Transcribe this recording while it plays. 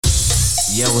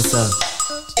Yo, what's up?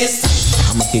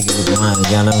 I'ma kick it with mine,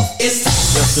 y'all know. Yo,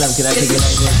 Slim, can I kick it like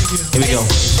this? Here we go.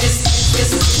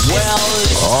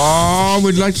 Oh,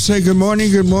 we'd like to say good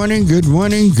morning, good morning, good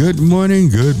morning, good morning,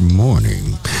 good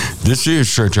morning. This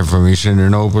is Church Information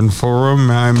and Open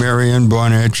Forum. I'm Marion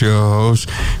Barnett, your host.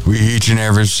 We each and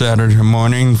every Saturday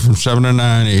morning from 7 to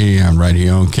 9 a.m. right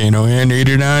here on KNON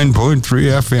 89.3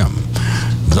 FM.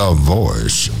 The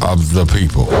voice of the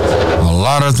people. A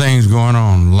lot of things going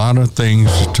on, a lot of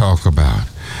things to talk about.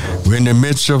 We're in the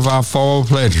midst of our fall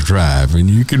pledge drive, and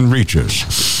you can reach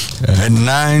us at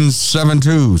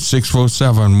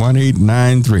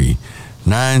 972-647-1893.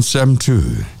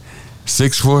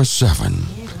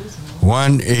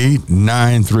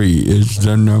 972-647-1893 is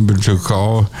the number to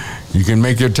call. You can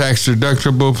make your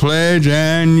tax-deductible pledge,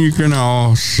 and you can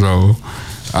also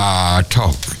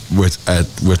talk with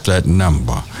that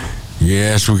number.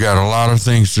 Yes, we got a lot of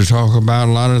things to talk about,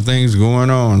 a lot of things going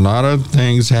on, a lot of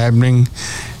things happening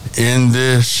in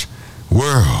this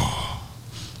world.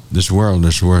 This world.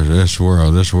 There's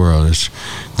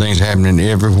things happening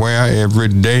everywhere, every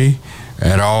day,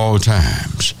 at all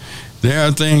times. There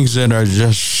are things that are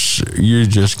you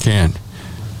just can't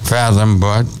fathom,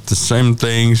 but the same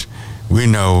things, we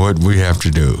know what we have to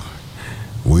do.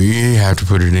 We have to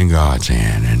put it in God's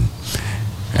hand,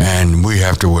 and we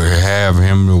have to have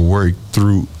him to work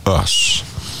through us.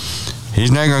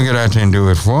 He's not going to get out there and do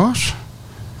it for us,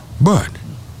 but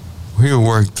he'll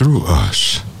work through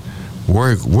us,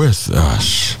 work with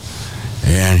us,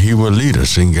 and he will lead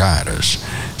us and guide us.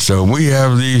 So we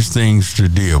have these things to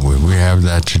deal with. We have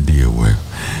that to deal with.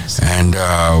 And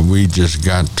we just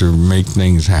got to make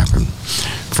things happen.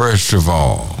 First of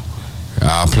all,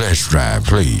 our pledge drive,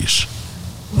 please.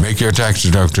 Make your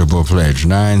tax-deductible pledge,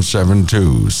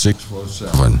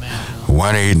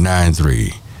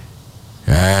 972-647-1893.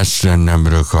 That's the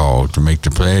number to call to make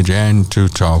the pledge and to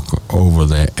talk over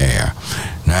the air.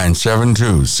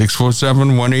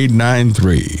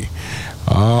 972-647-1893.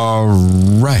 All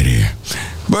righty.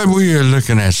 But we are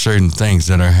looking at certain things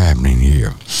that are happening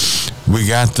here. We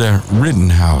got the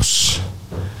Rittenhouse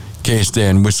case there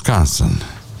in Wisconsin.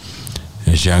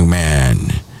 This young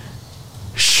man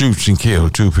shoots and kills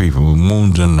 2 people,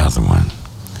 wounds another one.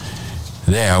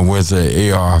 There with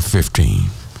an AR-15.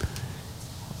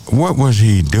 What was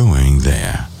he doing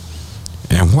there?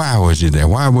 And why was he there?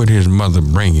 Why would his mother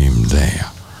bring him there?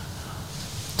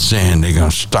 Saying they're going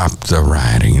to stop the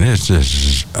rioting. This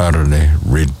is utterly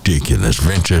ridiculous.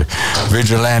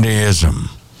 Vigilantism.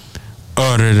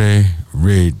 Utterly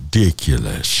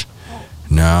ridiculous.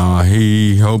 Now,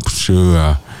 he hopes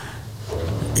to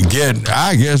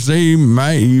I guess they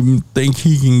might even think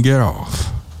he can get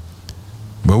off.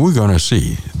 But we're going to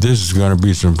see. This is going to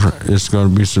be some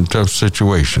tough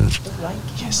situations.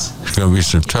 Yes. It's going to be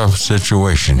some tough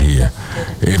situation here.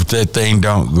 If that thing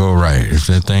don't go right, it's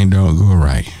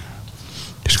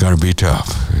going to be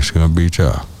tough. It's going to be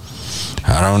tough.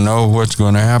 I don't know what's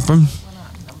going to happen,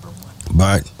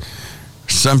 but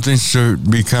something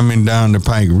should be coming down the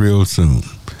pike real soon.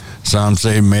 Some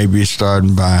say maybe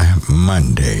starting by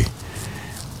Monday.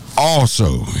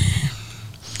 Also,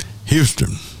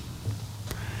 Houston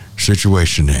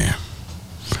situation there.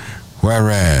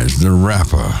 Whereas the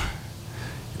rapper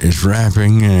is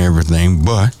rapping and everything,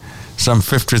 but some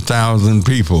 50,000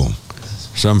 people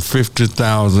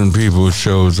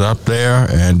shows up there,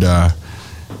 and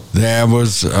there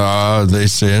was, they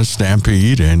said,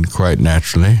 stampede, and quite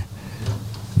naturally,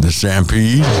 the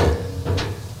stampede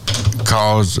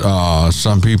caused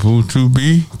some people to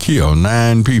be killed,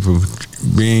 9 people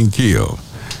being killed.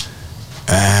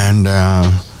 And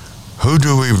who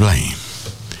do we blame?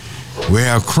 We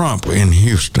have Crump in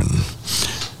Houston,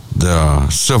 the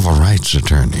civil rights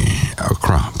attorney,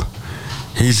 Crump.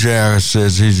 He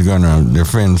says he's going to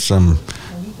defend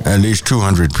at least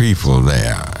 200 people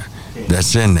there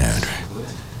that's in that.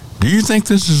 Do you think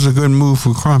this is a good move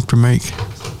for Crump to make?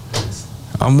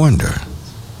 I wonder.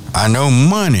 I know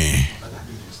money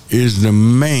is the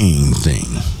main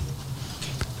thing,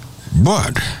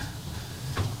 but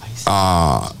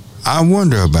I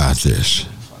wonder about this.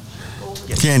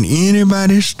 Can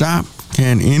anybody stop?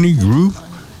 Can any group?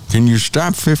 Can you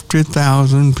stop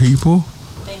 50,000 people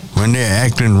when they're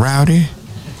acting rowdy?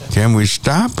 Can we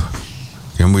stop?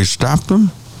 Can we stop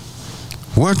them?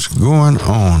 What's going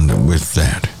on with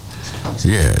that?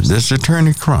 Yeah, this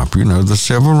attorney Crump, the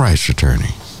civil rights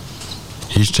attorney,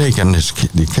 he's taking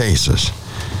the cases.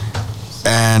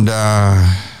 And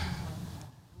I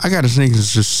got a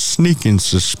sneaking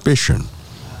suspicion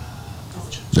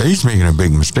that he's making a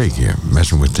big mistake here,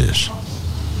 messing with this.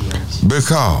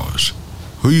 Because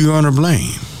who you going to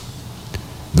blame?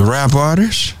 The rap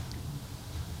artist?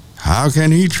 How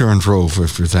can he control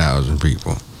 50,000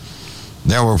 people?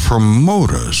 There were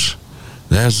promoters.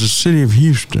 There's the city of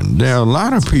Houston. There are a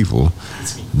lot of people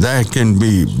that can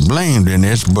be blamed in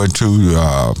this, but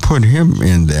to put him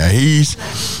in there, he's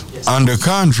under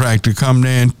contract to come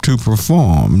there and to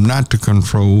perform, not to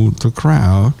control the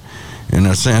crowd. In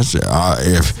a sense,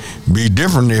 if be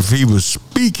different if he was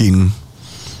speaking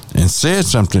and said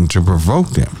something to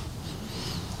provoke them.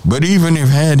 But even if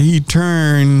had he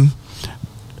turned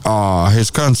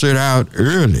his concert out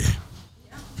early,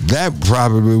 that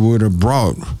probably would have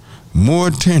brought more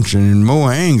attention and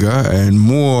more anger and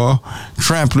more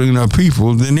trampling of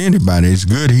people than anybody. It's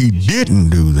good he didn't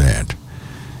do that.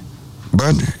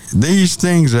 But these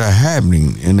things are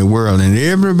happening in the world, and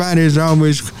everybody is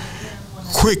always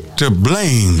quick to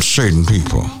blame certain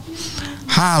people,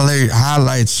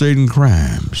 highlight certain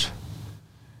crimes,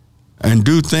 and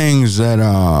do things that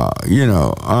are,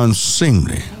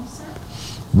 unseemly.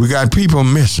 We got people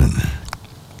missing.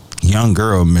 Young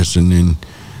girl missing in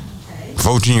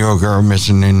 14-year-old girl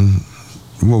missing in,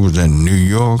 what was that, New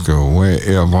York or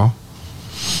wherever.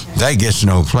 That gets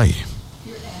no play.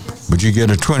 But you get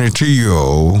a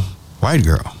 22-year-old white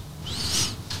girl.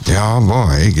 Yeah, oh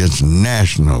boy, it gets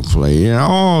national play and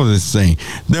all this thing.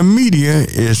 The media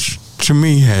is, to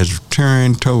me, has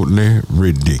turned totally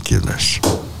ridiculous.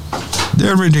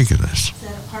 They're ridiculous. Is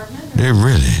that apartment? They're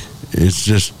really, it's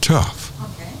just tough.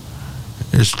 Okay.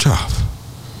 It's tough.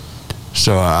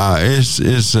 So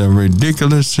it's a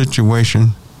ridiculous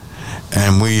situation,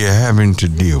 and we are having to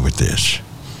deal with this.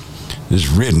 This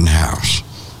Rittenhouse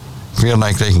feel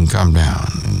like they can come down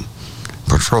and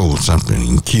patrol something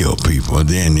and kill people.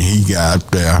 Then he got up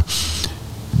there.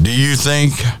 Do you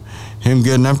think him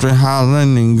getting up there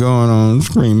hollering and going on,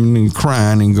 screaming and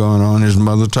crying and going on, his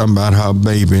mother talking about her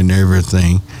baby and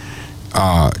everything,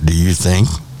 do you think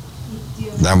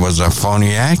that was a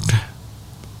phony act?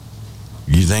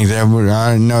 You think that would?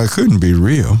 I know it couldn't be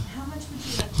real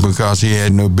because he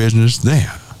had no business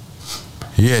there.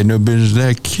 He had no business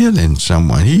there killing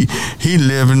someone. He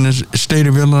lived in the state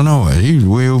of Illinois. He was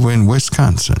way over in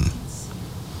Wisconsin.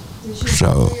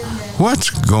 So what's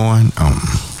going on?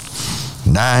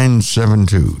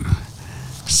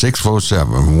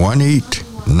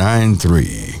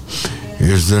 972-647-1893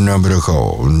 is the number to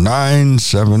call.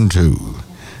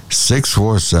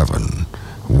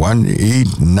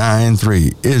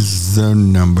 972-647-1893 is the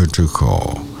number to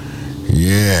call.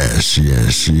 Yes.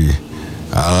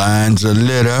 Our lines are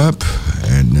lit up,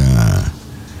 and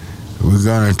we're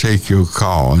going to take your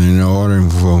call in the order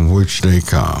from which they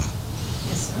come.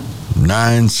 Yes, sir.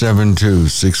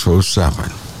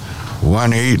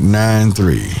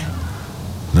 972-647-1893.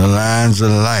 The lines are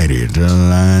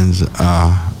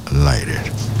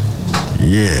lighted.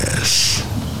 Yes.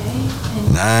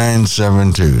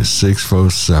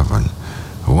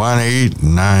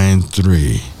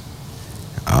 972-647-1893.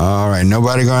 All right,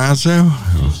 nobody gonna answer?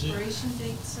 Expiration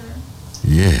date, sir?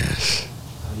 Yes.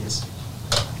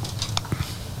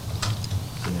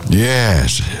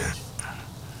 Yes.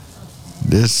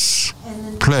 This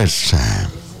pledge time.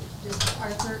 Is it just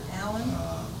Arthur Allen?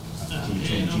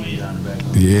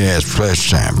 Yes,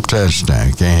 pledge time. Can't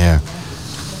have.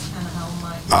 That's kind of how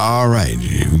mine. All right,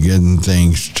 we're getting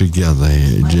things together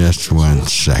here. Just 1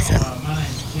 second.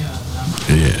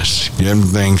 Yes, getting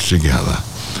things together.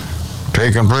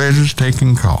 Taking pledges,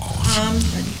 taking calls.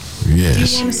 Do you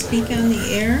Yes. want to speak on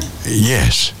the air?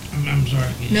 Yes. I'm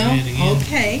sorry. Can you No? say it again?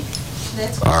 Okay.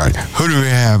 That's All right. Who do we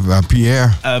have,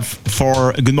 Pierre?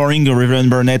 For good morning, Reverend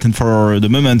Burnett, and for the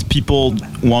moment, people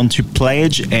want to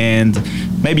pledge, and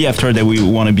maybe after that we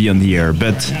want to be on the air.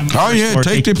 But Oh, yeah, we're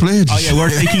take the taking- pledges. Oh yeah, we're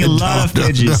taking a lot of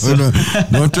pledges.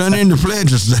 Don't turn in the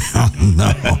pledges down.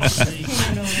 No.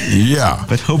 Yeah.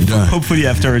 But hopefully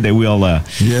after that we'll. Yeah,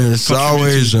 it's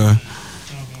always a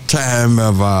time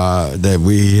of that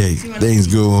things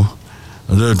go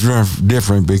a little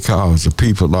different because the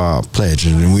people are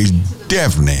pledging, and we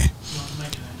definitely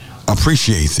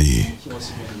appreciate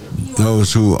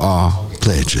those who are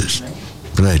pledging.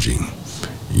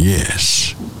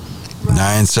 Yes.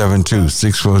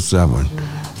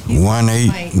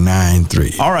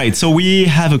 972-647-1893. All right, so we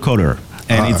have a caller,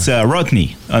 and it's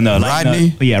Rodney on line.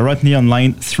 Rodney? Rodney on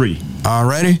line 3. All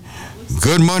righty.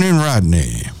 Good morning,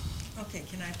 Rodney. Okay,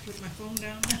 can I put my phone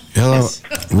down? Hello,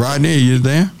 Rodney, are you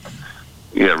there?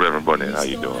 Yeah, Reverend Burnett, how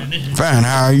you doing? Fine.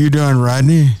 How are you doing,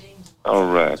 Rodney? All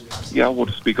right. Yeah, I want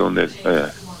to speak on that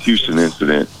Houston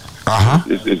incident. Uh-huh.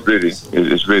 It's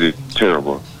really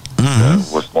terrible.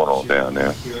 What's going on down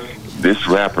there? This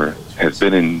rapper has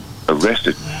been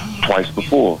arrested twice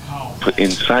before for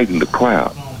inciting the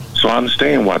crowd. So I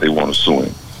understand why they want to sue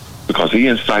him. because he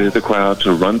incited the crowd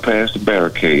to run past the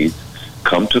barricades,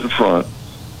 come to the front,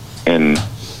 and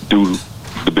do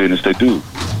the business they do.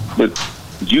 But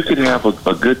you could have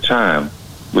a good time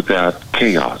without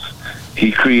chaos.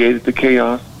 He created the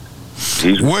chaos.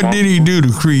 What did he do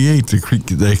to create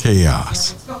the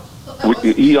chaos?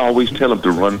 He always tell them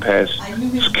to run past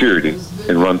security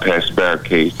and run past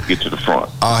barricades to get to the front.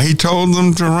 He told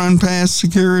them to run past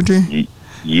security?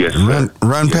 Yes, sir.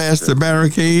 Run Yes, past sir. the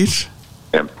barricades?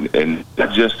 And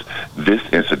not just this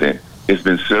incident. It's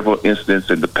been several incidents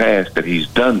in the past that he's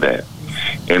done that.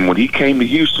 And when he came to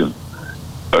Houston,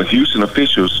 Houston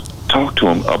officials talked to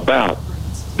him about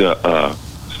the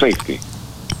safety,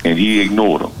 and he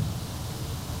ignored them.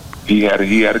 He had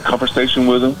a conversation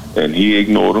with him, and he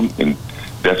ignored him, and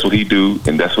that's what he do,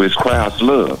 and that's what his crowds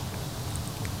love.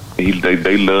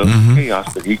 They love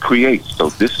chaos that he creates. So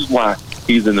this is why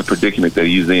he's in the predicament that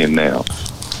he's in now.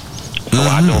 So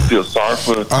I don't feel sorry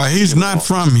for. He's not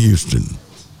from Houston.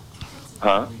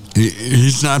 Huh?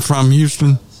 He's not from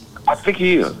Houston? I think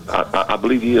he is. I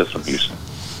believe he is from Houston.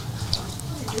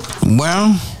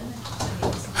 Well,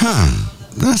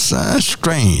 that's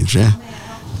strange.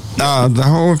 The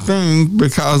whole thing,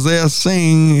 because they're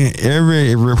saying,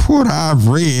 every report I've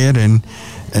read and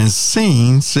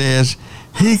seen says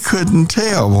he couldn't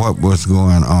tell what was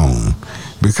going on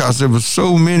because there was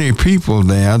so many people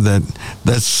there that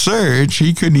surge,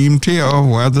 he couldn't even tell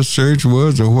where the surge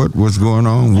was or what was going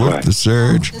on with the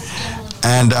surge.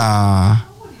 And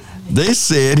they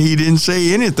said he didn't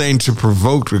say anything to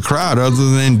provoke the crowd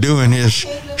other than doing his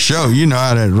show. You know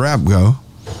how that rap go.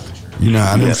 You know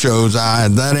how them shows are.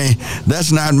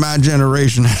 That's not my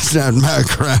generation. That's not my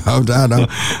crowd. I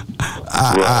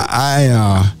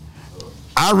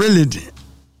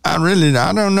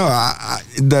don't know.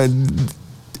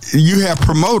 You have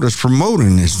promoters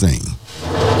promoting this thing.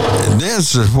 They're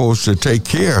supposed to take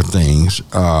care of things.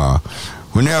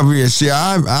 Whenever you see,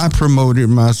 I promote it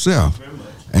myself.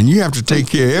 And you have to take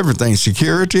care of everything.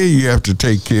 Security, you have to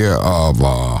take care of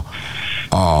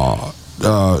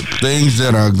things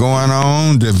that are going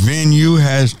on. The venue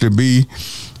has to be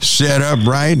set up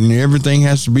right, and everything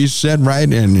has to be set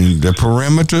right, and the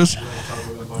perimeters.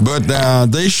 But I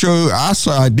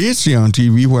did see on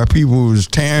TV where people was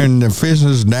tearing the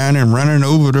fences down and running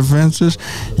over the fences.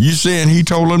 You saying he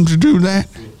told them to do that?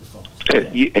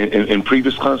 In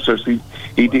previous concerts,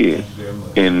 he did.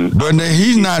 But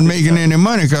he's not making any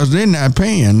money because they're not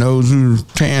paying those who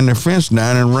tearing the fence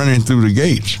down and running through the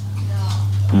gates.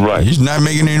 Right. He's not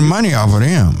making any money off of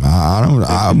them.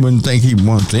 I wouldn't think he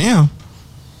wants them.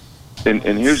 And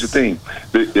here's the thing.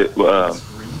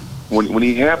 When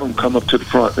he have them come up to the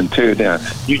front and tear it down,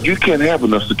 you can't have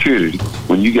enough security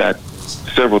when you got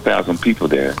several thousand people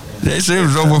there. They said it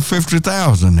was over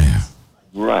 50,000 there.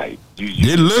 Right.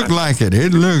 It looked like it.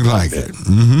 It looked like it.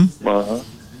 Mm-hmm. Uh-huh.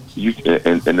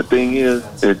 And the thing is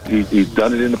that he's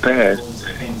done it in the past,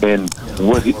 and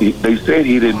they said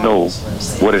he didn't know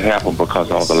what had happened because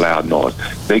of all the loud noise.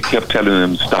 They kept telling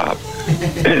him to stop,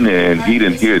 and he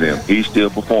didn't hear them. He's still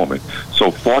performing.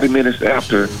 So 40 minutes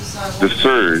after the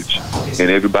surge, and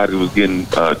everybody was getting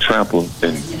trampled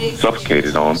and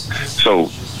suffocated on, so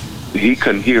he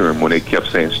couldn't hear him when they kept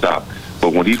saying stop.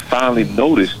 But when he finally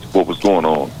noticed what was going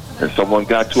on, and someone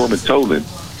got to him and told him,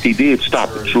 he did stop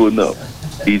it. True enough.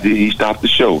 He stopped the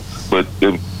show, but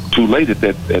it was too late at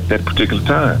that particular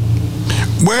time.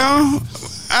 Well,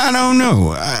 I don't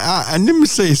know. I let me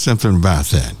say something about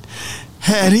that.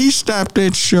 Had he stopped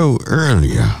that show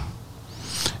earlier,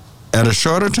 at a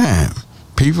shorter time,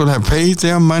 people have paid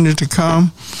their money to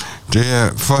come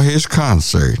for his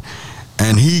concert,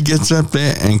 and he gets up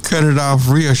there and cut it off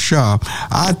real sharp,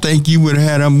 I think you would have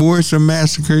had a worse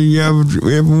massacre you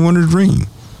ever want to dream.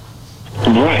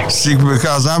 Right. See,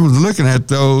 because I was looking at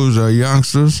those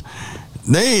youngsters,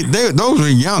 those are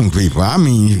young people. I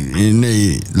mean, in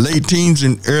the late teens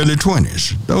and early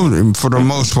 20s. Those, for the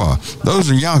most part,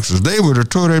 those are youngsters. They would have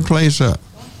tore that place up.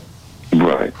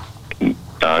 Right.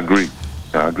 I agree.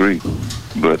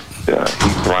 But he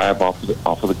thrives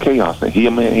off of the chaos, and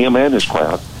him and his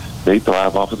crowd, they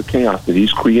thrive off of the chaos that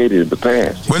he's created in the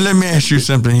past. Well, let me ask you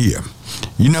something here.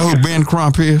 You know who Ben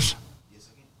Crump is?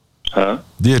 Huh?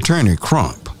 The attorney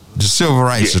Crump, the civil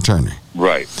rights attorney.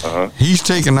 Right. Uh-huh. He's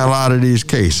taking a lot of these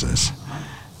cases.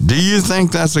 Do you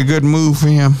think that's a good move for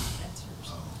him?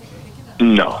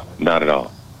 No, not at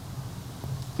all.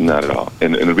 Not at all.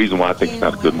 And the reason why I think it's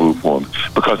not a good move for him,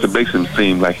 because it makes him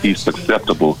seem like he's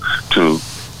susceptible to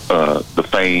the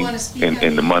fame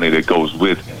and the money that goes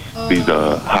with these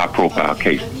high-profile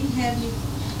cases.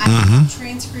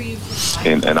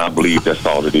 Mm-hmm. And I believe that's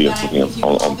all it is for him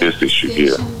on this issue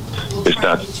here.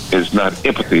 it's not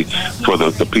empathy for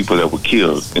the people that were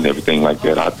killed and everything like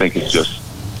that. I think it's just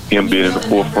him being in the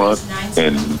forefront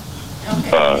and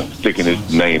sticking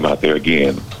his name out there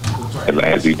again,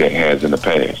 as he has in the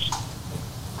past.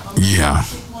 Yeah.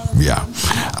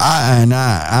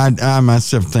 I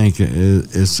myself think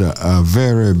it's a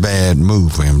very bad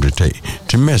move for him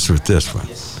to mess with this one.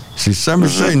 See,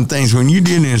 certain things, when you're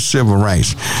dealing in civil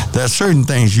rights, there are certain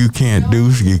things you can't do,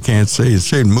 you can't say,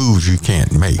 certain moves you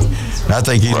can't make. And I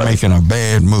think he's making a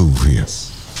bad move here.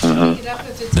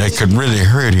 That could really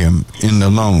hurt him in the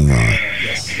long run.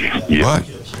 But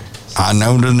I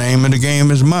know the name of the game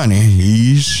is money.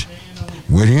 He's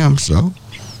with him, so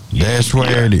that's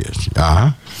where it is.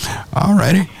 All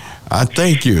righty. I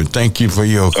thank you. Thank you for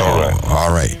your call.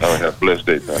 All right. Have a blessed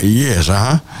day. Yes,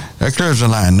 That clears the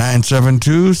line.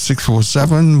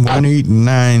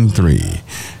 972-647-1893.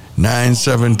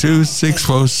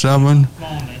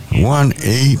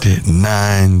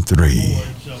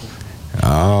 972-647-1893.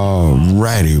 All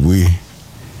righty. We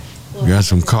got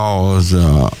some calls.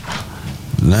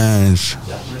 Lines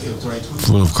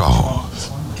full of calls.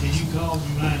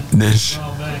 This.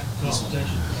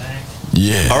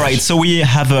 Yeah. All right, so we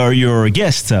have your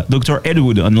guest, Dr.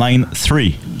 Edward, on line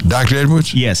 3. Dr.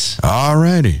 Edwards? Yes. All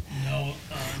righty.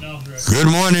 Good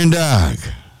morning, Doc.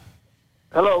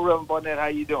 Hello, Reverend Barnett. How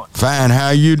you doing? Fine.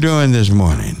 How you doing this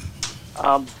morning?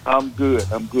 I'm good.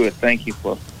 Thank you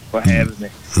for having me.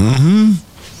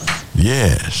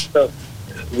 Yes. So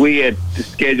we had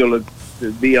scheduled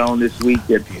to be on this week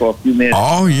for a few minutes.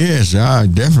 Oh, yes. I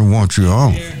definitely want you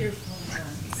on.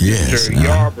 Yes. Mr.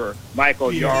 Yarber, Michael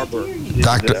Yarber.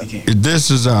 Doctor, this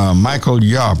is Michael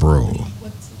Yarbrough.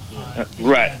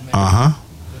 Right. All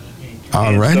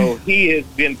right. So he has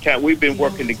been. We've been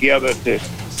working together to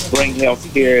bring health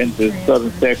care into the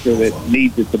southern sector that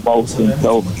needs it the most, and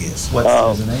so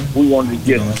we wanted to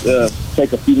just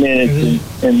take a few minutes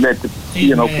and let the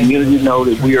community know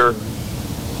that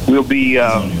we'll be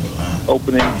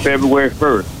opening February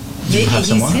 1st.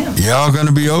 Y'all going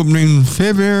to be opening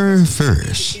February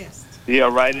 1st. Yeah,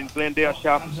 right in Glendale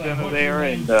Shopping Center there,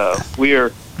 and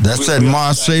That's at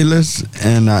Marsalis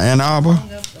and Ann Arbor?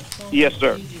 Yes,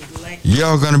 sir.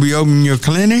 Y'all going to be opening your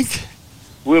clinic?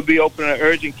 We'll be opening an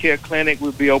urgent care clinic.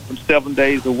 We'll be open 7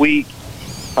 days a week,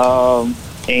 and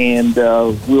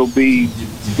we'll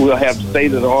have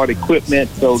state-of-the-art equipment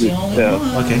so that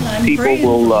people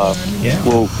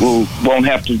won't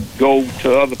have to go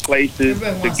to other places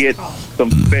to get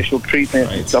some special treatment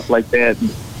and stuff like that.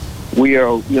 And we're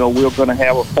going to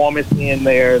have a pharmacy in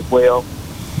there as well,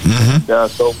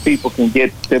 so people can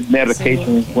get their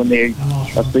medications when they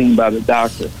are seen by the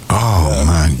doctor. Oh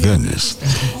my goodness!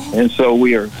 And so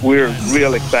we're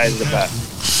real excited about it.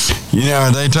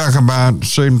 They talk about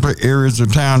certain areas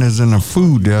of town is in a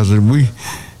food desert.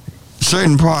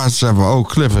 Certain parts of Oak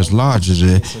Cliff, as large as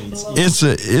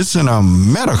it's in a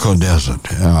medical desert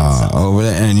over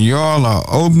there, and y'all are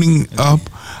opening up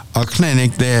a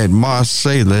clinic there at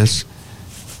Marsalis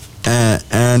and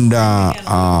Ann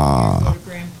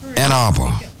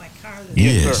Arbor.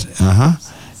 Yes.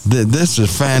 This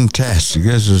is fantastic.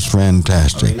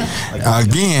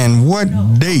 Again, what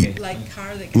date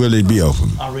will it be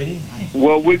open?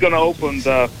 Well, we're going to open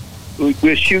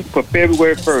we're shooting for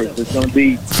February 1st. It's going to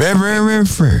be February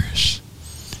 1st.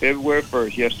 February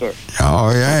 1st, yes, sir.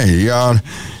 Oh, yeah. Y'all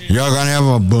going to have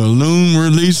a balloon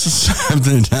release or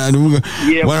something?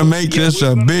 We want to make this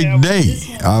a big day.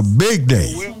 A big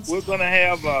day. We're going to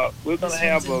have a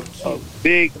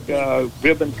big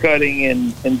ribbon cutting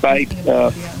and invite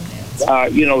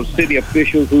city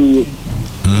officials who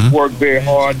work very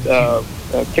hard.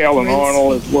 Carolyn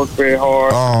Arnold has worked very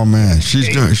hard. Oh man, she's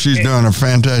doing a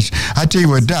fantastic. I tell you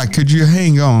what, Doc, could you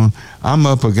hang on? I'm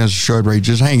up against a short break.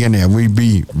 Just hang in there. We'll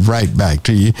be right back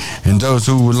to you. And those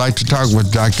who would like to talk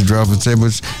with Dr. Drelvis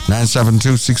Edwards,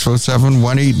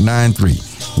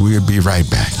 972-647-1893. We'll be right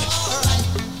back.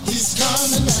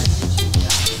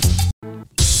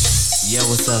 Yo,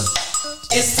 what's up?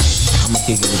 I'm gonna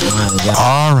kick it with mine.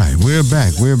 All right, we're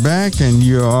back, and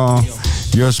your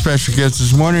special guest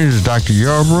this morning is Dr.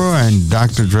 Yarbrough and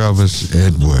Dr. Drelvis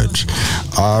Edwards.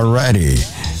 All righty,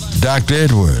 Dr.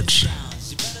 Edwards,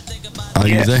 are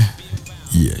you there?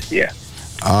 Yes. Yeah.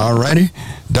 All righty,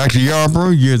 Dr.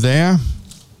 Yarbrough, you're there?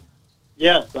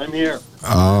 Yes, I'm here.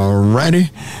 All righty.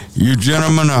 You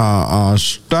gentlemen are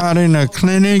starting a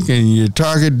clinic, and your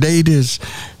target date is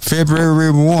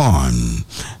February 1.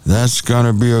 That's going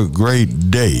to be a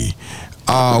great day.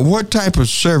 What type of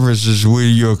services will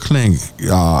your clinic,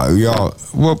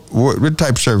 what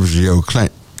type of services your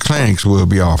clinics will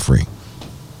be offering?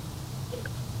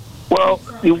 Well,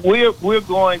 we're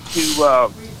going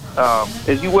to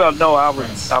as you well know, I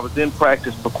was in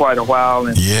practice for quite a while,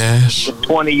 and Yes.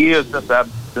 20 years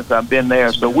since I've been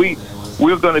there. So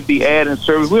we're going to be adding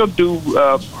service. We'll do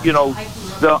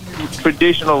the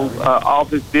traditional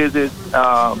office visits,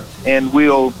 and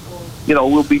we'll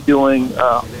be doing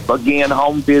again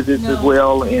home visits as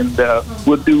well, and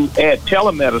we'll add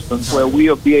telemedicine where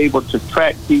we'll be able to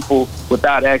track people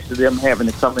without actually them having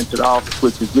to come into the office,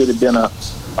 which has really been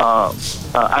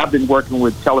I've been working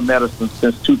with telemedicine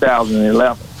since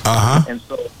 2011, and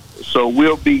so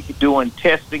we'll be doing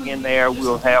testing in there.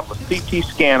 We'll have a CT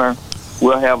scanner,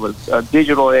 we'll have a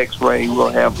digital X-ray, we'll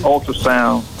have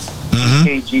ultrasound,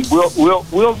 EKG.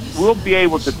 We'll be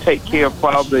able to take care of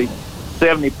probably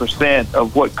 70%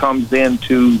 of what comes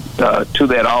into to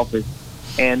that office,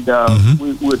 and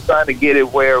we're trying to get it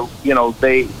where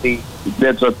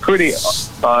there's a pretty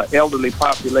elderly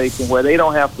population where they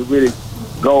don't have to really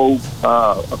go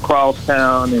across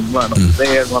town and run over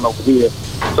there and run over here.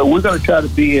 So we're going to try to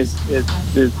be as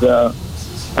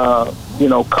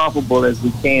comfortable as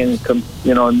we can, and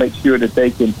make sure that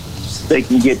they can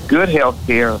get good health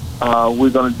care.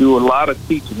 We're going to do a lot of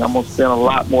teaching. I'm going to spend a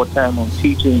lot more time on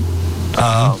teaching,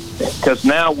 because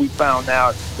now we found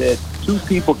out that two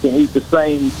people can eat the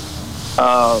same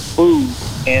food,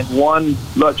 and one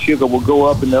blood sugar will go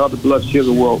up and the other blood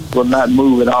sugar will not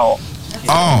move at all.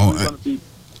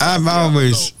 I've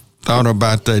always thought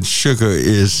about that. Sugar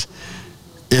is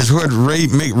what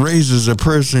raises a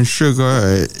person's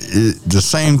sugar. The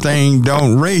same thing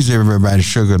don't raise everybody's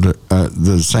sugar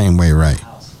the same way, right?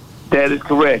 That is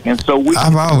correct. And so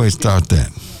I've always thought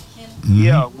that.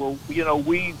 Yeah, well,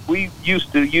 we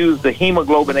used to use the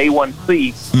hemoglobin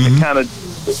A1C to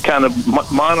kind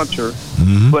of monitor,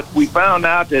 but we found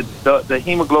out that the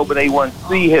hemoglobin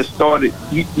A1C has started.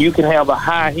 You can have a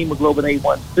high hemoglobin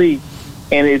A1C,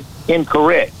 and it's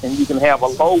incorrect, and you can have a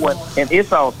low one, and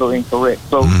it's also incorrect.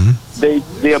 So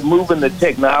they're moving the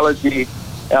technology,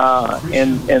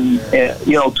 and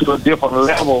to a different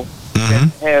level.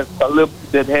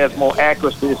 That has more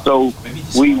accuracy, so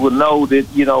we will know that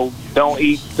don't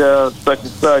eat such and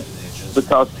such,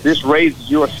 because this raises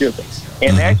your sugar.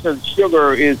 And actually,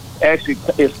 sugar is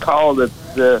called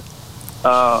the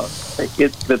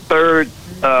it's the third.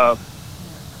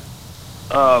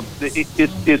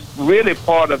 It's really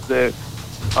part of the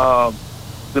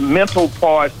mental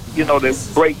part, the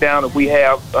breakdown that we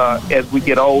have as we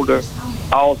get older.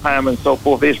 Alzheimer's and so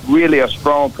forth, it's really a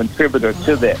strong contributor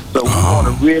to that. So we want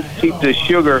to really keep the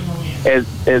sugar as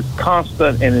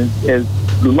constant and as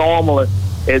normal as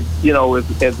we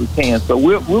can. So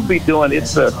we'll be doing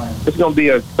it's going to be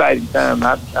an exciting time.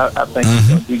 I think it's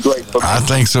going to be great for me. I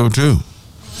think so too.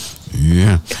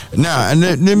 Yeah. Now, and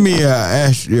let me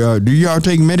ask you: do y'all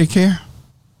take Medicare?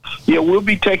 Yeah, we'll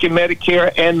be taking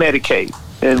Medicare and Medicaid,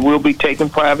 and we'll be taking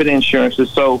private insurances.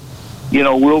 So,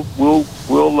 we're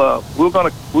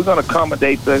gonna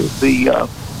accommodate the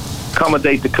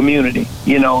community,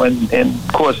 and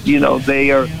of course,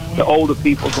 they are the older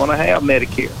people going to have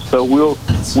Medicare. So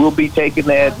we'll be taking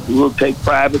that. We'll take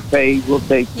private pay. We'll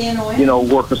take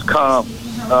workers' comp.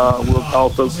 We'll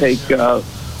also take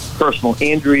personal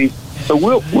injuries. So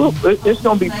it's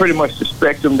going to be pretty much the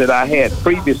spectrum that I had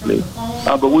previously,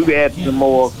 but we've added some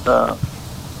more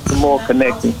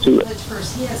connections to it.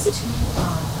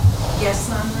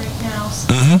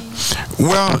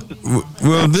 Well,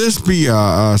 will this be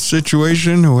a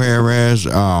situation whereas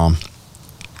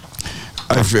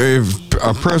if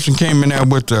a person came in there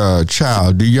with a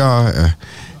child, do y'all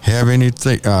have any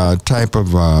type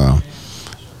of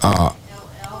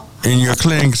in your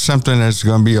clinic something that's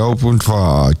going to be open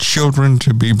for children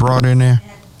to be brought in there?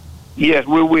 Yes,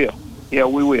 we will. Yeah,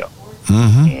 we will.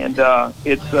 And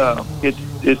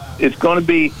it's going to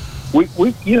be we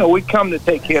come to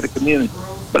take care of the community.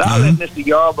 But I'll let Mr.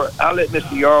 Yarber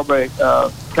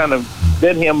kind of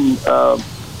let him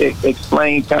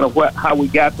explain kind of how we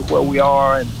got to where we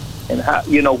are and how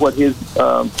what his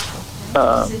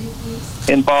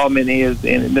involvement is.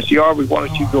 And Mr. Yarber, why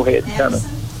don't you go ahead and kind of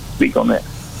speak on that?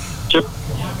 Sure.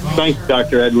 Thanks,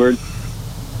 Dr. Edwards.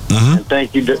 And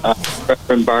thank you,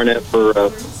 Reverend Barnett,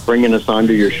 for bringing us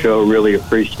onto your show. Really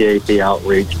appreciate the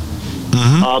outreach.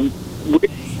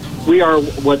 We are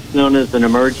what's known as an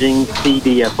emerging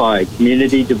CDFI,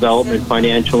 Community Development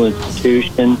Financial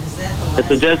Institution. It's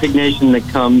a designation that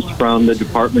comes from the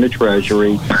Department of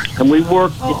Treasury, and we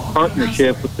work in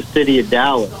partnership with the City of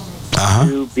Dallas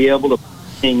to be able to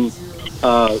bring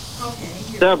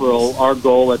several. Our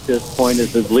goal at this point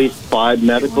is at least 5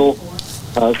 medical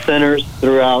centers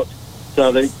throughout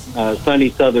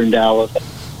sunny southern Dallas,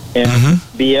 and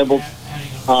be able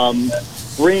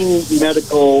bring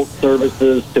medical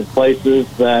services to places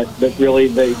that really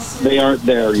they aren't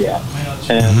there yet.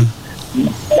 And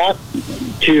not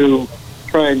to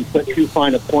try and put too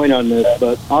fine a point on this,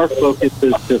 but our focus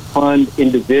is to fund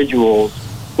individuals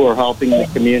who are helping the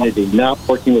community, not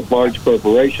working with large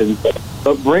corporations,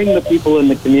 but bring the people in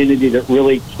the community that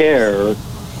really care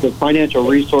the financial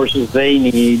resources they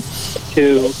need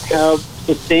to have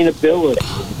sustainability,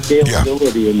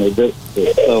 scalability in their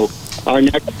businesses. So our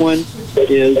next one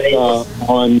is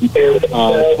on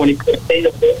 2015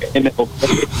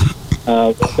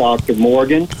 Dr.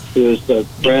 Morgan, who is a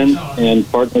friend and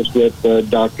partners with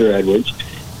Dr. Edwards.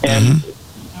 And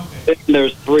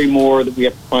there's 3 more that we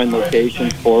have to find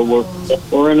locations for.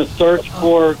 We're in a search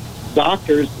for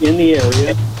doctors in the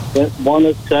area that want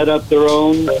to set up their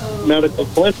own medical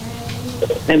clinic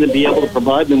and to be able to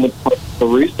provide them with the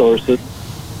resources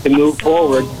to move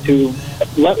forward, to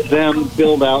let them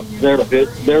build out their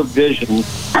vision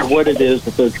of what it is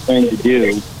that they're trying to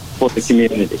do for the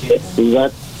community. So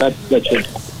that's it.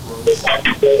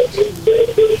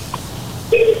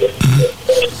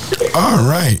 All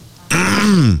right.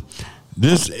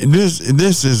 This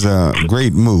is a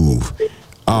great move.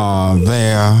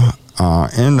 There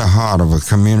in the heart of a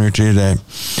community that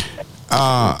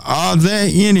are there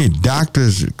any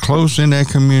doctors close in that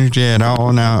community at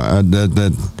all now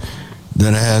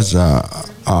that has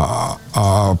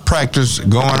practice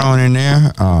going on in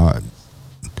there,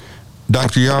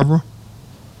 Dr. Yarbrough?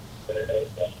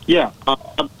 Yeah,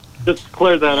 just to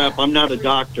clear that up, I'm not a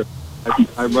doctor.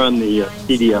 I run the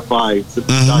CDFI.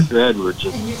 Dr. Edwards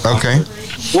is. Okay.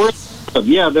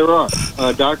 Yeah, there are.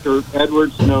 Dr.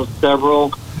 Edwards knows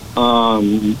several.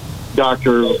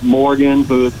 Dr. Morgan,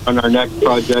 who's on our next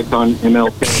project on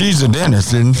MLK. She's a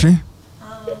dentist, isn't she?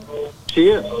 She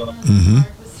is.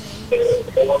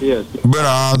 She is. But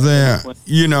are there,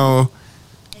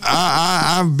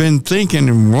 I've been thinking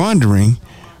and wondering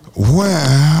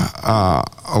where are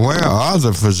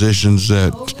other physicians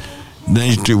that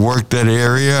need to work that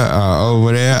area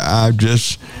over there.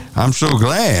 I'm so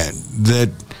glad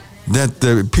that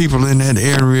the people in that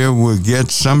area will get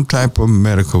some type of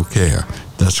medical care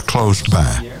that's close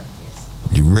by.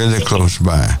 Really close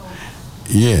by.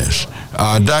 Yes.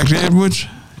 Dr. Edwards,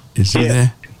 is he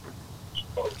there?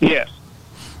 Yes.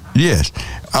 Yes.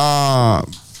 By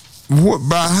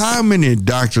how many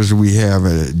doctors we have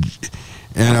in,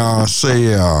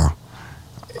 say, a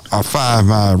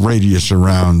 5-mile radius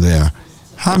around there?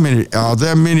 Are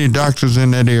there many doctors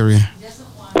in that area?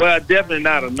 Well, definitely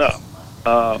not enough.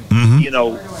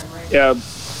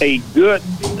 A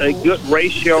good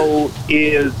ratio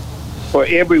is for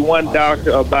every one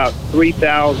doctor about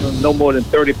 3,000, no more than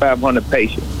 3,500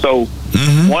 patients. So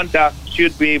one doctor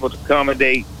should be able to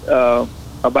accommodate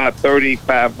about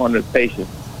 3,500 patients.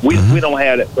 We don't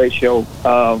have that ratio.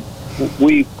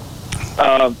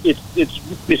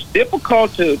 It's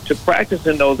difficult to practice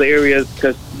in those areas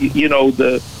because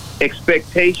the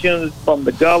expectations from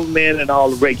the government and all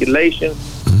the regulations,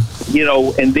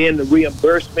 and then the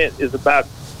reimbursement is about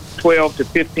 12 to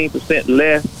 15%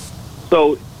 less.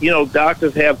 So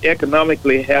doctors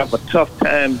economically have a tough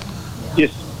time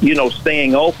just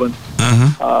staying open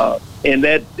in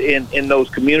those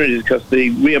communities because the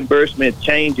reimbursement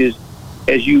changes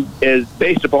as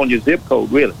based upon your zip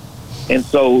code, really. And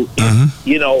so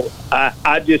I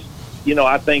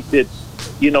think that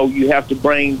you have to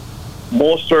bring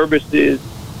more services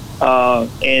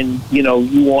and you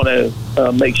want to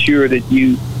make sure that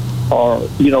you are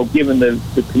giving the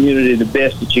community the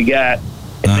best that you got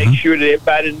and make sure that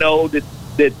everybody know that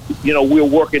we're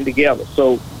working together.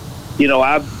 So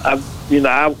I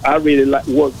really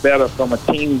work better from a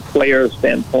team player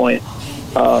standpoint,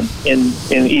 and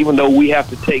even though we have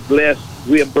to take less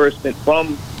reimbursement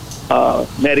from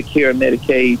Medicare and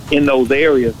Medicaid in those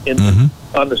areas, in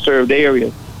underserved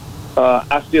areas,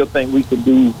 I still think we can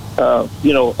do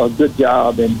a good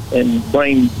job and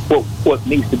bring what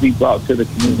needs to be brought to the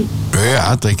community.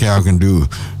 Yeah, I think y'all can do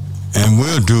and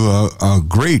we'll do a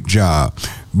great job.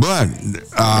 But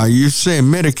you say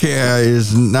Medicare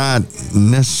is not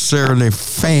necessarily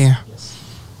fair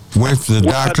with the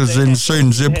doctors in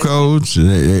certain zip codes.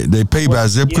 They pay by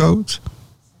zip codes?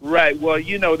 Right. Well,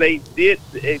 they did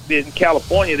in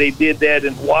California. They did that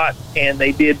in Watts, and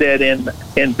they did that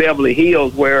in Beverly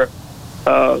Hills, where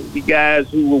the guys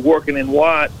who were working in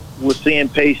Watts were seeing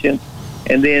patients,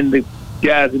 and then the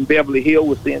guys in Beverly Hills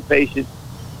were seeing patients.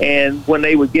 And when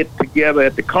they would get together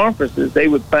at the conferences, they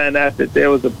would find out that there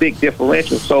was a big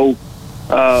differential. So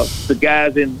the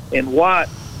guys in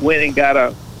Watts went and got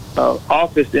a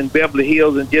office in Beverly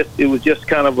Hills, and it was just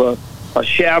kind of a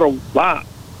shadow lot.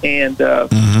 and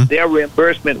their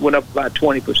reimbursement went up about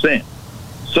 20%.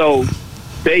 So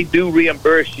they do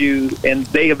reimburse you, and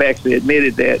they have actually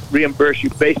admitted that, reimburse you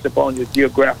based upon your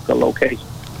geographical location.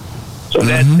 So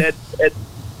that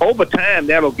over time,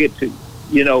 that'll get to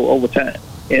you, over time.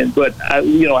 But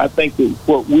I think that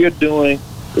what we're doing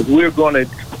is we're going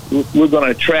to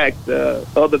attract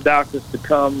other doctors to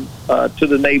come to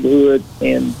the neighborhood,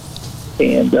 and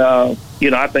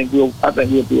I think we'll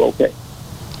do okay.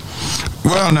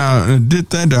 Well, now,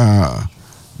 did that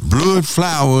Blood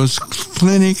Flowers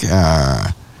Clinic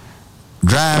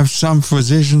drive some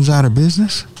physicians out of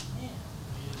business?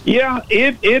 Yeah,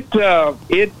 it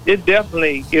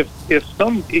definitely. If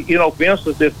some, for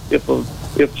instance,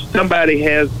 if somebody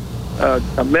has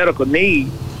a medical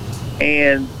need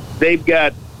and they've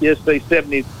got, just say,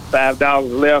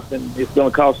 $75 left, and it's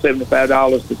going to cost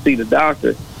 $75 to see the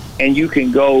doctor, and you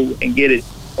can go and get it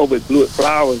over at Blood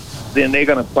Flowers, then they're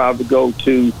going to probably go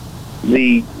to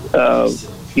the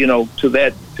to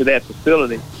that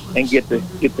facility and get the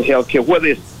health care, whether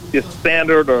it's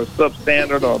standard or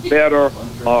substandard or better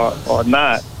or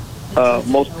not.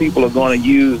 Most people are going to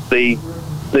use the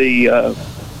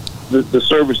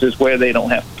services where they don't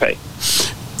have to pay.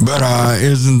 But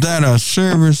isn't that a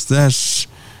service that's?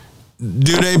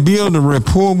 Do they build a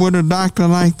rapport with a doctor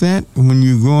like that when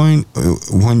you're going,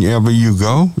 whenever you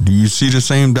go? Do you see the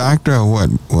same doctor, or what?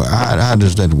 How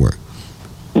does that work?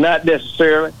 Not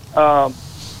necessarily.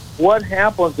 What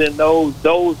happens in those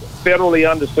federally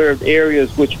underserved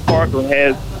areas, which Parkland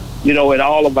has, in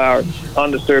all of our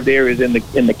underserved areas in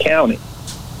the county,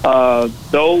 the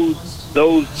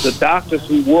doctors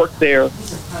who work there,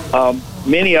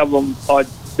 many of them are.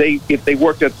 If they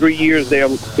worked there 3 years, their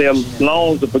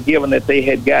loans are forgiven that they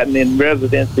had gotten in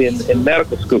residency in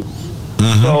medical school.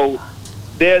 Mm-hmm. So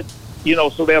there's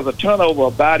a turnover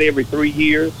about every 3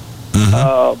 years,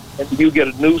 and you get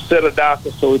a new set of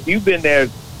doctors. So if you've been there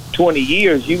 20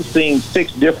 years, you've seen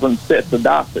 6 different sets of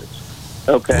doctors.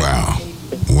 Okay. Wow.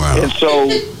 And so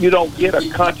you don't get a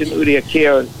continuity of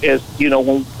care as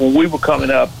when we were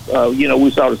coming up. We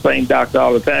saw the same doctor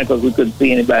all the time because we couldn't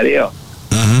see anybody else.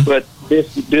 Mm-hmm. But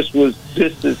this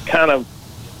is kind of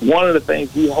one of the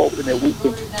things we're hoping that we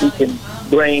can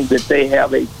bring, that they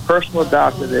have a personal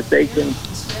doctor that they can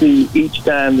see each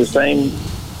time, the same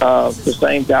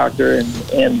doctor,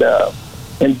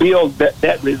 and build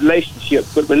that relationship.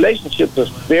 But relationships are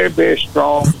very, very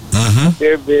strong,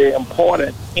 very, very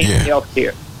important in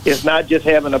healthcare. It's not just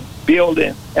having a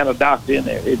building and a doctor in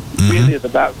there. It really is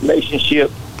about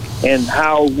relationship and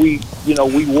how we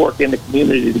work in the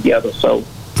community together. So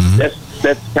that's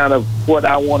kind of what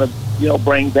I want to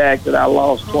bring back that I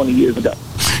lost 20 years ago.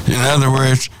 In other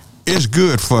words, it's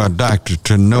good for a doctor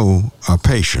to know a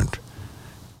patient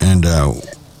and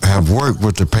have worked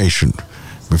with the patient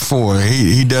before.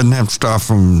 He doesn't have to start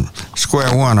from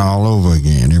square one all over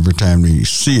again every time you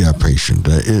see a patient.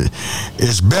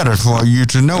 It's better for you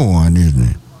to know one, isn't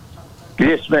it?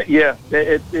 Yes, yeah.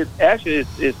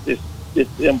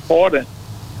 It's important,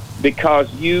 because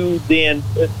you then,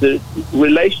 the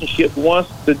relationship, once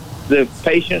the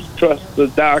patients trust the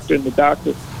doctor and the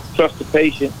doctor trusts the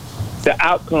patient, the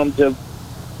outcomes have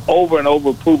over and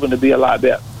over proven to be a lot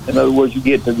better. In other words, you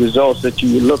get the results that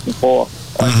you were looking for,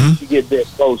 or you get very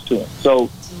close to them. So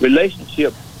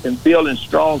relationship and building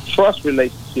strong trust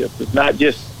relationships is not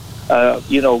just,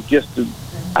 just to,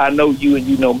 I know you and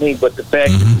you know me, but the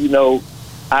fact that,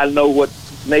 I know what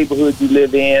neighborhood you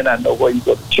live in, I know where you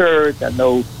go to church, I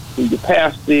know who your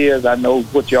pastor is, I know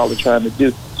what y'all are trying to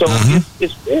do. So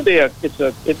it's really it's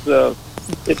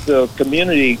a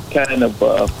community kind of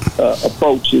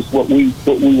approach is what we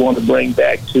want to bring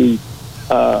back to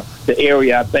the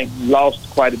area. I think we lost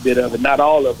quite a bit of it, not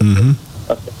all of it,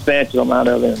 but a substantial amount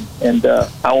of it. And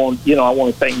I want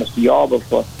to thank Mr. Yarber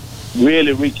for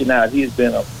really reaching out. He's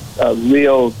been a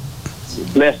real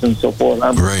blessing so far.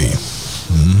 Great.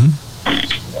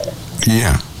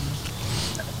 Yeah.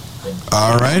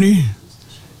 All righty.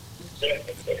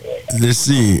 Let's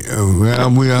see.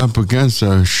 Well, we're up against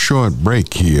a short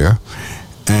break here,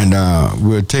 and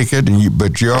we'll take it.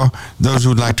 But those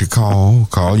who'd like to call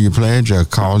your pledge, or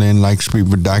call in, like speak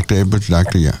with Dr. Edwards,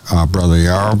 Brother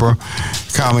Yarber.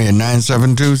 Call me at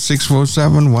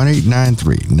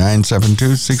 972-647-1893.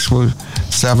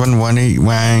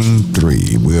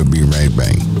 972-647-1893. We'll be right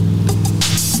back.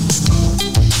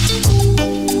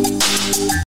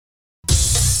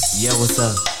 Yeah, what's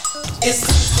up?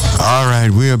 All right,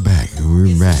 we're back.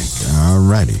 We're back. All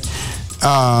righty.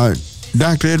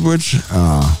 Dr. Edwards,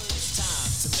 let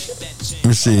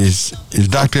me see, is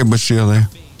Dr. Edwards still there?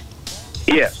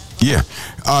 Yes. Yeah.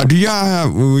 Do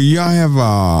y'all have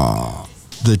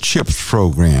the CHIPS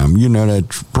program. You know, that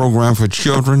program for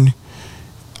children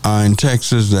in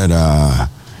Texas that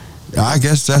I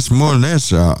guess that's more or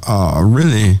less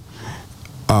really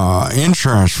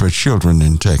insurance for children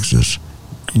in Texas.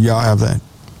 Y'all have that?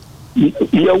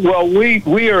 Yeah, well,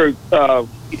 we are, I'm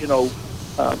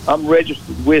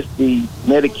registered with the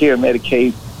Medicare,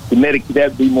 Medicaid.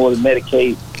 That'd be more than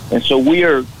Medicaid. And so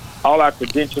all our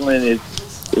credentialing is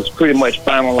pretty much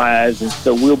finalized, and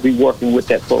so we'll be working with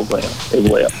that program as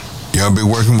well. Y'all be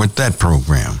working with that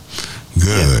program.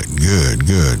 Good, yeah.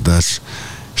 good. That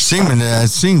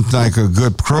seems like a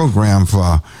good program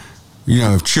for,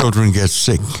 if children get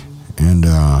sick, and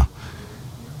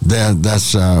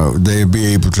they'll be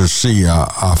able to see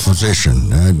a physician.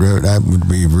 That would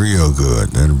be real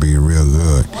good. That'd be real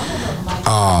good.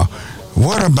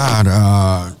 What about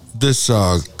this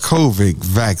COVID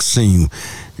vaccine?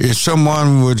 If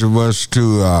someone was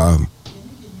to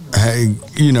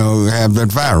have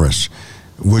that virus,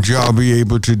 would y'all be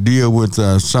able to deal with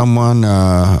someone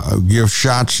give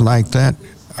shots like that?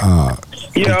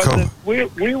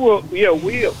 We will.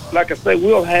 Yeah, like I say,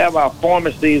 we'll have our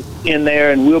pharmacies in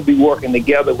there, and we'll be working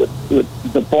together with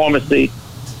the pharmacy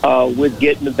with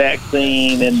getting the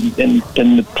vaccine and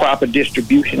the proper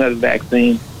distribution of the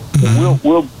vaccine. Mm-hmm.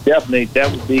 We'll definitely,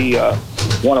 that would be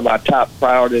one of our top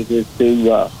priorities, is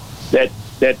to that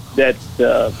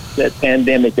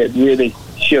pandemic that really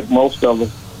shook most of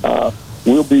us.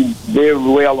 We'll be very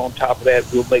well on top of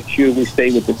that. We'll make sure we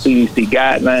stay with the CDC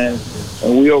guidelines,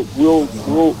 and we'll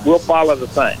follow the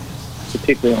science,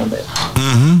 particularly on that.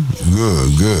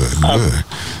 Mm-hmm. Good.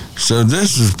 So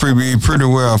this is pretty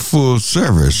well a full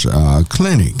service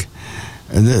clinic.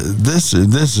 This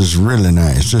is really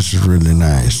nice. This is really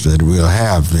nice that we'll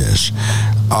have this.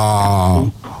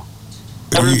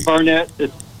 Dr. Barnett,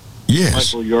 it's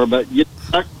yes. Michael Yorba.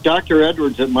 Dr.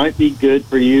 Edwards, it might be good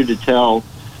for you to tell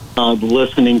the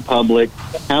listening public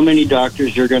how many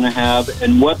doctors you're going to have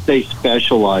and what they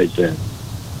specialize in.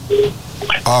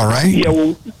 All right.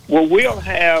 Yeah. Well, we'll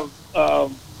have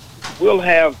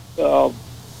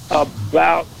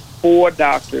about 4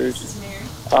 doctors.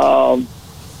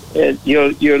 And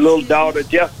your little daughter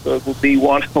Jessica will be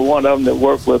one of them that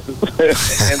work with us.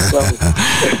 And so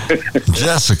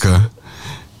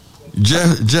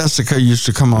Jessica used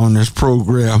to come on this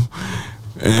program,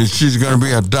 and she's going to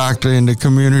be a doctor in the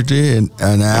community, and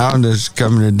now that's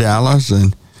coming to Dallas,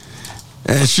 and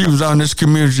she was on this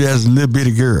community as a little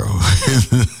bitty girl.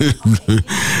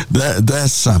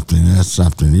 That's something.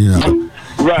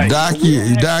 Right. Doc,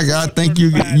 I think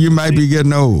you might be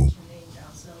getting old.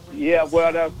 Yeah,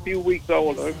 well, they're a few weeks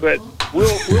older, but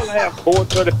we'll have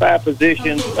board-certified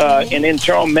positions in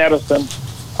internal medicine,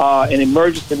 in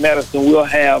emergency medicine. We'll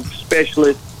have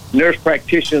specialists, nurse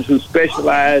practitioners who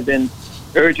specialize in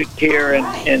urgent care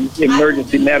and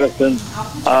emergency medicine,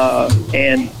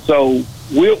 and so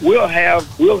we'll have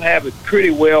it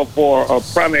pretty well for a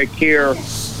primary care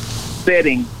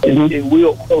setting, and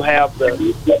we'll have the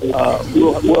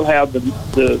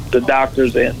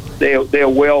doctors, and they're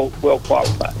well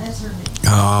qualified.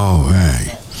 All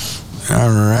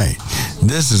right.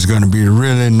 This is going to be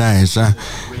really nice. Doc,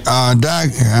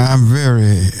 I'm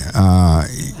very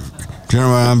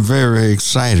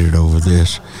excited over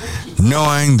this,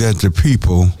 knowing that the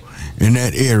people in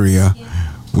that area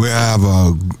will have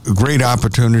a great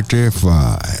opportunity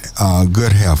for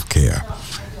good health care.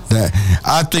 That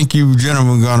I think you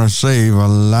gentlemen are going to save a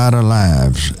lot of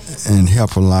lives and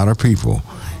help a lot of people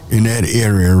in that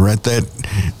area, right there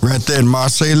in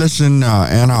Marsalis and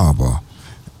Ann Arbor.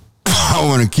 I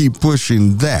want to keep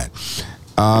pushing that.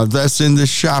 That's in the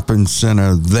shopping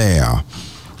center there,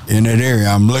 in that area.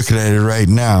 I'm looking at it right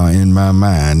now in my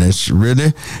mind. It's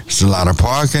a lot of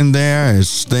parking there.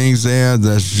 It's things there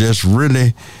that's just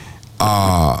really,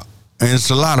 and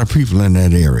it's a lot of people in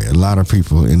that area. A lot of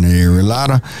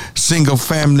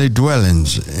single-family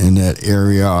dwellings in that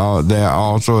area there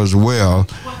also as well.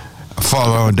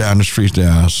 Following down the street, there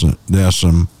are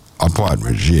some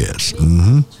apartments. Yes.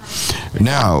 Mm-hmm.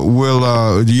 Now, will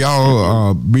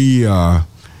y'all be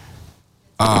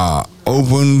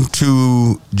open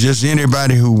to just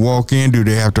anybody who walk in? Do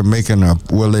they have to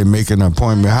will they make an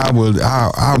appointment? How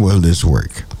will this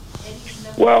work?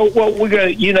 Well, we're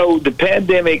gonna, the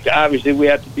pandemic. Obviously, we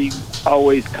have to be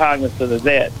always cognizant of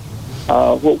that.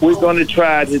 What we're going to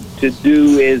try to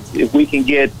do is, if we can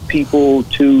get people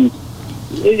to,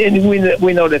 and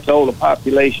we know that's the older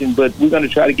population, but we're going to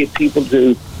try to get people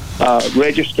to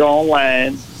register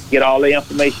online, get all the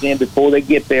information in before they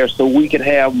get there, so we can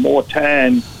have more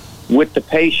time with the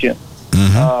patient,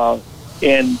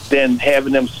 and then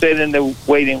having them sit in the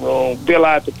waiting room, fill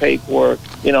out the paperwork.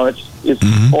 it's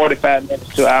 45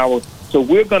 minutes to an hour. So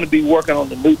we're going to be working on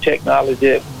the new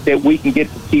technology that we can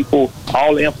get to people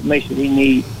all the information we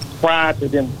need prior to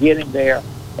them getting there,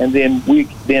 and then we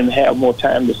then have more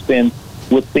time to spend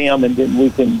with them, and then we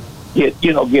can get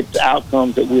the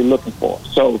outcomes that we're looking for.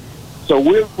 So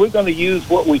we're going to use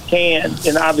what we can,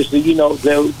 and obviously,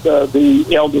 the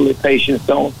elderly patients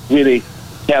don't really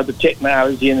have the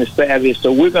technology and the savvy.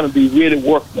 So we're going to be really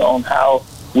working on how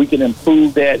we can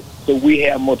improve that, so we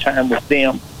have more time with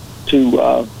them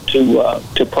to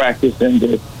practice and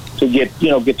to get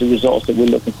the results that we're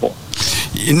looking for.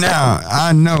 Now,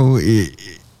 I know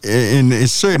in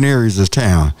certain areas of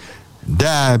town,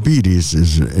 diabetes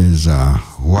is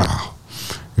wow,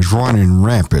 it's running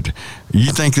rampant.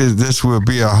 You think that this will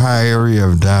be a high area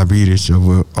of diabetes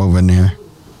over there?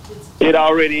 It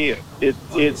already is. It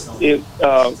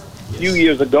a few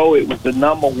years ago, it was the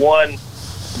number one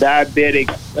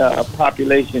diabetic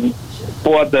population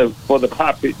for the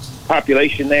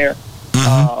population there.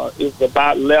 It was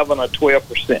about 11 or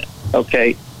 12%.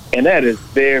 Okay, and that is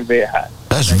very, very high.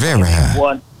 That's very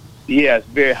high. It's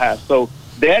very high. So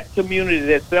that community,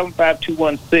 that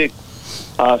 75216,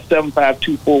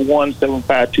 75241,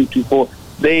 75224,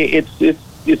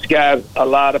 it's got a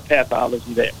lot of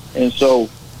pathology there, and so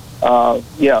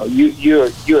you're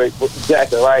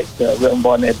exactly right, Reverend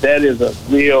Barnett. That is a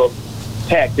real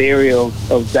packed area of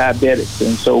diabetics,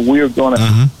 and so we're going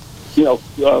to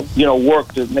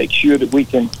work to make sure that we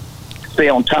can stay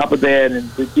on top of that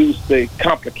and reduce the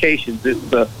complications.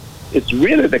 It's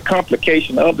really the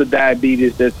complication of the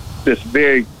diabetes that's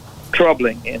very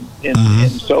troubling,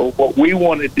 and so what we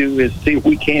want to do is see if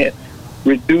we can't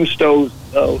reduce those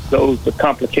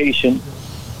complications,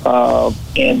 and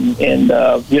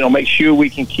make sure we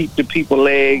can keep the people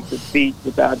legs and feet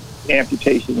without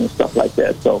amputation and stuff like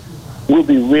that. So we'll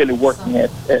be really working at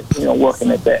that.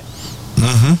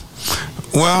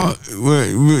 Well,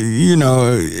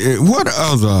 what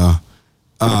other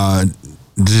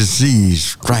disease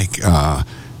strike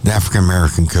the African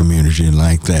American community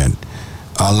like that?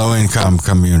 Low income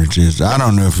communities. I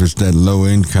don't know if it's that low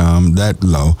income, that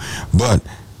low, but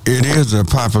it is a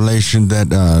population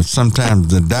that sometimes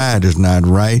the diet is not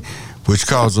right, which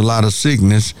causes a lot of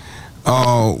sickness.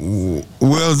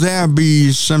 Will there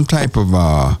be some type of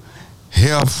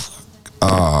health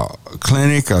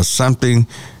clinic or something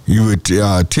you would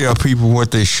tell people what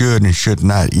they should and should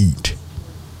not eat?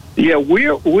 Yeah,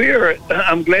 we're.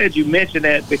 I'm glad you mentioned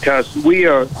that, because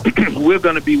we're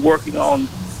going to be working on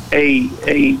a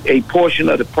portion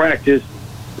of the practice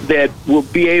that will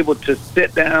be able to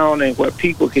sit down and where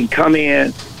people can come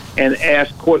in and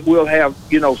ask. We'll have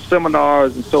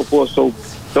seminars and so forth. So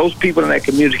those people in that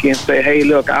community can say, "Hey,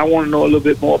 look, I want to know a little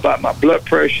bit more about my blood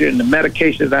pressure and the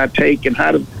medications I take and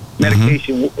how the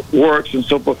medication works and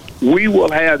so forth." We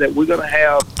will have that. We're going to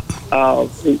have.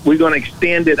 We're going to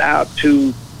extend it out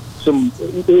to some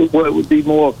what would be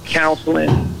more counseling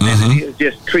than it is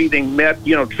just treating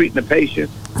the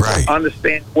patient. Right.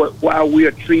 Understand why we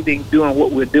are doing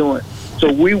what we're doing.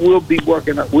 So we will be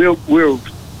working. We're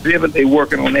vividly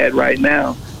working on that right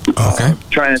now. Okay.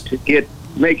 Trying to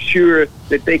make sure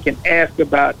that they can ask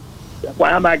about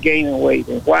why am I gaining weight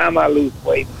and why am I losing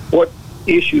weight? What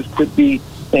issues could be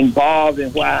involved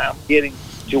in why I'm getting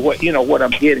to what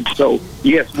I'm getting. So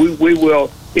yes, we will.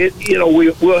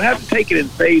 We'll have to take it in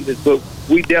phases, but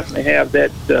we definitely have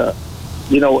that.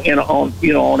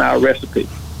 On our recipe.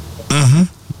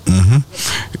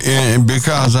 And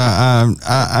because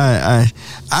I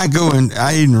go and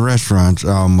I eat in restaurants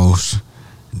almost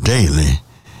daily.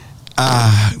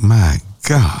 My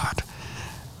God,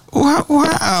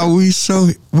 why are we so?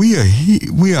 We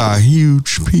are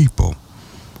huge people.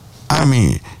 I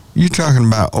mean, you're talking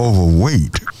about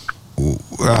overweight.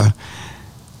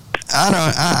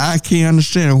 I can't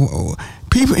understand.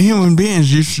 Human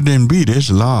beings used to be this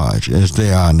large as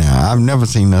they are now. I've never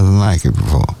seen nothing like it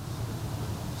before.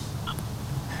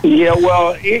 Yeah,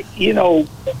 well,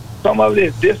 some of it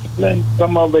is discipline.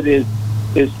 Some of it is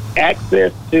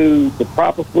access to the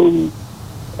proper food.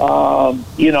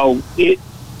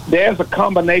 There's a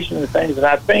combination of things, and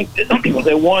I think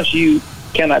that once you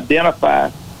can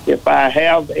identify, if I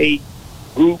have a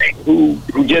group who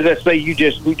just, let's say who you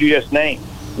just named,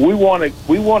 we want to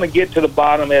get to the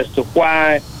bottom as to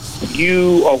why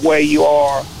you are where you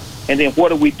are, and then what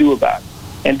do we do about it?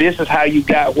 And this is how you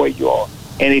got where you are.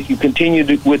 And if you continue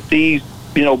with these,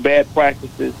 bad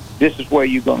practices, this is where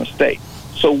you're going to stay.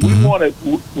 So we want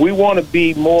to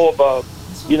be more of a,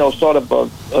 sort of a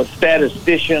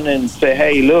statistician and say,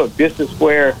 hey, look, this is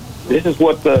what's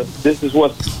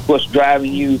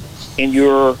driving you in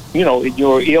your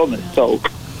illness. So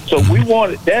we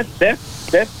want it. That's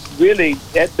really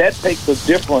that takes a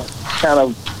different kind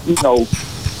of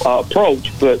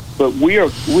approach. But we're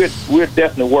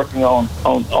definitely working on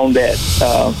that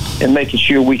and making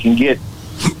sure we can get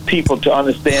people to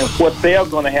understand what they're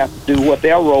going to have to do, what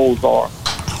their roles are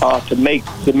to make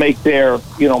their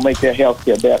health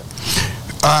care better.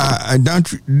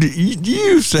 Don't you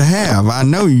used to have? I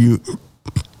know you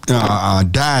a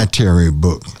dietary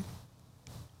book.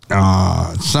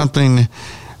 Something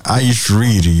I used to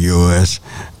read of yours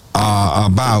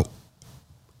about.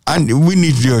 We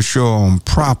need to do a show on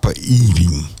proper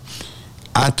eating.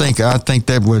 I think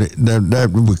that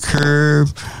would curb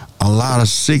a lot of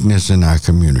sickness in our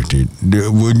community.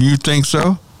 Wouldn't you think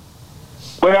so?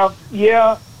 Well,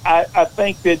 yeah, I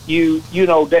think that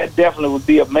that definitely would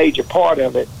be a major part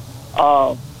of it.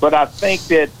 But I think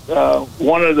that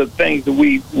one of the things that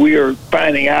we are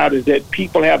finding out is that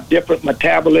people have different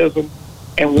metabolism,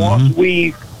 and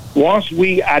once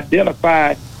we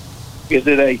identify, is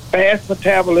it a fast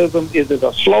metabolism, is it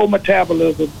a slow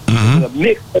metabolism, is it a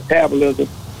mixed metabolism,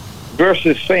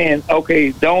 versus saying,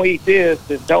 okay, don't eat this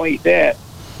and don't eat that.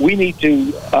 We need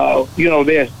to,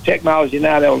 there's technology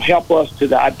now that will help us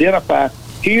to identify,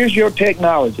 here's your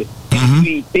technology. If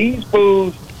you eat these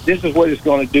foods, this is what it's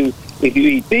going to do. If you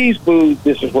eat these foods,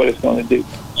 this is what it's going to do.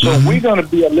 So we're going to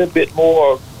be a little bit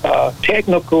more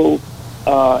technical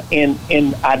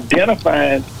in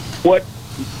identifying what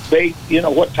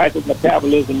type of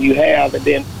metabolism you have, and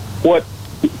then what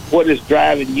is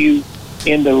driving you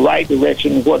in the right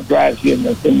direction and what drives you in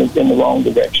the wrong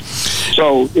direction.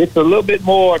 So it's a little bit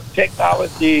more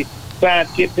technology,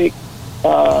 scientific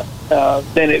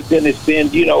than it's been,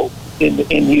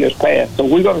 in years past. So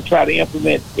we're going to try to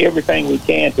implement everything we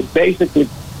can to basically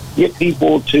get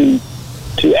people to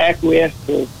acquiesce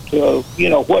to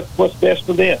what's best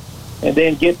for them, and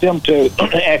then get them to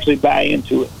actually buy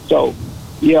into it. So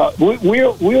yeah,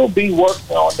 we'll be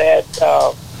working on that,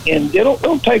 and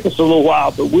it'll take us a little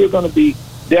while, but we're going to be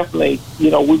definitely,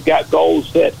 we've got goals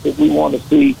set that we want to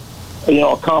see,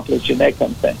 accomplished and that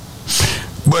kind of thing.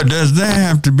 But does that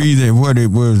have to be what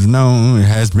it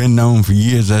has been known for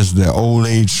years as the old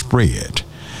age spread?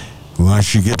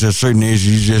 Once you get to a certain age,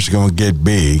 you're just going to get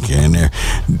big, and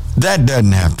that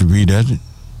doesn't have to be, does it?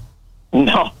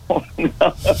 No, it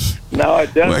doesn't.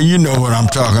 Well, you know what I'm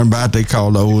talking about. They call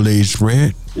the old age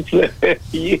spread.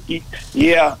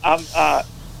 Yeah,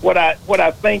 what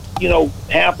I think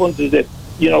happens is that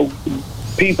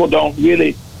people don't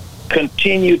really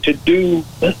continue to do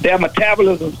their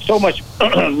metabolism so much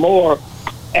more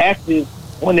active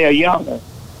when they're younger.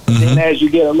 And as you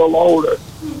get a little older,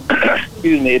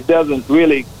 it doesn't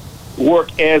really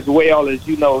work as well as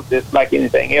that, like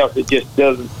anything else. It just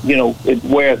doesn't, it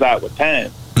wears out with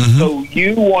time. So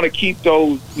you want to keep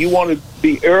those. You want to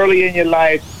be early in your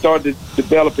life, start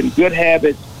developing good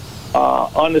habits,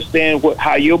 understand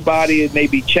how your body may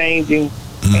be changing,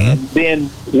 and then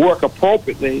work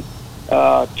appropriately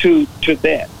to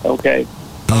that. Okay,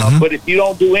 but if you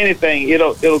don't do anything,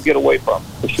 it'll get away from it,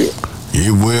 for sure.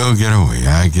 It will get away.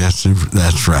 I guess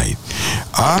that's right.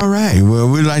 All right. Well,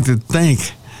 we'd like to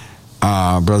thank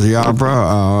Brother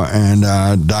Yarbrough and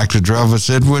Dr. Jarvis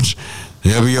Edwards.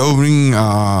 They'll be opening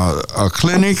a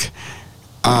clinic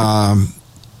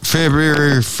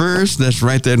February 1st. That's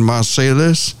right there in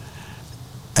Marcellus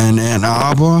and Ann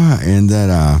Arbor, in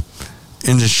the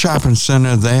shopping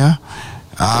center there.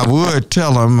 I would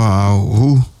tell them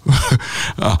a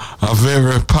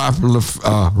very popular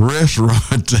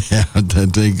restaurant there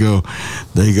that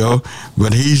they go,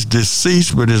 but he's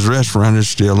deceased, but his restaurant is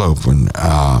still open.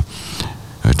 I'm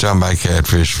talking about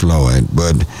Catfish Floyd,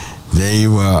 but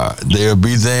they'll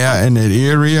be there in that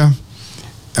area,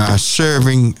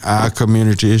 serving our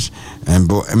communities,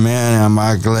 and man, am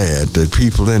I glad that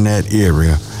people in that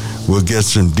area will get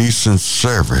some decent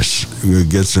service, will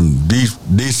get some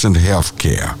decent health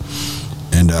care.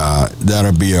 And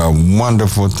that'll be a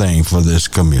wonderful thing for this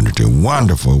community.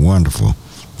 Wonderful, wonderful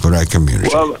for that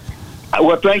community. Well,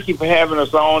 thank you for having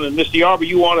us on. And Mr. Yarbrough,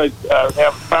 you want to have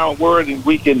a final word, and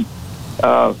we can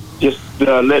just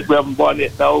let Reverend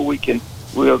Barnett know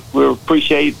we'll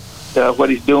appreciate what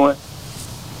he's doing.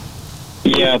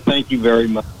 Yeah, thank you very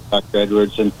much, Dr.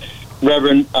 Edwards. And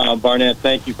Reverend Barnett,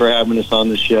 thank you for having us on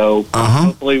the show.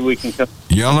 Hopefully we can come.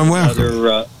 Y'all are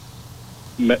welcome.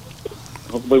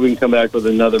 Hopefully we can come back with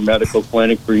another medical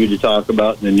clinic for you to talk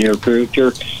about in the near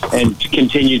future, and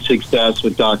continued success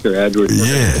with Dr. Edwards.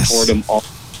 Yes. Support him all the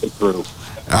way through.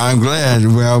 I'm glad.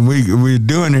 Well, we're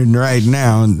doing it right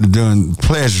now, doing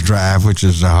Pledge Drive, which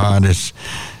is the hardest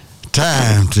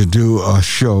time to do a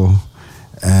show,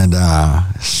 and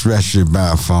especially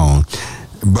by phone.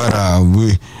 But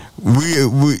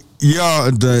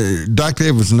y'all, Dr.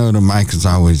 Edwards know the mic is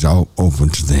always open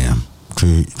to them.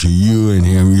 To you and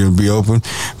him, you'll be open,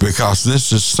 because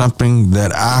this is something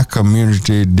that our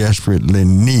community desperately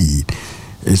need.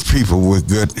 Is people with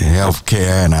good health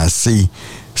care, and I see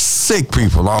sick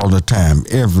people all the time,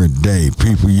 every day.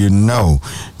 People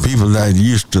people that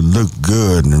used to look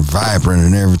good and vibrant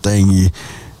and everything. You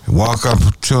walk up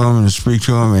to them and speak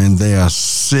to them, and they are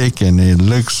sick and they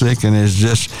look sick, and it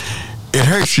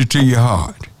hurts you to your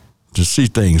heart to see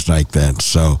things like that.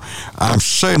 So I'm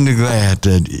certainly glad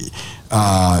that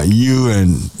you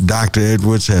and Dr.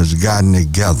 Edwards has gotten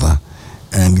together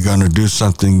and going to do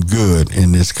something good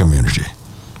in this community.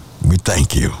 We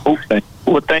thank you. Okay.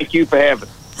 Well, thank you for having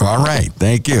us. All right.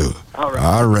 Thank you. All right.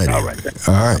 All right. All right.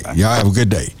 All right. Y'all have a good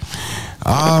day.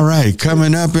 All right.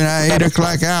 Coming up in our 8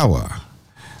 o'clock hour,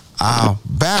 our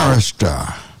barrister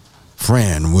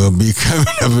friend will be coming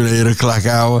up at 8 o'clock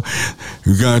hour.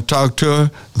 We're going to talk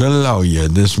to the lawyer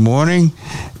this morning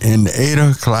in the 8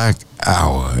 o'clock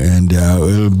hour. And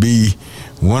it'll be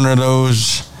one of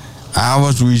those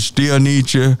hours we still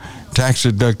need your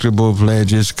tax-deductible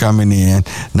pledges coming in.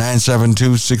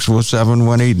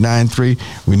 972-647-1893.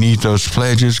 We need those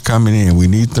pledges coming in. We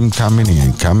need them coming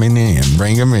in.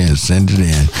 Bring them in. Send it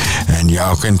in. And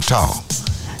y'all can talk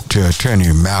to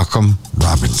Attorney Malcolm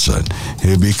Robinson.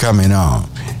 He'll be coming on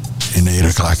in the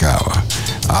 8 o'clock hour.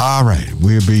 All right.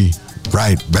 We'll be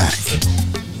right back.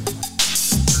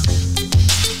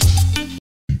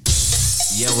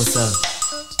 Yo, what's up?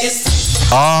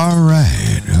 All right.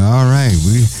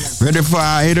 We ready for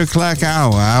our 8 o'clock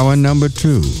hour number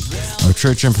 2 of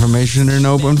Church Information and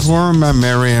Open Forum. I'm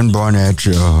Marion Barnett,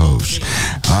 your host.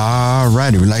 All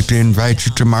righty, we'd like to invite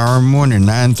you tomorrow morning,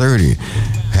 9:30.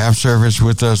 Have service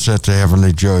with us at the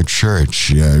Heavenly Joy Church.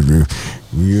 You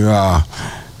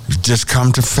just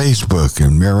come to Facebook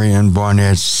and Marion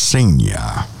Barnett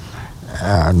Senior.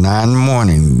 9 in the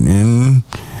morning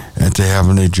at the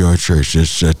Heavenly Joy Church.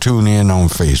 Just tune in on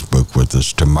Facebook with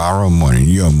us tomorrow morning.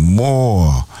 You're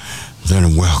more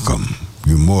than welcome.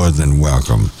 You're more than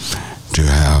welcome to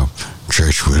have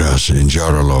church with us.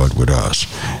 Enjoy the Lord with us.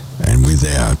 And we're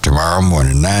there tomorrow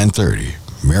morning, 9:30.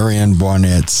 Marion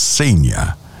Barnett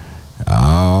Senior.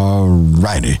 All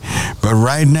righty. But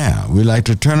right now, we'd like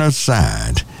to turn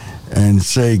aside and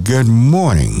say good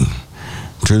morning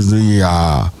to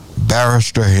the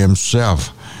barrister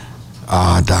himself,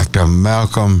 Dr.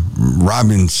 Malcolm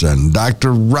Robinson.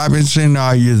 Dr. Robinson,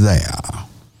 are you there?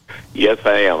 Yes,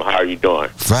 I am. How are you doing?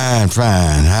 Fine.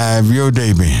 How have your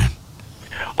day been?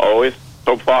 Oh, it's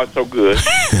so far so good.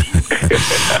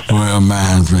 Well,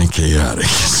 mine's been chaotic, to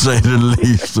say the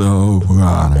least. Oh,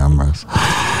 God have mercy.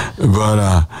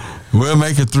 But we'll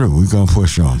make it through. We're going to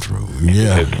push on through.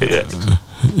 Yeah.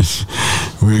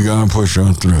 We're going to push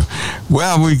on through.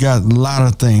 Well, we got a lot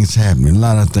of things happening, a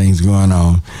lot of things going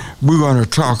on. We're going to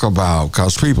talk about,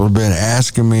 because people have been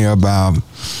asking me about,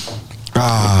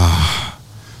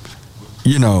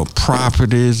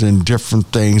 properties and different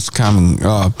things coming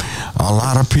up. A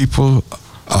lot of people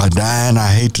are dying.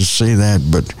 I hate to say that,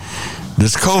 but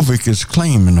this COVID is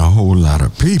claiming a whole lot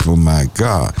of people, my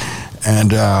God.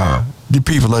 And the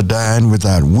people are dying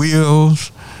without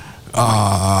wills.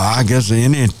 I guess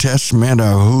any testament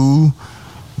of who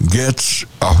gets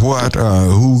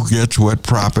who gets what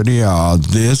property, or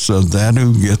this or that,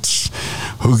 who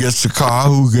gets the car,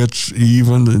 who gets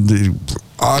even the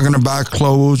arguing about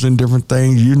clothes and different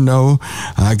things.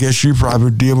 I guess you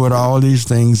probably deal with all these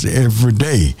things every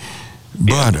day.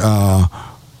 But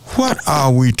what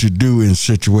are we to do in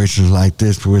situations like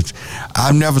this? Which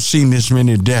I've never seen this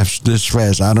many deaths this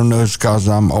fast. I don't know if it's because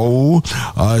I'm old,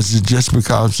 or is it just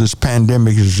because this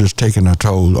pandemic is just taking a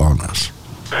toll on us?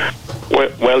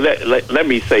 Well, let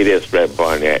me say this, Brett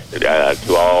Barnett,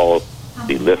 to all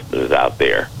the listeners out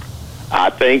there. I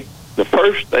think the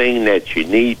first thing that you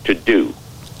need to do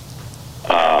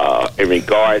in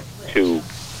regard to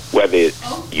whether it's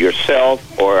yourself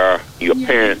or your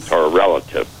parents or a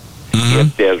relative,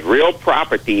 if there's real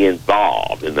property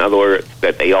involved, in other words,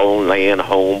 that they own land,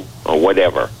 home, or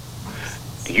whatever,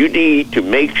 you need to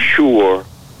make sure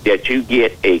that you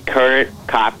get a current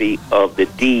copy of the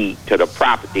deed to the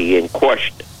property in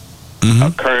question.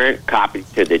 A current copy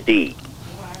to the deed.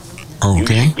 Okay. You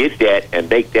should get that and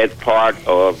make that part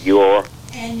of your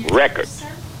record.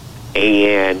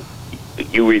 And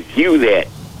you review that,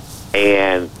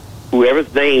 and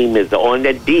whoever's name is on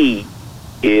that deed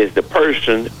is the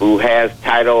person who has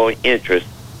title and interest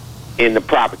in the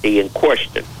property in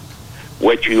question.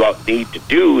 What you need to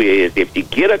do is, if you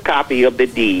get a copy of the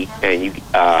deed and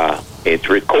it's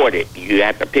recorded, you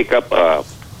have to pick up a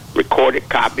recorded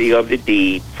copy of the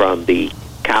deed from the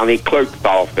county clerk's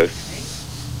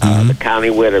office, the county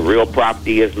where the real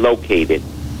property is located.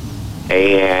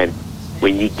 And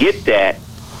when you get that,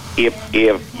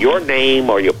 if your name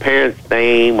or your parents'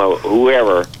 name or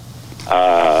whoever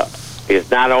is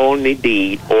not on the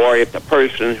deed, or if the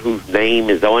person whose name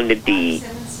is on the deed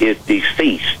is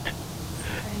deceased,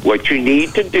 what you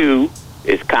need to do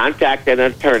is contact an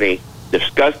attorney,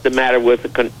 discuss the matter with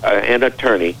an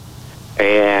attorney,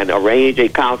 and arrange a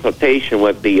consultation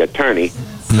with the attorney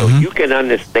so you can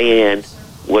understand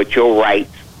what your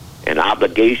rights and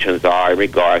obligations are in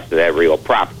regards to that real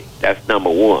property. That's number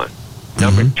one.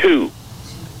 Number two,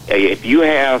 if you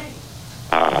have,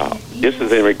 this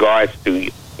is in regards to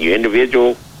your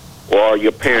individual or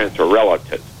your parents or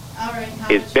relatives,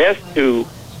 it's best to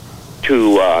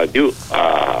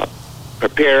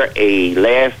prepare a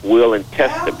last will and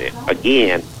testament.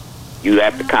 Again, you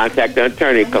have to contact the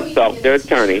attorney, consult the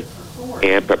attorney,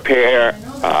 and prepare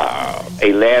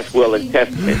a last will and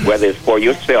testament, whether it's for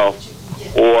yourself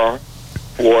or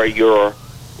for your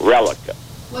relative.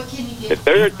 The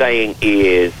third thing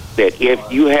is that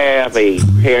if you have a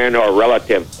parent or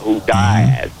relative who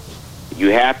dies, you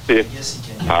have to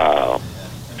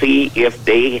see if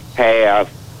they have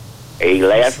a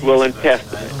last will and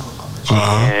testament,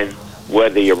 and where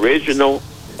the original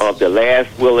of the last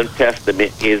will and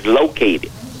testament is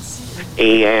located.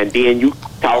 And then you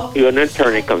talk to an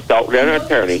attorney, consult with an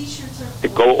attorney to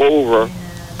go over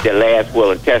the last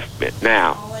will and testament.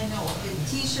 Now,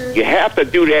 you have to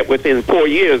do that within 4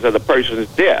 years of the person's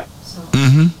death.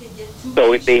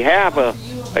 So if they have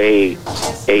a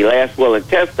last will and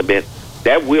testament,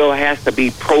 that will has to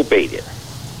be probated.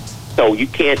 So you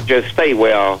can't just say,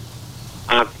 well,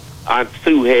 Aunt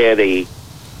Sue had a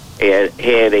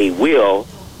will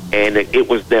and it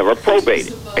was never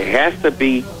probated. It has to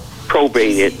be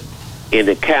probated in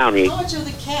the county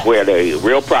where the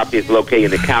real property is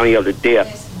located, in the county of the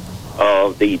death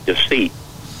of the deceased.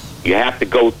 You have to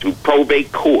go to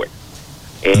probate court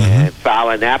and file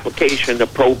an application to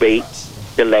probate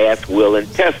the last will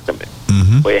and testament.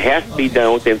 But it has to be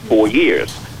done within 4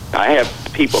 years. I have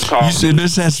people call. You said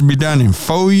this has to be done in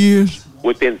 4 years?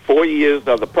 Within 4 years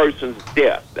of the person's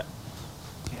death.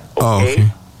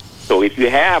 Okay. So if they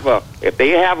have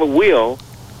a will,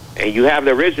 and you have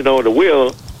the original of the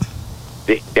will,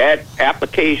 that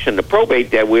application to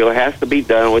probate that will has to be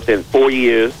done within 4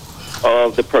 years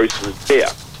of the person's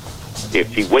death.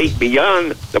 If you wait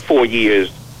beyond the 4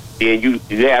 years, then you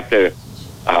have to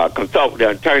consult with the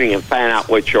attorney and find out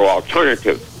what your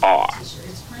alternatives are.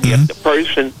 If the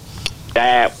person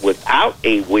died without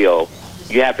a will,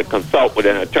 you have to consult with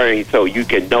an attorney so you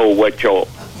can know what your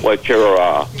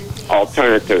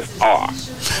alternatives are.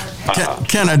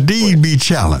 Can a deed be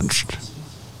challenged?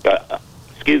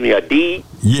 Excuse me, a deed?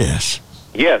 Yes.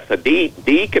 Yes, a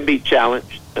deed can be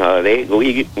challenged.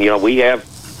 We have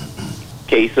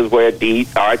cases where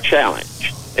deeds are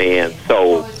challenged, and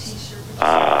so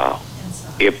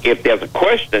if there's a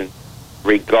question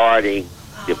regarding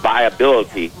the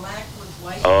viability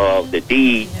of the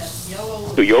deed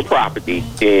to your property,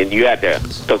 then you have to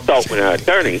consult with an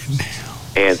attorney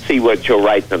and see what your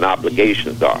rights and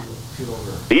obligations are.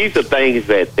 These are things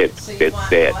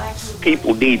that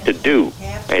people need to do,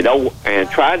 and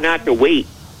try not to wait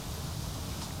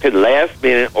to the last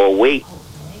minute or wait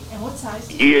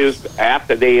years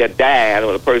after they have died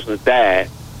or the person has died,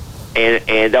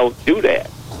 and don't do that.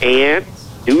 And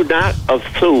do not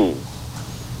assume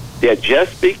that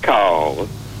just because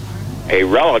a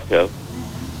relative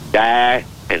died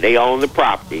and they own the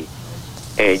property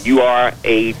and you are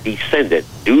a descendant,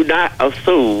 do not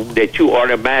assume that you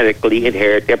automatically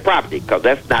inherit their property, because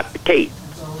that's not the case.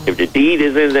 If the deed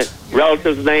is in the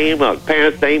relative's name or the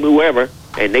parent's name, whoever,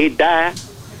 and they die,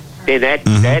 then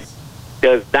that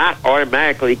does not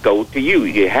automatically go to you.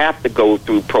 You have to go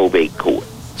through probate court.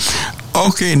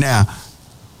 Okay, now,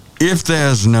 if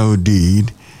there's no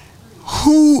deed,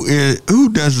 who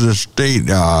does the state,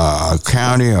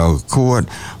 county, or court,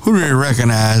 who do they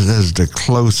recognize as the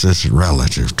closest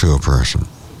relative to a person?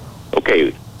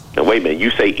 Okay, now wait a minute.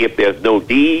 You say if there's no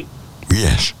deed?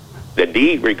 Yes. The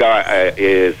deed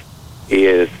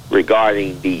is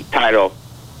regarding the title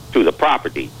to the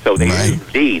property. So there is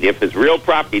a deed. If it's real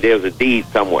property, there's a deed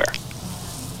somewhere.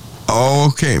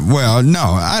 Okay, well, no,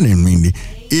 I didn't mean to.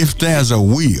 If there's a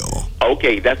will.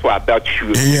 Okay, that's what I thought you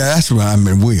were. Yeah, that's what I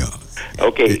meant, will.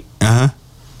 Okay. Are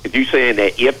you saying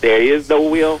that if there is no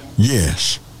will?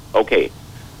 Yes. Okay.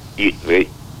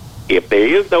 If there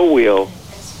is no will,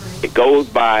 it goes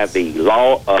by the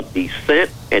law of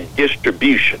descent and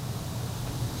distribution.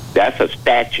 That's a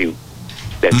statute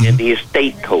that's in the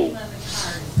estate code.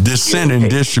 Descent and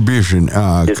distribution.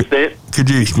 Could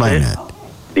you explain that?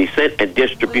 Descent and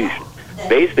distribution.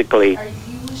 Basically,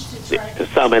 to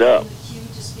sum it up,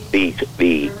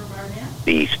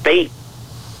 the state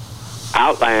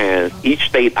outlines, each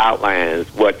state outlines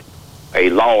what a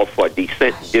law for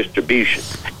descent and distribution.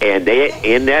 And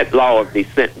in that law of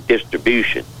descent and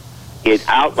distribution, it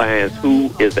outlines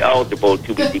who is eligible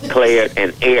to be declared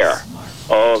an heir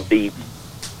of the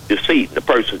deceased, the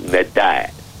person that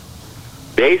died.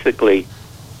 Basically,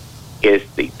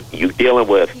 you're dealing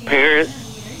with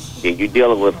parents, and you're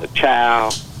dealing with a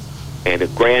child and a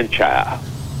grandchild.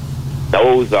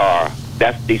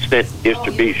 That's descent and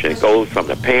distribution. It goes from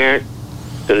the parent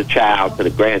to the child to the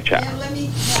grandchild.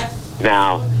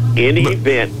 Now, in the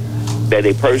event that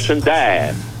a person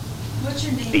dies,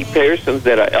 the persons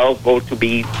that are eligible to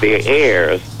be their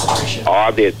heirs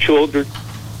are their children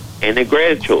and their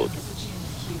grandchildren.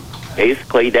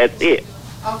 Basically, that's it.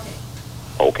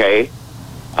 Okay?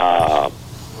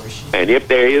 And if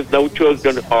there is no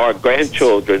children or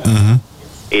grandchildren,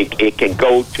 it can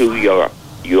go to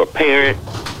your parent,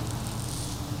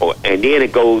 and then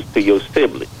it goes to your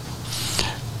siblings.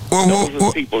 Those are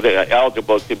the people that are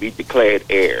eligible to be declared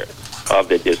heirs of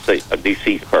the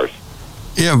deceased person.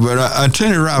 Yeah, but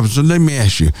Attorney Robinson, let me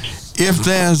ask you: if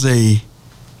there's a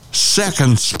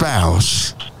second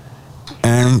spouse,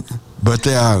 but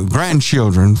there are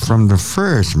grandchildren from the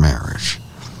first marriage,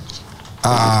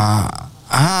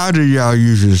 how do y'all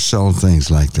usually solve things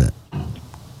like that?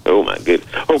 Oh my goodness.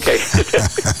 Okay.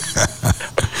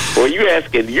 Well, you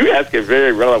asking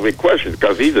very relevant questions,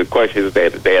 because these are questions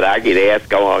that I get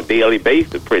asked on a daily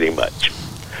basis, pretty much.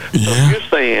 Yeah.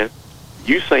 So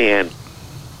you're saying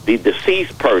the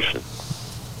deceased person.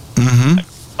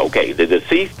 Okay, the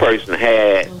deceased person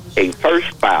had a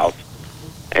first spouse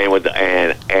and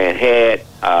had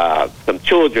some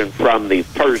children from the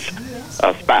first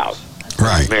spouse.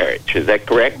 Right. Marriage. Is that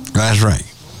correct? That's right.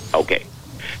 Okay.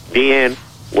 Then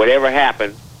whatever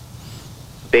happens,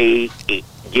 they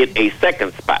get a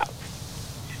second spouse.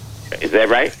 Is that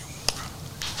right?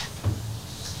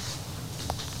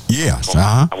 Yes.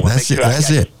 That's it. That's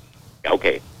it.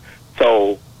 Okay.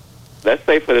 So let's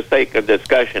say, for the sake of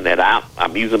discussion, that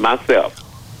I'm using myself,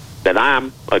 that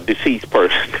I'm a deceased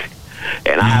person,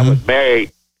 and I was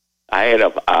married. I had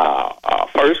a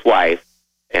first wife,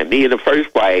 and me and the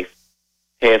first wife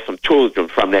had some children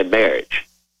from that marriage.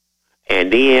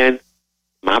 And then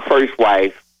my first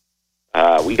wife,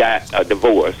 we got a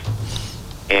divorce,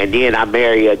 and then I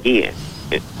marry again.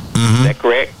 Is that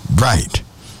correct? Right.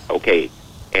 Okay.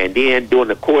 And then during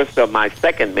the course of my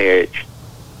second marriage,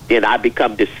 then I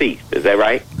become deceased. Is that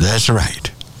right? That's right.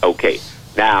 Okay.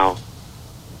 Now,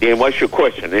 then what's your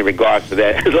question in regards to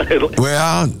that?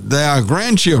 Well, there are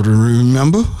grandchildren,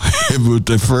 remember, with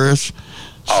the first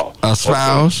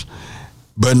spouse. Okay.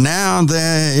 But now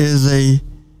there is a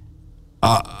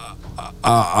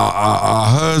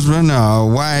husband or a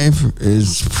wife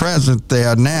is present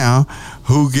there now.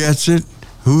 Who gets it?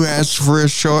 Who has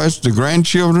first choice? The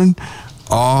grandchildren,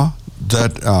 or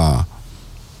that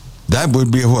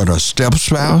would be what, a step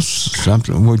spouse,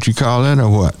 something? What you call it, or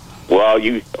what? Well,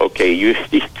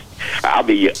 I'll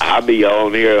be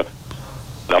on here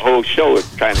the whole show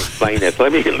is trying to explain this.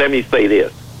 Let me say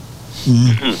this.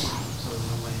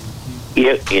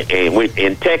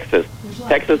 In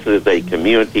Texas is a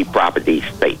community property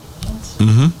state.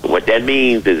 What that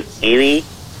means is any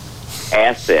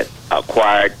asset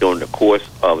acquired during the course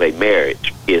of a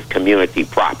marriage is community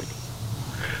property.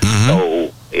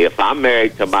 So if I'm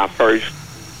married to my first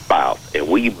spouse and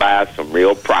we buy some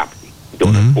real property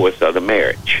during the course of the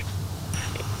marriage,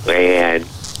 and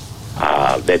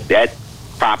that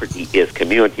property is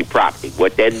community property,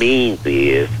 what that means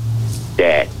is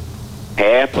that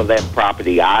half of that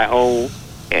property I own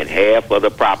and half of the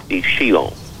property she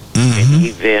owns. In the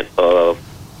event of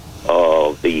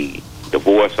the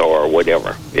divorce or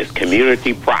whatever, it's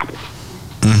community property.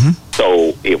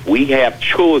 So if we have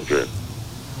children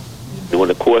during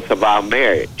the course of our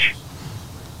marriage,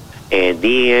 and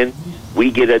then we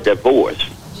get a divorce,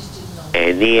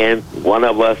 and then one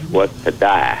of us was to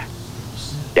die,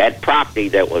 that property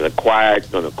that was acquired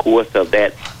during the course of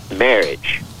that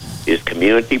marriage is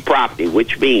community property,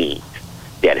 which means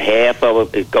that half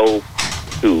of it goes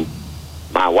to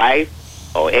my wife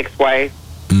or ex-wife,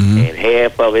 and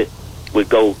half of it would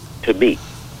go to me.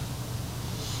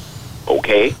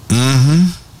 Okay?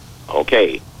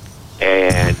 Okay.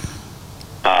 And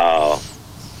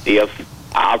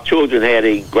if our children had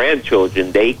any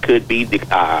grandchildren, they could be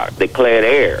declared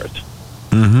heirs.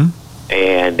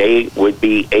 And they would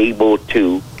be able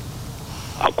to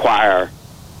acquire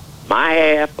my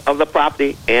half of the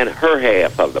property and her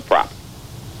half of the property.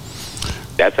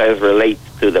 That's as relates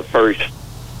to the first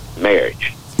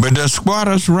marriage. But does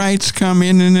squatters' rights come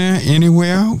in there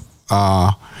anywhere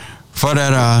for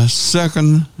that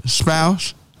second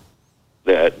spouse?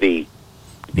 Do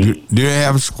they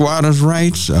have squatters'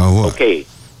 rights or what? Okay,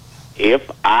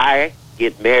 if I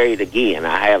get married again,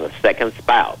 I have a second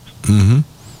spouse, Mm-hmm.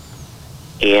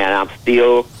 and I'm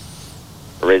still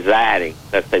residing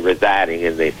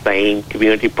in the same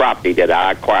community property that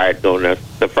I acquired during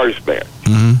the first marriage.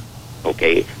 Mm-hmm.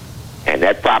 Okay, and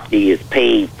that property is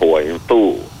paid for in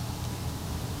full.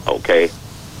 Okay,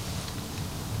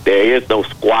 there is no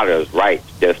squatter's rights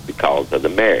just because of the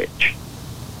marriage.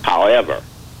 However,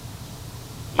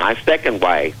 my second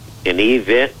wife, in the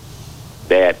event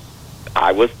that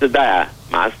I was to die,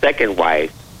 my second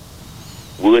wife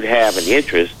would have an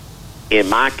interest in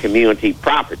my community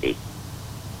property,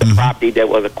 the property that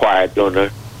was acquired during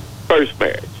the first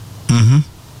marriage.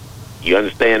 Mm-hmm. You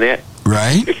understand that?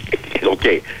 Right.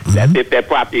 Okay. That's if that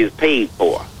property is paid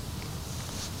for.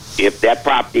 If that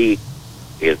property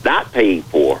is not paid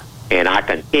for, and I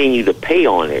continue to pay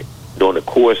on it during the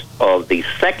course of the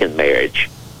second marriage,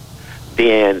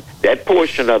 then that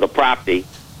portion of the property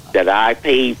that I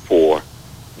paid for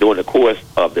during the course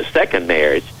of the second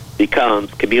marriage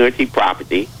becomes community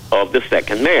property of the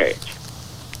second marriage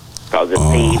because it's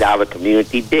paid out of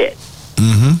community debt.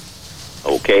 Mm-hmm.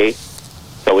 Okay?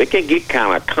 So it can get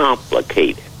kind of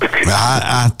complicated.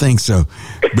 I think so.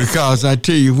 Because I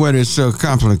tell you what is so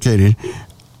complicated.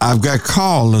 I've got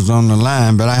callers on the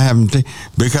line, but I haven't,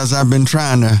 because I've been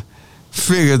trying to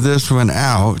figure this one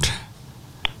out.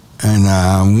 And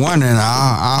I'm wondering,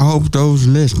 I hope those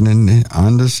listening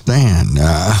understand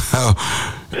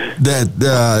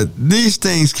that these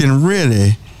things can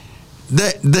really,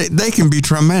 they can be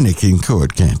traumatic in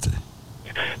court, can't they?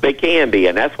 They can be,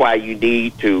 and that's why you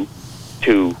need to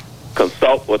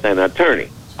consult with an attorney.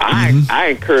 I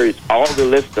encourage all the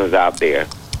listeners out there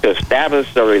to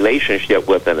establish a relationship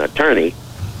with an attorney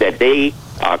that they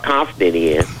are confident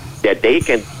in, that they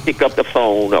can pick up the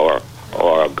phone or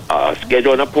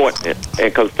schedule an appointment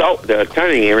and consult the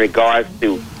attorney in regards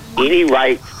to any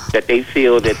rights that they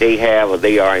feel that they have or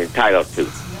they are entitled to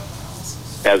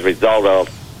as a result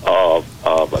of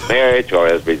a marriage or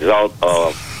as a result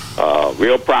of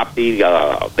real property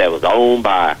that was owned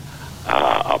by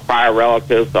a prior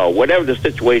relative or whatever the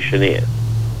situation is.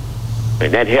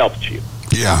 And that helps you.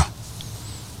 Yeah.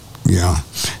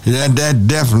 That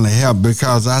definitely helped,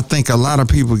 because I think a lot of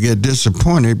people get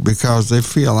disappointed because they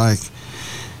feel like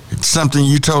it's something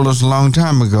you told us a long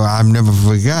time ago. I've never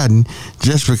forgotten.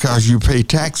 Just because you pay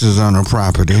taxes on a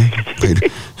property,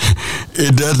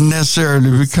 it doesn't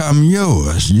necessarily become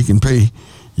yours. You can pay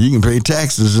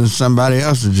taxes, and somebody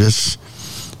else is just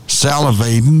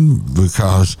salivating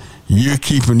because you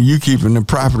keeping the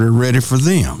property ready for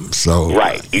them. So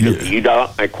right, you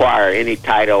don't acquire any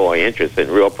title or interest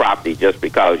in real property just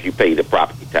because you pay the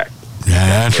property tax.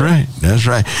 Yeah, that's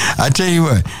right. I tell you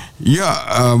what,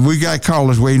 we got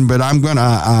callers waiting, but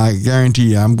I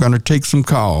guarantee you, I'm gonna take some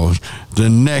calls the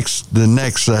next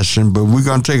session. But we're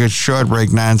gonna take a short break.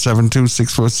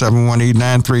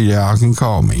 972-647-1893. Y'all can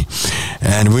call me,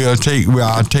 and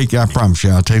I promise you,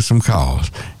 I'll take some calls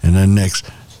in the next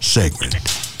segment.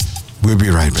 We'll be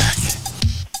right back.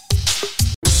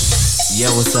 Yo,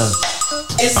 what's up?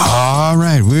 All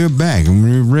right, we're back, and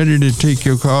we're ready to take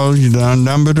your calls. The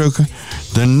number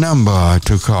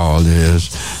to call is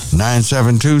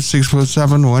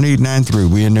 972-647-1893.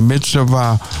 We're in the midst of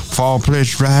our fall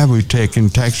pledge drive. We're taking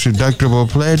tax-deductible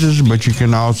pledges, but you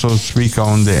can also speak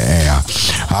on the air.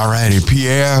 All righty,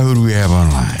 Pierre, who do we have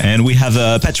online? And we have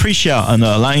Patricia on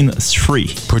line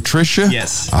 3. Patricia?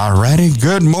 Yes. All righty.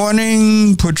 Good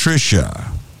morning,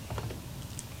 Patricia.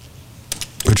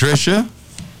 Patricia?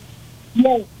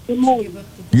 Yes, good morning.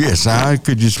 Yes,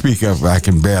 could you speak up? I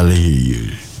can barely hear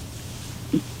you.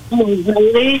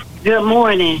 Really? Good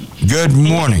morning. Good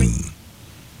morning.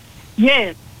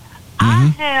 Yes, I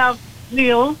have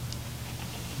will,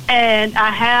 and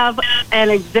I have an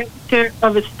executor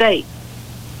of estate.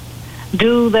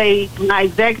 Do my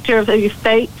executor of the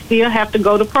estate still have to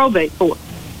go to probate court?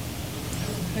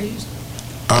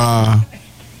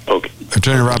 Okay.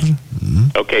 Attorney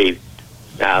Robinson? Okay.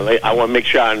 Now, I want to make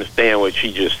sure I understand what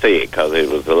she just said because it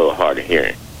was a little hard of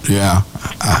hearing. Yeah.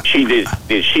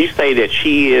 Did she say that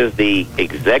she is the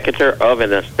executor of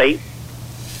an estate?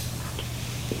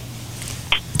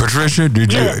 Patricia,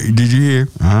 did you hear?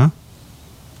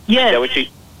 Yes.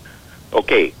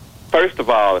 Okay. First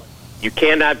of all, you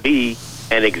cannot be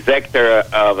an executor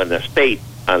of an estate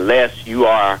unless you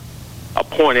are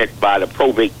appointed by the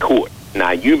probate court.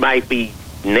 Now, you might be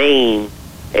named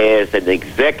as an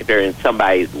executor in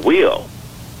somebody's will,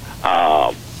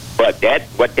 but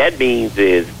what that means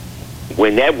is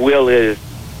when that will is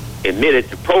admitted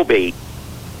to probate,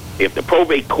 if the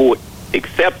probate court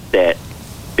accepts that,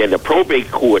 then the probate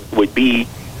court would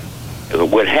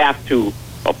have to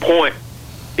appoint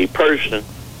the person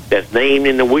that's named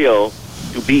in the will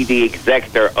to be the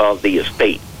executor of the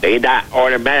estate. They're not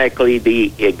automatically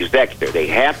the executor. They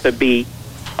have to be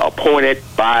appointed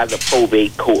by the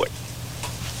probate court.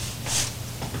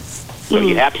 So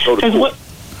you have to go to court.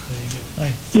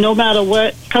 No matter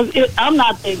what, because I'm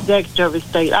not the executor of the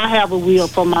estate. I have a will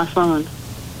for my son,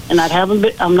 and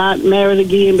I'm not married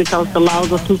again because the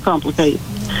laws are too complicated.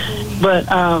 But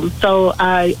so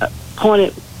I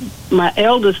appointed my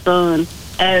eldest son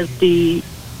as the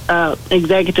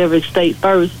executive of the estate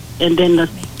first, and then the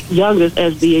youngest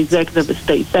as the executive of the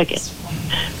estate second.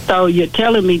 So you're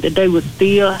telling me that they would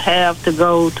still have to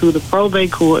go to the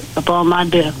probate court upon my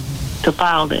death to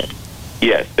file that?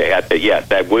 Yes, they have to. Yes,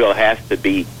 that will has to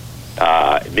be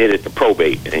admitted to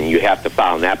probate, and you have to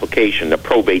file an application to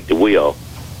probate the will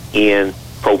in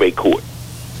probate court.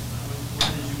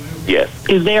 Yes.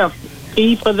 Is there a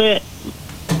fee for that?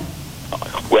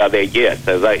 Well,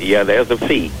 there's a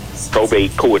fee.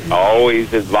 Probate court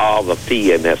always involves a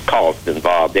fee, and there's cost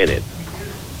involved in it.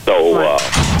 So,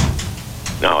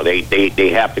 no, they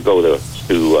have to go to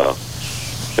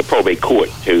probate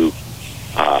court to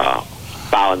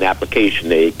file an application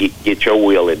to get your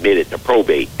will admitted to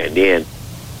probate, and then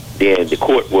the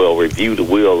court will review the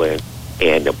will, and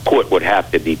the court would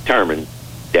have to determine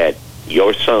that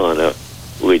your son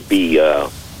would be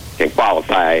can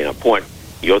qualify and appoint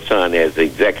your son as the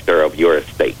executor of your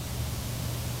estate.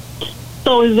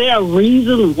 So is there a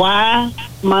reason why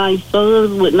my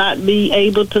son would not be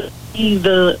able to be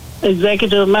the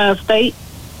executor of my estate?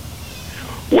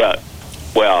 Well,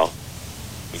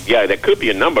 yeah, there could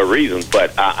be a number of reasons,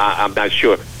 but I'm not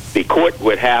sure. The court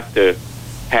would have to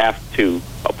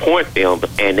appoint them,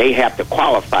 and they have to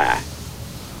qualify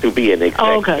to be an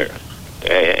executor.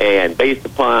 And based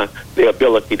upon their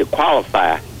ability to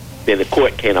qualify, then the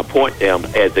court can appoint them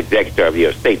as executor of your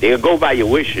estate. They'll go by your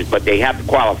wishes, but they have to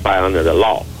qualify under the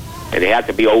law. And they have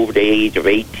to be over the age of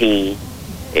 18,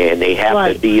 and they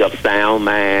have to be of sound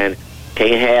mind,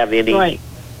 can't have any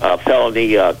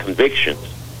felony convictions,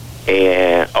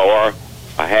 or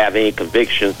have any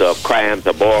convictions of crimes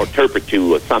of moral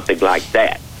turpitude or something like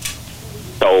that.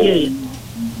 So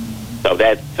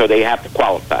they have to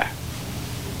qualify.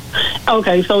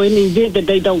 Okay, so in the event that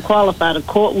they don't qualify, the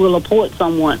court will appoint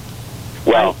someone.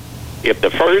 Well, if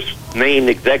the first named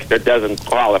executor doesn't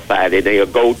qualify, then they'll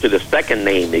go to the second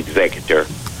named executor.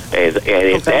 And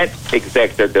if that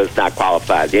executor does not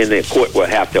qualify, then the court will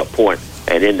have to appoint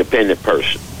an independent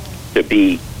person to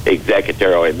be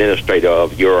executor or administrator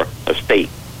of your estate.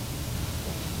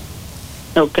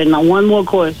 Okay, now one more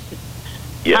question.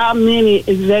 Yes. How many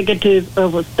executives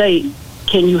of a state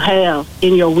can you have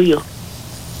in your will?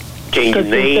 Can you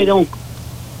name?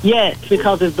 Yes,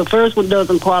 because if the first one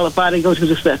doesn't qualify, they go to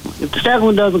the second one. If the second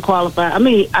one doesn't qualify,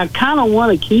 I kind of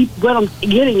want to keep, what I'm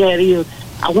getting at is,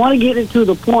 I want to get it to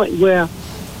the point where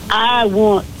I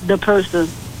want the person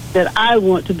that I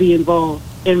want to be involved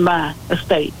in my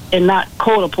estate and not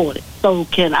court-appointed. So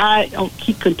can I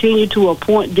continue to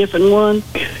appoint different ones?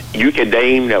 You can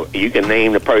name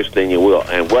the person in your will,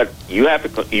 and what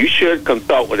you should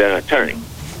consult with an attorney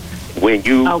when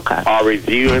you are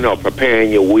reviewing or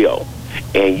preparing your will,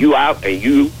 and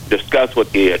you discuss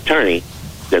with the attorney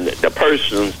the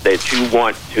persons that you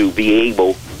want to be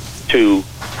able to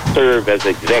serve as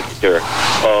executor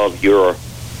of your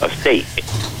estate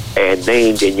and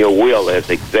named in your will as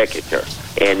executor,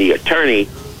 and the attorney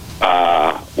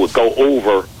will go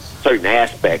over certain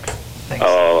aspects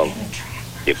of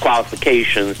the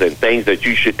qualifications and things that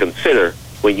you should consider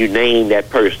when you name that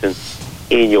person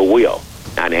in your will.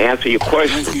 Now, to answer your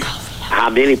question, how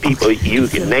many people you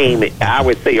can name, I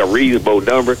would say a reasonable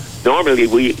number. Normally,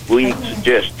 we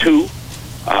suggest 2,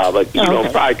 but you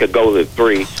probably could go to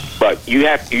 3. But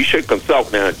you should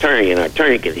consult an attorney, and an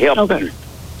attorney can help you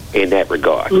in that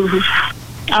regard.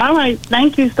 Mm-hmm. All right,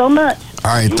 thank you so much.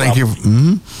 All right, thank you.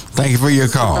 Mm-hmm. Thank you for your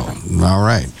call. All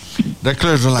right. That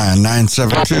clears the line,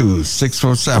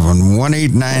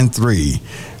 972-647-1893.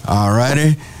 All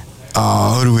righty.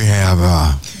 Who do we have?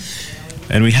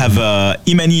 And we have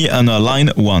Imani on line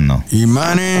 1.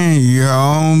 Imani, you're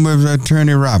on with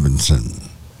Attorney Robinson.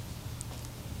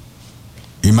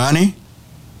 Imani?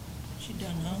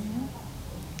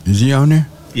 Is he on there?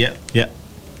 Yeah.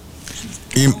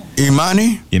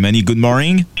 Imani? Imani, good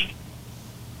morning.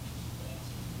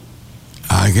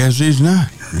 I guess he's not.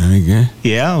 I guess.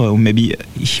 Yeah, well, maybe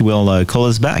he will call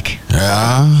us back.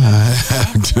 Yeah.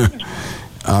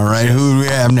 All right, who do we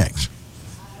have next?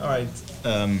 All right.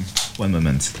 One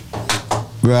moment.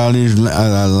 Well, these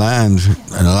lines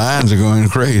are going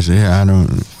crazy. I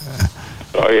don't.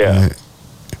 Oh yeah.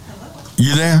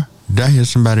 You there? Did I hear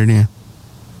somebody there?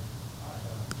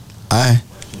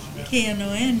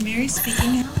 KNON, Mary speaking.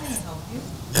 How may I help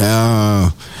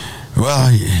you?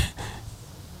 Well,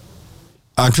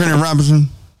 Attorney Robinson.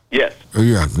 Yes.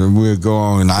 Yeah, we'll go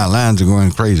on. Our lines are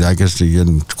going crazy. I guess they're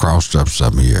getting crossed up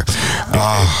something here.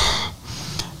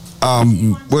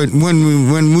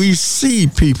 When we see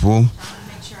people,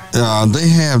 they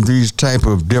have these type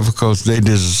of difficulties. They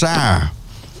desire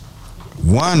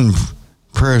one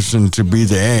person to be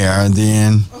the heir,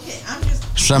 then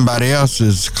somebody else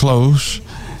is close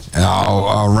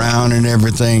around and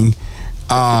everything.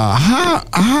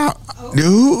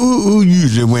 Who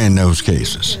usually win those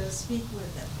cases?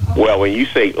 Well, when you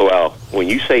say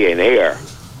an heir,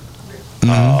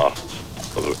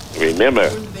 remember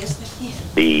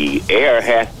the heir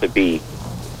has to be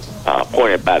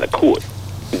appointed by the court,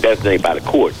 designated by the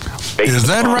court. Is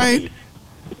that right?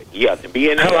 Yeah, to be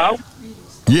an heir. Hello?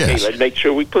 Yes. Okay, let's make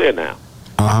sure we're clear now.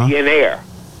 To be an heir.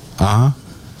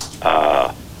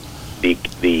 The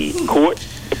court,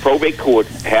 the probate court,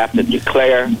 have to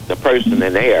declare the person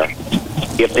an heir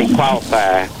if they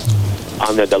qualify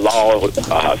under the law,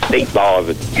 state law of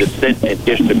descent and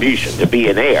distribution to be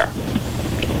an heir.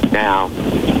 Now,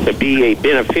 to be a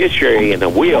beneficiary in a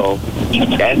will,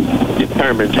 that's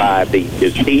determined by the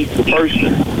deceased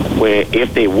person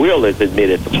if their will is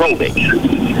admitted to probate.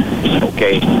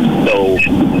 Okay, so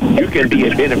you can be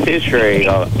a beneficiary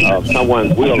of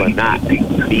someone's will and not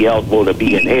be eligible to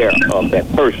be an heir of that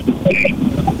person.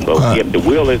 So if the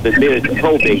will is admitted to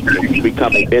probate, you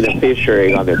become a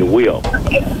beneficiary under the will.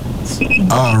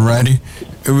 All righty.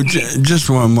 Just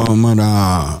one moment,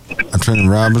 Attorney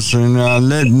Robinson. We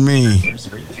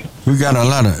got a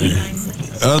lot of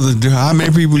how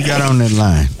many people we got on that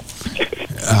line?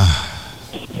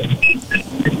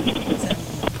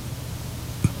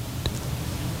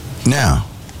 Now.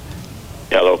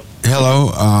 Hello.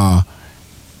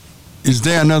 Is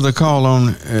there another call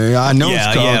on? I know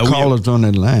callers on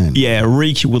that line. Yeah,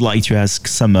 Rick would like to ask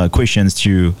some questions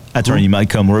to Attorney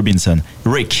Malcolm Robinson.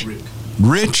 Rick?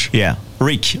 Yeah,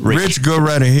 Rick. Rich, go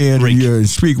right ahead and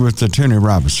speak with Attorney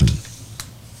Robinson.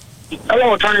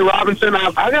 Hello, Attorney Robinson.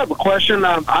 I have a question.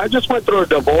 I just went through a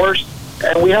divorce,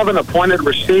 and we have an appointed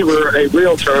receiver, a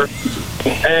realtor,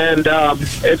 and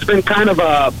it's been kind of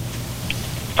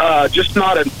just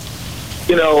not a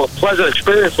pleasant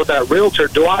experience with that realtor.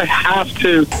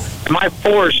 Am I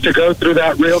forced to go through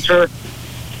that realtor?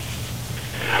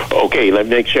 Okay, let me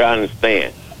make sure I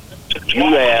understand.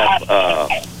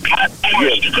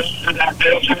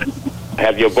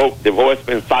 Have your divorce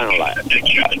been finalized?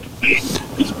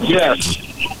 Yes.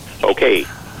 Okay,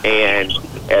 and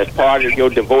as part of your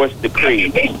divorce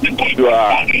decree, you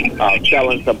are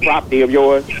selling some property of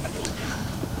yours?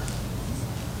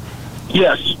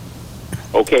 Yes.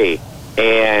 Okay,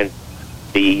 and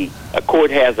the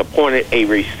court has appointed a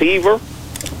receiver?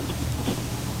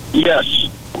 Yes.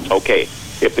 Okay,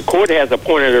 if the court has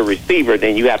appointed a receiver,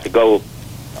 then you have to go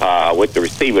with the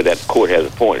receiver that the court has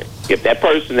appointed. If that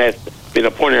person that's been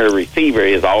appointed a receiver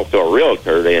is also a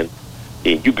realtor, then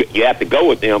you have to go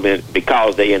with them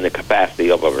because they're in the capacity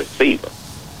of a receiver.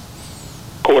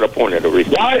 Court appointed a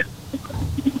receiver.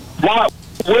 Why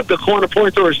would the court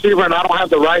appoint a receiver and I don't have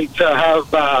the right to have,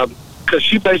 because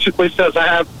she basically says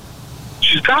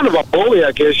she's kind of a bully,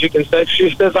 I guess you can say.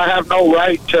 She says I have no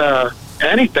right to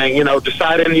anything,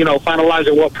 deciding,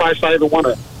 finalizing what price I even want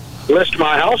to list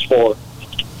my house for.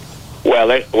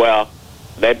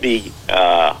 Let me,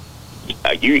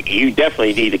 you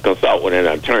definitely need to consult with an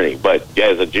attorney, but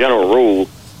as a general rule,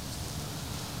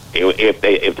 if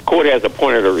the court has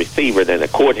appointed a receiver, then the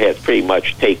court has pretty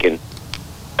much taken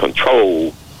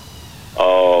control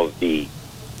of the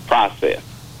process,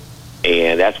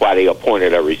 and that's why they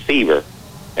appointed a receiver,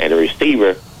 and the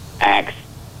receiver acts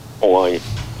on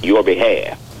your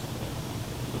behalf.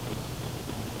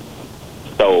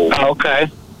 So okay,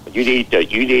 you need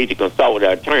to consult with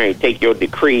an attorney, take your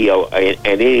decree and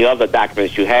any other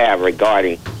documents you have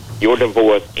regarding your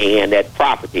divorce and that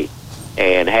property,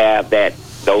 and have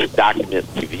those documents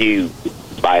reviewed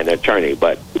by an attorney.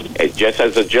 But just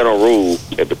as a general rule,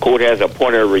 if the court has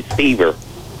appointed a receiver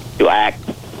to act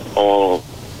on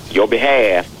your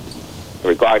behalf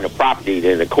regarding the property,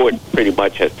 then the court pretty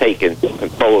much has taken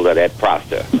control of that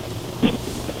process.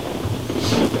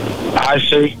 I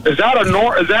see. Is that a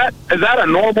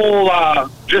normal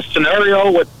just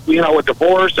scenario with with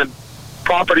divorce and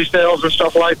property sales and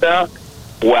stuff like that?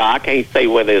 Well, I can't say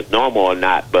whether it's normal or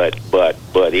not, but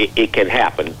it can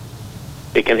happen.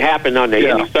 It can happen under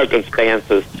any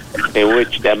circumstances in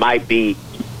which there might be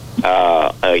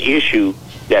an issue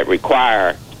that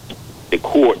require the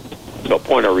court to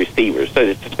appoint a receiver.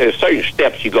 So there's certain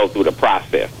steps you go through the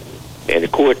process, and the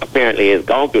court apparently has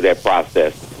gone through that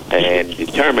process and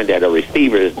determined that a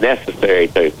receiver is necessary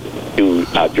to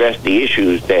address the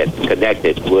issues that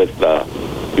connected with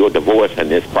your divorce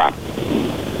and this property.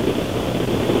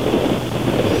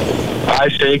 I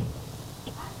see.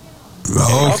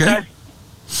 Okay.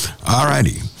 All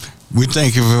righty. We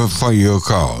thank you for your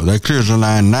call. That clears the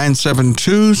line.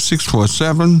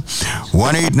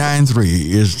 972-647-1893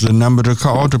 is the number to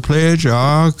call to pledge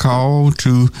or call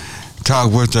to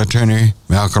talk with Attorney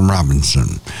Malcolm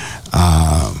Robinson.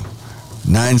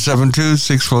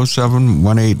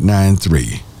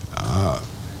 972-647-1893.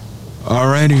 All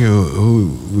righty.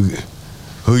 Who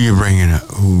you bringing up?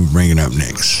 Who bringing up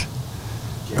next?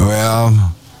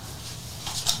 Well,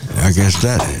 I guess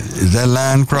is that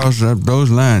line crossing up those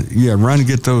lines? Yeah, run and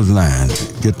get those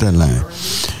lines. Get that line.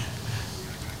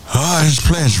 Oh, it's a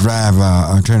pleasure to drive,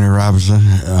 Attorney Robinson.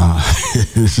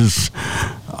 This is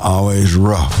always